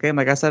fantastic game,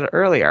 like I said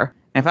earlier.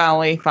 And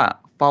finally,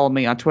 follow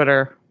me on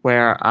Twitter,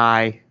 where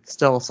I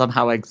still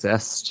somehow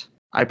exist.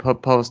 I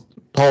post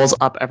polls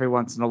up every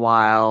once in a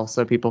while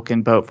so people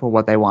can vote for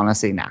what they want to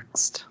see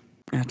next.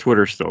 Yeah,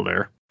 Twitter's still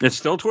there. It's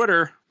still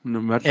Twitter.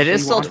 It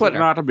is still Twitter.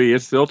 Not to be.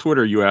 It's still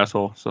Twitter, you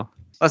asshole. So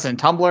listen,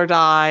 Tumblr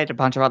died. A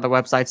bunch of other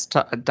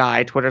websites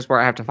died. Twitter's where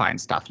I have to find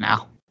stuff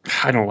now.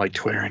 I don't like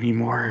Twitter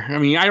anymore. I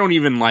mean, I don't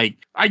even like.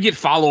 I get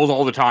follows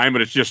all the time,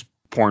 but it's just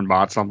porn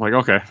bots. I'm like,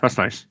 okay, that's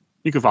nice.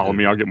 You can follow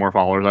me. I'll get more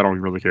followers. I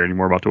don't really care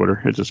anymore about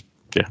Twitter. It's just,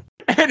 yeah.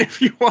 And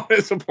if you want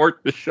to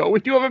support the show, we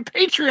do have a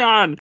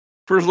Patreon.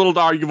 For as little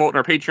dollar you can vote in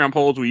our Patreon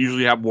polls. We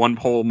usually have 1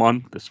 poll a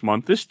month. This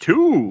month is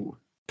 2.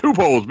 2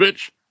 polls,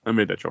 bitch. I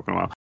made that joke in a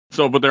while.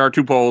 So, but there are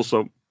 2 polls,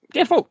 so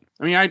yeah, vote.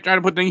 I mean, I try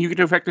to put things you get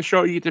to affect the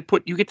show. You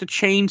get to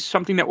change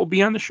something that will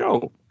be on the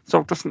show.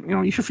 So it doesn't,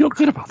 you should feel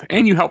good about that.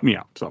 And you help me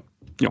out. So,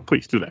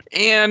 please do that.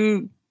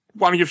 And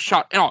want to give a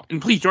shout out.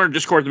 And please join our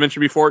Discord, as I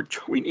mentioned before.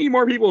 We need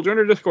more people. Join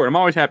our Discord. I'm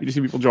always happy to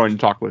see people join and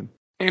talk with.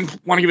 And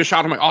want to give a shout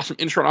out to my awesome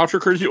intro and outro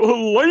courtesy of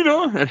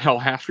Elena at Hell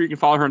Haster. You can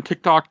follow her on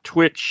TikTok,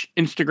 Twitch,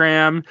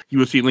 Instagram. You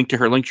will see a link to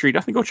her link tree.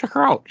 Definitely go check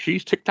her out.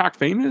 She's TikTok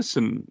famous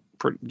and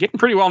getting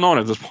pretty well known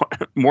at this point,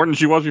 more than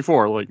she was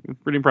before. Like,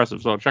 pretty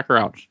impressive. So check her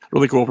out. She's a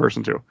really cool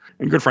person too,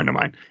 and good friend of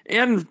mine.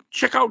 And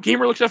check out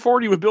Gamer Looks at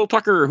 40 with Bill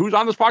Tucker, who's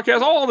on this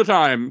podcast all the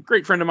time.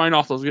 Great friend of mine.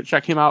 Also,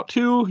 check him out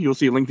too. You'll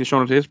see a link to show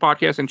notes to his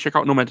podcast, and check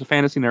out No Mental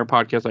Fantasy, their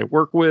podcast I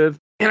work with.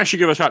 And I should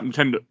give a shout out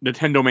to the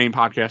 10 Domain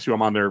podcast, who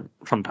I'm on there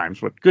sometimes.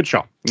 But good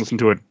show. Listen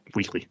to it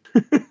weekly.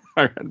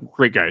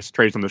 Great guys.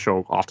 Trey's on the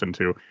show often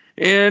too.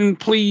 And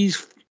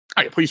please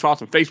follow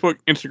us on Facebook,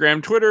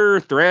 Instagram,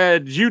 Twitter,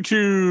 Threads,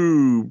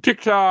 YouTube,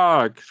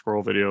 TikTok,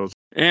 scroll videos,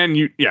 and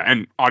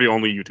and audio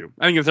only YouTube.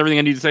 I think that's everything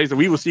I need to say. So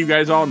we will see you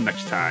guys all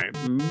next time.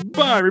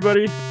 Bye,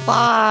 everybody.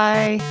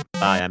 Bye.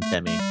 Bye, I'm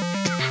Temmie.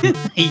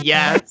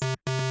 Yes.